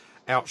modes,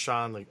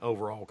 outshine the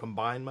overall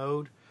combined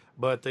mode.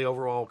 But the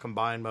overall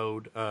combined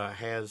mode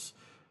has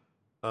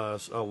a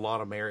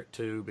lot of merit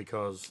too,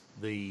 because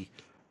the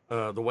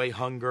way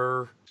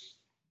Hunger,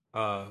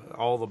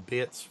 all the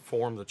bits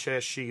form the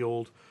chest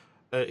shield,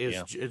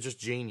 it's just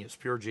genius,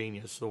 pure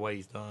genius the way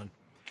he's done.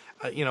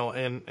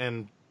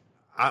 And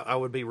I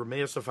would be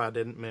remiss if I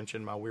didn't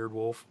mention my Weird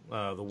Wolf,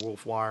 the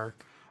Wolf Wire,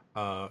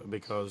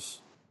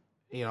 because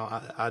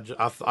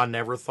I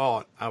never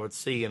thought I would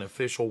see an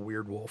official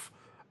Weird Wolf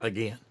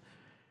again.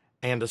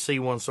 And to see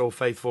one so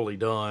faithfully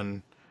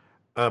done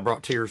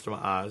brought tears to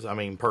my eyes. I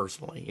mean,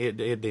 personally, it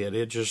did.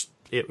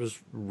 It was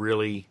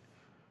really,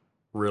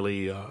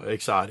 really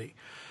exciting.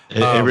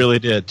 It really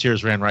did.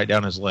 Tears ran right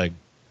down his leg.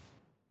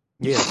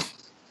 Yes.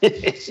 There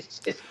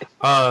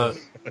are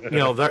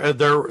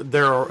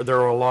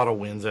a lot of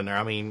wins in there.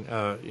 I mean,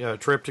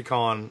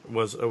 Trypticon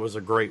was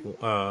a great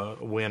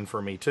win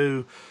for me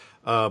too,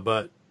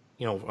 but.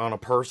 On a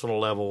personal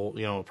level,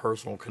 a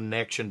personal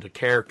connection to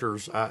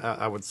characters,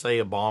 I would say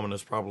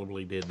Abominus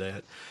probably did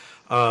that.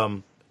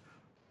 One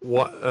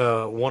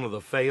of the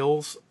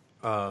fails,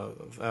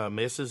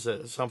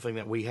 misses, something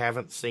that we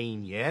haven't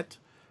seen yet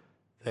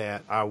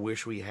that I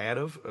wish we had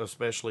of,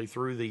 especially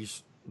through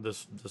this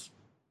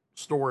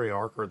story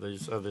arc or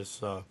this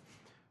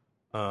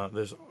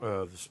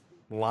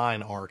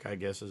line arc, I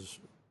guess is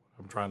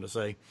what I'm trying to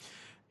say,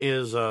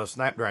 is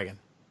Snapdragon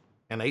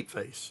and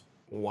Apeface.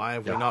 Why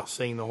have we not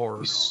seen the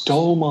horror? You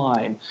stole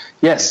mine.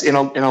 Yes, in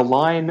a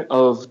line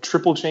of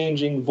triple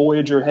changing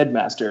Voyager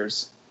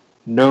headmasters,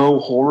 no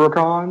horror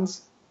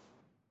cons.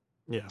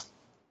 Yeah.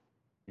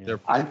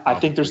 I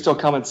think they're still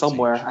coming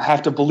somewhere. I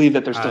have to believe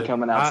that they're still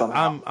coming out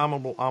somehow.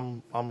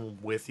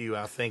 I'm with you.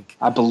 I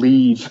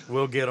believe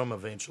we'll get them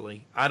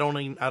eventually. I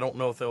don't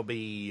know if they'll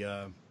be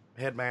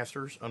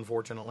headmasters,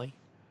 unfortunately,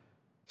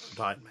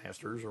 Titan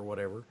Masters or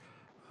whatever.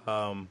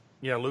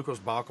 Lucas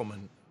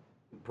Bachelman,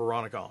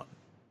 Piranacon.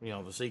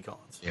 The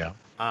Seacons. Yeah.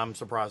 I'm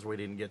surprised we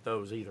didn't get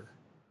those either.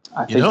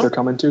 I think they're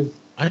coming too.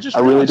 I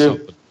really do.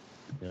 Something.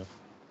 Yeah.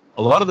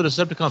 A lot of the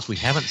Decepticons we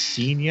haven't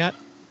seen yet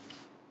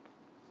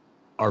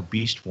are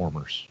Beast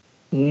Formers.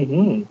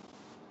 Mm-hmm.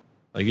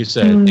 Like you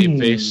said,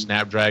 Apeface,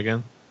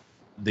 Snapdragon,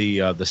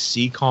 the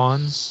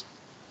Seacons,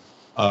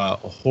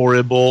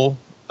 Horrible.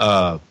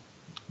 What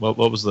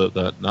was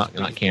the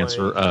not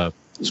Cancer?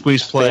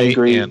 Squeeze Play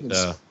and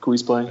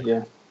Squeeze Play.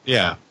 Yeah.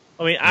 Yeah.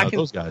 I mean,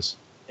 those guys.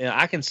 Yeah,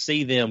 I can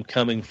see them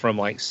coming from,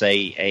 like,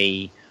 say,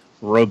 a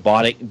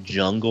robotic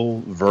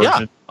jungle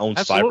version on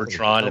absolutely.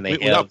 Cybertron, and they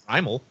have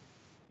Primal.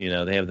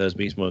 They have those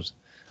beast modes.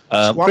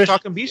 Squawk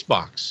Talking Beast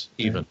Box,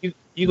 even. You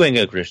go ahead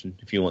and go, Christian,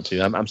 if you want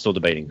to. I'm still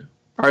debating.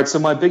 All right, so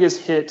my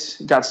biggest hit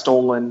got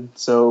stolen.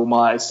 So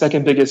my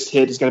second biggest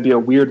hit is going to be a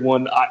weird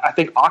one. I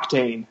think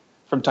Octane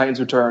from Titan's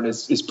Return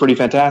is pretty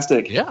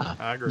fantastic. Yeah,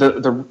 I agree.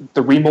 The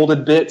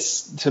remolded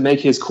bits to make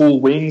his cool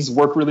wings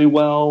work really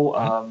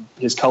well.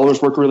 His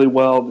colors work really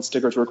well. The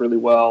stickers work really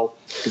well.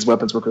 His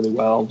weapons work really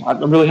well.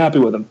 I'm really happy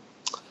with him.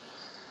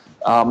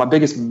 My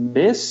biggest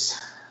miss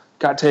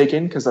got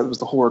taken because that was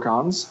the horror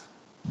cons,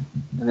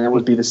 and that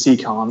would be the C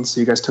cons. So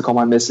you guys took all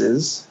my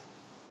misses.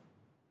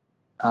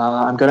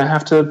 I'm going to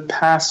have to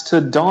pass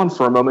to Dawn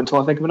for a moment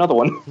until I think of another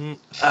one.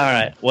 All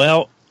right.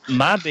 Well,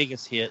 my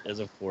biggest hit is,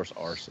 of course,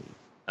 Arcee.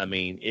 I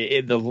mean,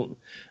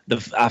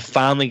 I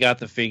finally got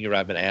the figure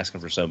I've been asking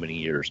for so many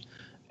years.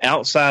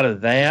 Outside of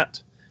that,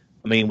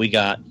 I mean, we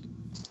got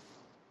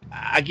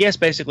I guess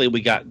basically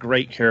we got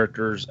great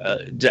characters.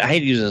 I hate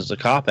to use it as a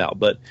cop out,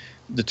 but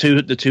the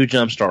two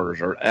jump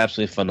starters are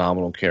absolutely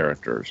phenomenal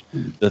characters.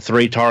 The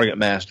 3 target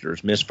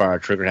masters, Misfire,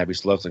 Trigger Happy,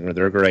 Slugslinger,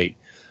 they're great.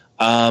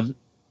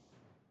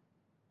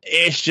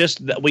 It's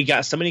just that we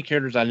got so many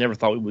characters I never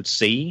thought we would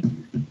see.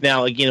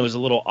 Now, again, it was a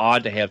little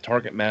odd to have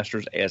target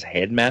masters as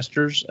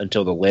headmasters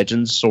until the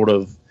Legends sort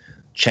of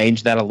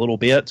changed that a little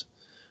bit.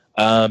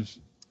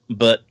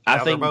 But I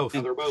think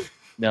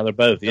now they're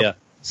both. Yeah.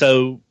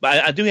 So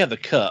I do have the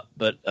cup,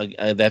 but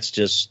that's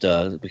just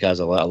because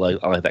I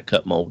like that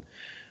cup mold.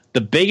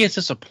 The biggest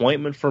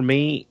disappointment for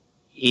me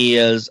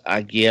is,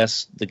 I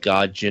guess, the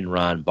God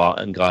Jinrai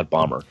and God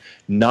Bomber.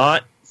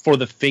 Not for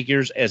the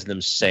figures as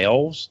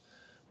themselves,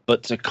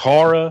 but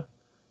Takara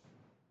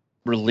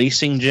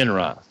releasing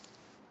Jinrai.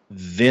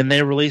 Then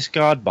they released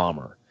God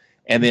Bomber.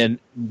 And then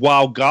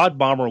while God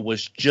Bomber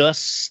was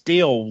just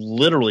still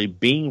literally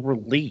being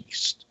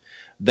released,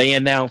 they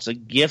announced a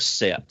gift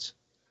set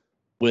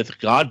with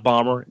God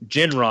Bomber,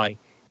 Jinrai,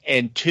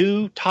 and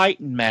 2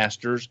 Titan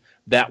Masters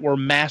that were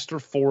Master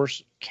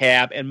Force,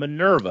 Cab, and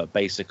Minerva,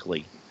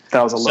 basically.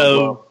 That was a low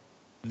blow.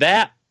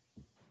 That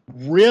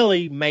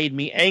really made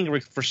me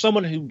angry for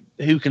someone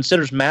who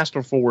considers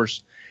Master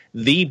Force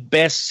the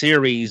best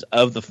series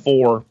of the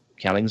 4,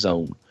 counting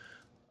Zone.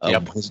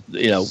 Yep.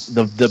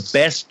 The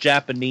best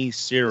Japanese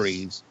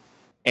series,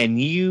 and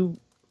you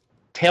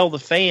tell the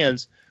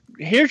fans,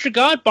 here's your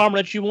God Bomber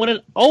that you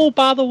wanted. Oh,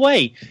 by the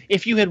way,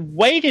 if you had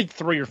waited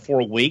 3 or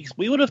 4 weeks,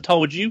 we would have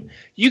told you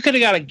could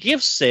have got a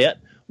gift set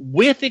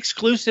with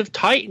exclusive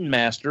Titan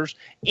Masters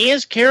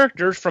as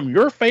characters from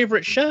your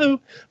favorite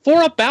show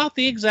for about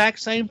the exact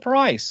same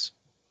price.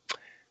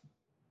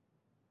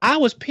 I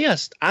was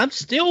pissed. I'm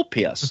still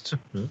pissed.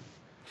 That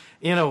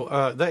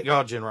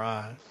God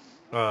Jinrai,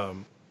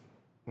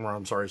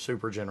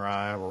 Super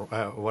Jinrai, or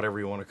whatever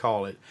you want to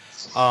call it.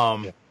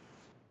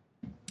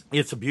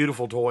 It's a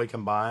beautiful toy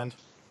combined,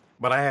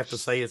 but I have to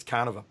say it's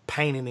kind of a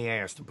pain in the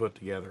ass to put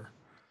together.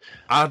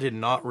 I did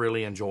not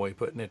really enjoy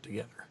putting it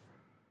together.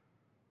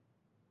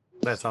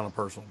 That's on a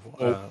personal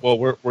point. Well,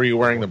 were you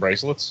wearing the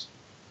bracelets?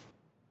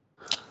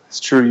 It's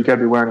true. You got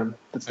to be wearing them.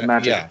 That's the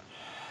magic. Yeah.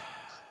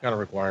 Kind of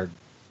required.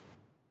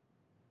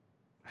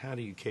 How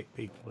do you kick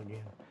people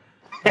again?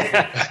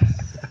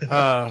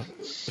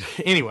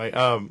 Anyway,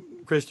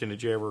 Christian,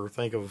 did you ever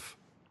think of...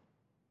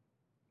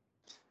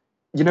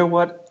 You know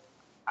what?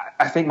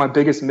 I think my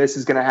biggest miss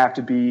is going to have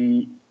to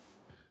be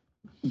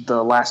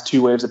the last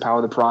 2 waves of Power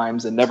of the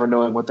Primes and never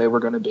knowing what they were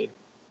going to be.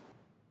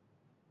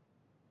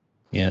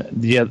 Yeah.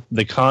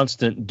 The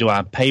constant, do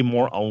I pay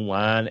more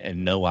online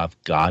and know I've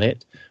got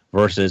it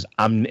versus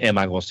am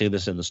I going to see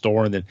this in the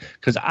store? And then,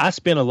 because I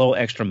spent a little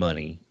extra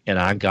money and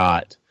I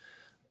got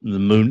the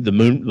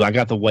moon, I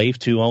got the Wave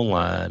 2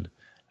 online.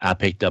 I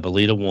picked up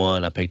Alita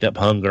 1. I picked up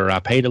Hunger. I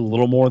paid a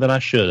little more than I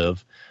should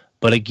have.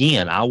 But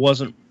again, I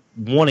wasn't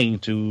wanting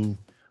to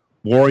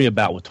worry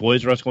about with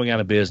Toys R Us going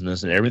out of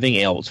business and everything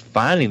else,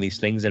 finding these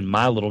things in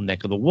my little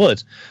neck of the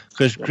woods.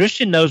 Because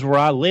Christian knows where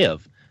I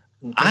live.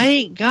 Mm-hmm. I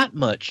ain't got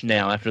much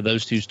now after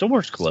those 2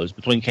 stores closed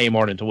between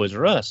Kmart and Toys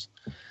R Us.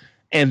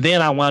 And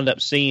then I wound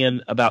up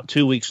seeing about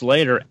 2 weeks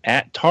later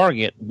at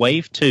Target,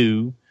 Wave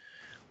 2,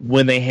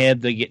 when they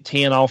had to get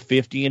 10 off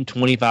 50 and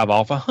 25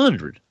 off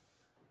 100.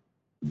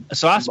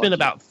 So I spent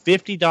about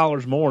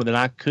 $50 more than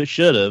I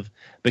should have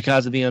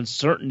because of the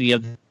uncertainty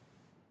of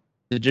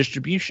the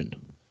distribution.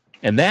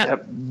 And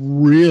that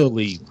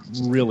really,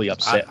 really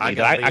upset me. I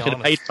could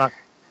have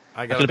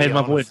paid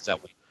my voice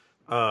that way.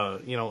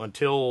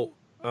 Until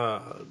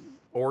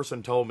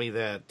Orson told me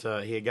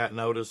that he had got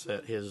notice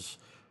that his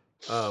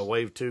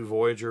Wave 2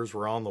 Voyagers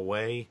were on the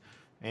way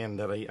and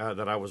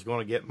that I was going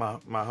to get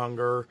my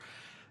Hunger.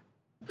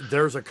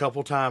 There's a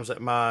couple times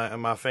that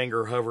my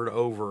finger hovered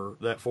over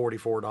that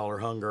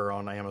 $44 Hunger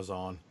on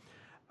Amazon.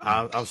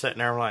 I'm sitting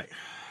there like,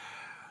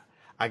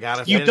 I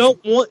gotta. You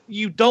don't want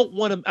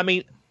to. I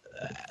mean,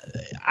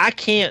 I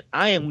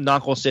am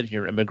not going to sit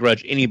here and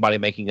begrudge anybody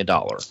making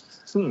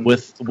 $1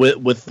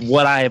 with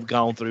what I have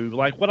gone through,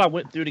 like what I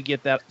went through to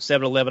get that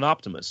 7-Eleven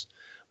Optimus.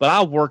 But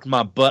I worked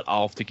my butt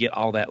off to get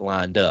all that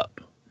lined up.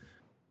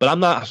 But I'm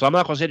not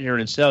going to sit here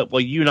and say,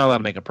 well, you're not allowed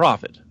to make a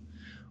profit.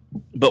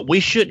 But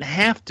we shouldn't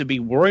have to be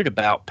worried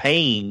about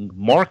paying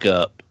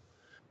markup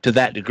to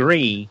that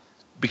degree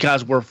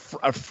because we're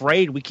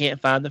afraid we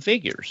can't find the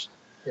figures.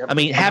 Yep. I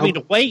mean, having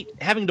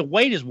to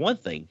wait is one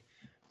thing.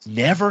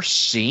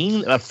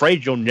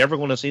 Afraid you're never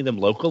going to see them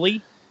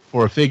locally.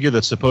 For a figure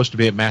that's supposed to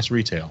be at mass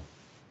retail.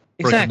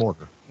 Exactly.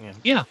 Mortar.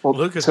 Yeah. Well,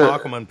 Lucas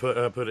Bachman put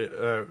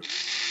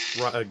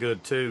it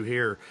good too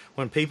here.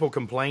 When people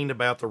complained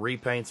about the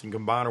repaints and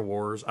Combiner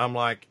Wars, I'm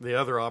like, the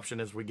other option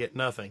is we get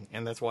nothing,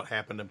 and that's what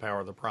happened in Power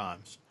of the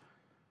Primes.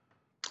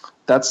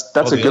 That's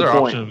a good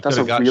point. That's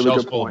a really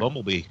good point.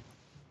 Bumblebee.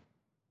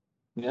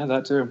 Yeah,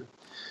 that too.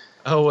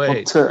 Oh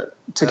wait, well,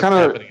 to kind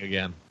of happening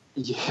again.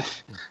 Yeah.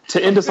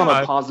 To end us on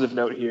a positive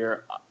note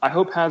here, I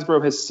hope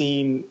Hasbro has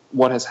seen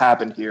what has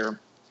happened here.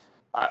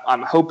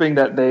 I'm hoping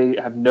that they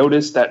have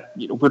noticed that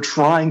we're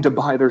trying to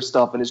buy their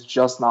stuff and it's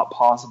just not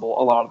possible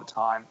a lot of the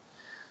time.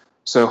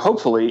 So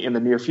hopefully in the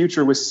near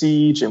future with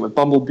Siege and with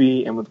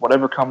Bumblebee and with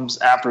whatever comes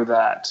after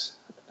that,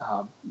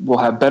 we'll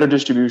have better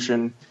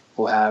distribution.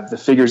 We'll have the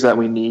figures that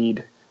we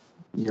need,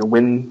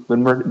 when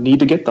we need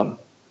to get them,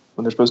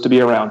 when they're supposed to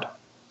be around.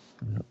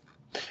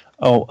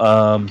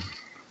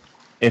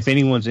 If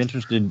anyone's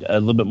interested, a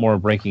little bit more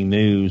breaking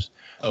news,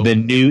 the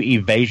new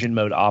Evasion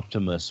Mode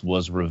Optimus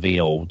was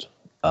revealed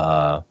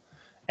at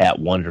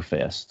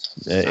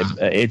Wonderfest.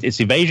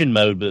 It's Evasion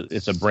Mode, but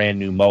it's a brand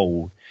new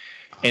mold.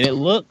 And it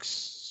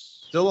looks...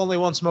 Still only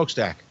one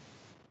smokestack.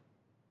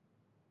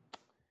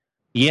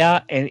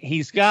 Yeah, and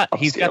he's got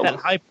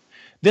that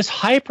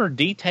hyper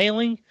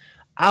detailing.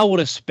 I would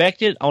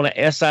expect it on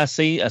a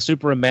SIC, a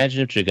Super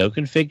Imaginative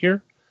Chogokin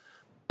figure,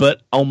 but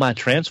on my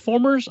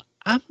Transformers,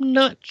 I'm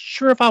not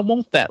sure if I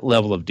want that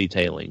level of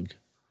detailing.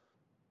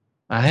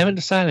 I haven't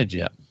decided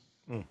yet.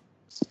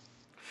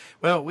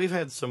 Well, we've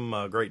had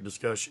some great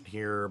discussion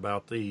here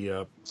about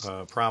the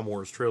Prime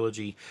Wars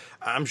trilogy.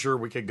 I'm sure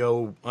we could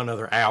go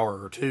another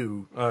hour or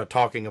two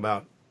talking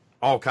about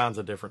all kinds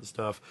of different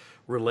stuff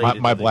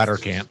related. My to bladder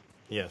these. can't.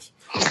 Yes.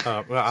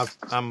 Well,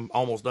 I'm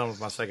almost done with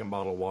my second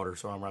bottle of water,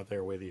 so I'm right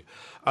there with you.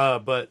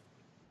 But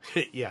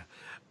yeah,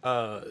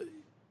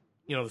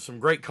 there's some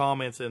great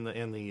comments in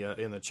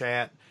the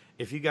chat.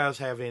 If you guys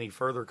have any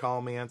further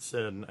comments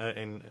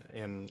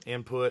and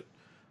input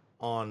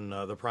on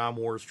the Prime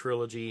Wars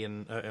trilogy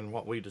and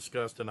what we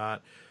discussed tonight,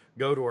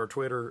 go to our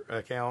Twitter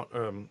account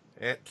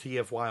at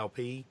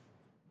TFYLP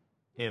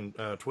and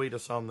tweet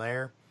us on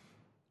there.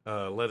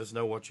 Let us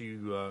know what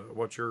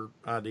your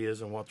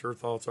ideas and what your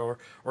thoughts are,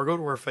 or go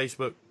to our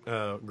Facebook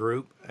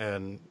group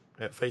and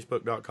at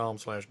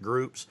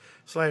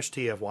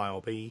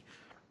facebook.com/groups/TFYLP.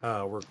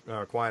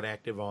 We're quite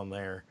active on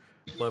there.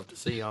 Love to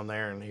see you on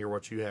there and hear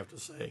what you have to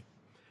say.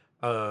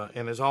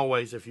 And as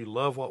always, if you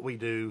love what we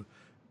do,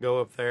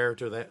 go up there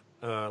to that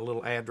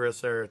little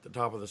address there at the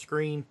top of the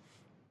screen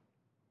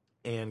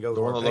and go The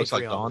to one our that looks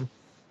like Patreon.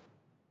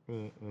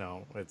 Dawn?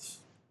 No, it's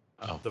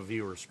the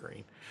viewer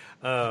screen.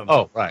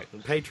 Right.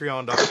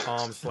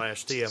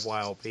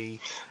 Patreon.com/TFYLP.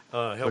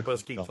 Help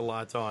us keep the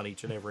lights on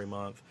each and every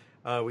month.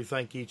 We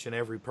thank each and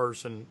every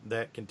person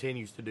that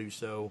continues to do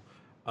so.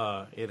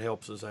 It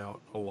helps us out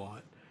a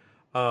lot.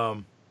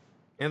 And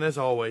as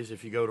always,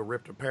 if you go to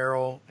Ripped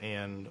Apparel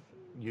and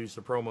use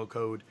the promo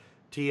code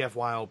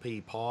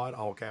TFYLP pod,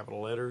 all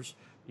capital letters,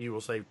 you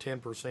will save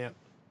 10%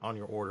 on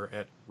your order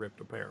at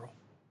Ripped Apparel.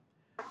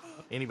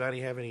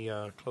 Anybody have any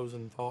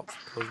closing thoughts,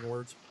 closing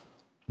words?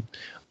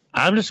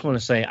 I'm just going to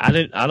say I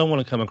don't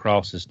want to come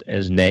across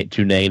as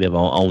too negative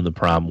on the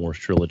Prime Wars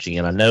trilogy,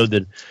 and I know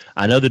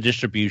the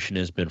distribution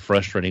has been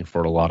frustrating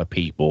for a lot of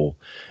people,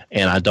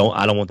 and I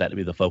don't want that to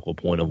be the focal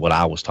point of what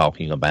I was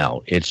talking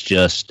about. It's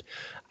just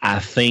I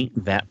think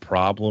that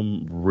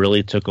problem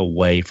really took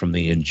away from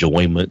the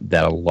enjoyment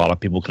that a lot of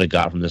people could have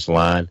got from this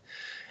line,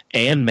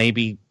 and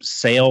maybe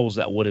sales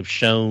that would have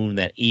shown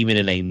that even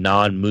in a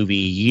non-movie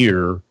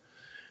year,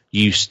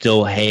 you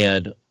still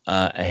had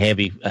a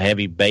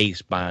heavy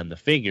base buying the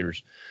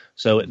figures.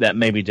 So that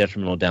may be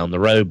detrimental down the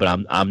road, but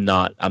I'm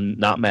not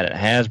mad at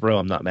Hasbro.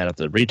 I'm not mad at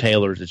the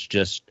retailers. It's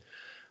just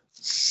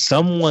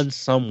someone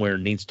somewhere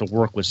needs to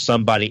work with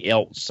somebody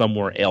else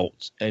somewhere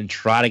else and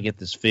try to get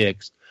this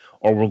fixed,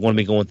 or we're going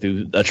to be going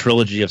through a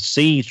trilogy of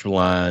Siege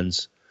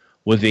lines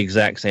with the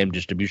exact same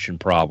distribution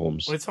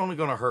problems. Well, it's only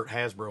going to hurt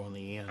Hasbro in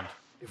the end.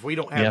 If we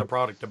don't have the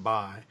product to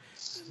buy,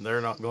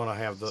 they're not going to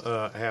have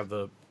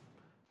the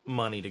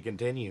money to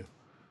continue.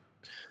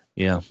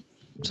 Yeah.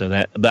 So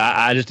but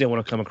I just didn't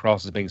want to come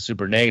across as being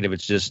super negative.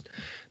 It's just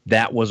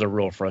that was a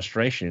real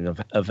frustration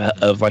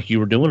of like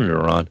you were doing it,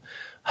 Ron,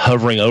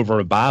 hovering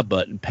over a buy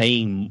button,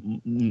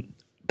 paying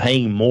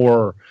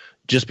more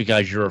just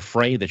because you're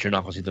afraid that you're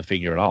not going to see the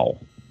figure at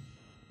all.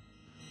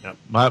 Yep.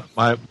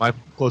 My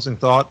closing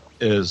thought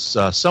is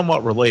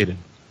somewhat related.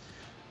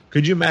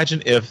 Could you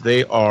imagine if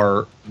they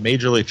are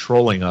majorly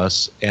trolling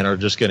us and are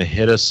just going to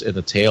hit us in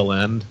the tail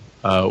end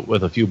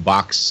with a few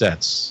box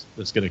sets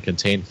that's going to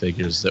contain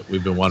figures that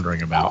we've been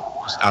wondering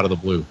about, just out of the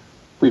blue?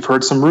 We've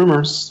heard some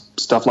rumors,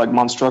 stuff like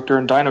Monstructor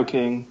and Dino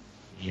King.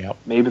 Yep.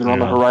 Maybe they're on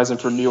the horizon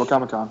for New York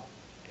Comic Con.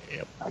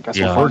 Yep. I guess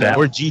we'll find out.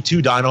 Or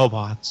G2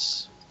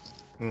 Dinobots.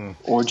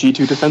 Or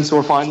G2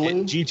 Defensor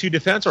finally. G2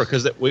 Defensor,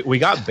 because we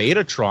got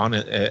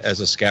Betatron as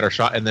a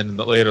scattershot, and then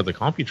later the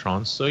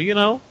Computrons. So, it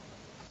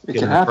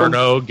get can an happen.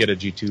 Inferno, get a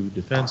G2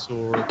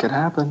 Defensor. It could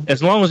happen.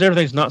 As long as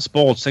everything's not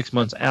spoiled 6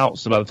 months out,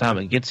 so by the time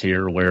it gets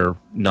here, we're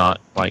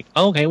not like,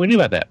 okay, we knew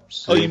about that.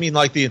 So, Oh, you mean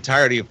like the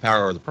entirety of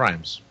Power of the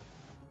Primes?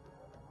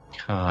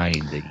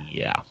 Kinda,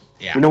 yeah.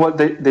 Yeah. You know what?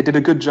 They did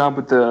a good job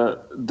with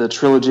the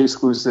trilogy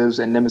exclusives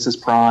and Nemesis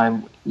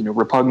Prime,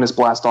 Repugnus,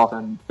 Blastoff,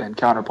 and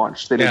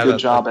Counterpunch. They did a good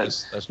job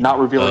at not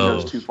revealing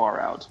those too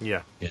far out.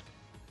 Yeah.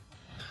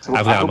 So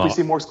I hope we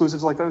see more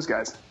exclusives like those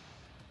guys.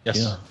 Yes.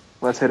 Yeah.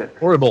 Let's hit it.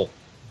 Horrible.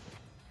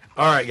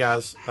 All right,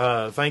 guys.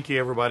 Thank you,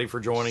 everybody, for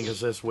joining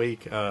us this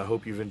week.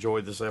 Hope you've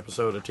enjoyed this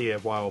episode of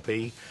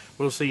TFYLP.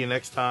 We'll see you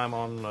next time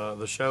on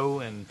the show,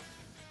 and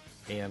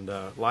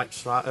like,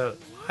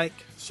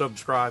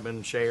 subscribe,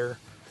 and share.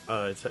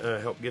 It's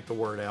help get the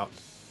word out.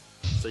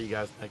 See you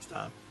guys next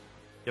time.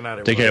 Good night,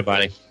 everybody. Take care,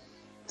 everybody.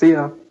 See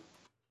ya.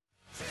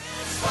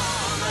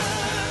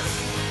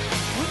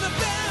 When the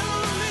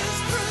battle is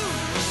through,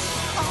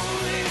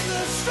 only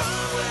the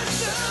strong will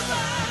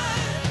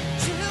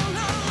survive. Children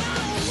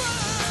run.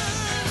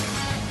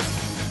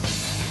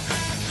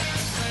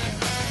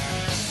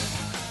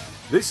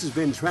 This has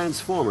been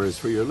Transformers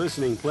for your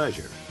listening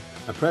pleasure,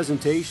 a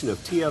presentation of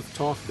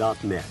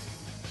tftalk.net.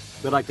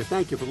 We'd like to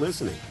thank you for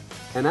listening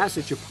and ask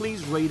that you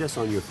please rate us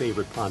on your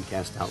favorite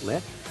podcast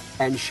outlet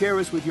and share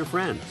us with your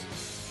friends.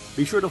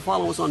 Be sure to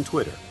follow us on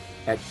Twitter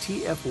at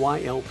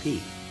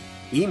TFYLP.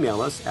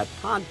 Email us at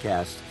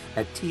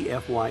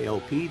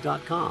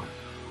podcast@tfylp.com.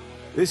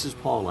 This is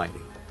Paul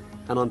Lighting,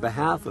 and on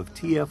behalf of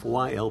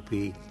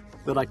TFYLP,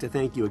 we'd like to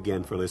thank you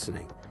again for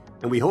listening,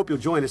 and we hope you'll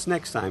join us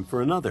next time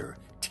for another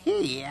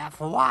TFYLP.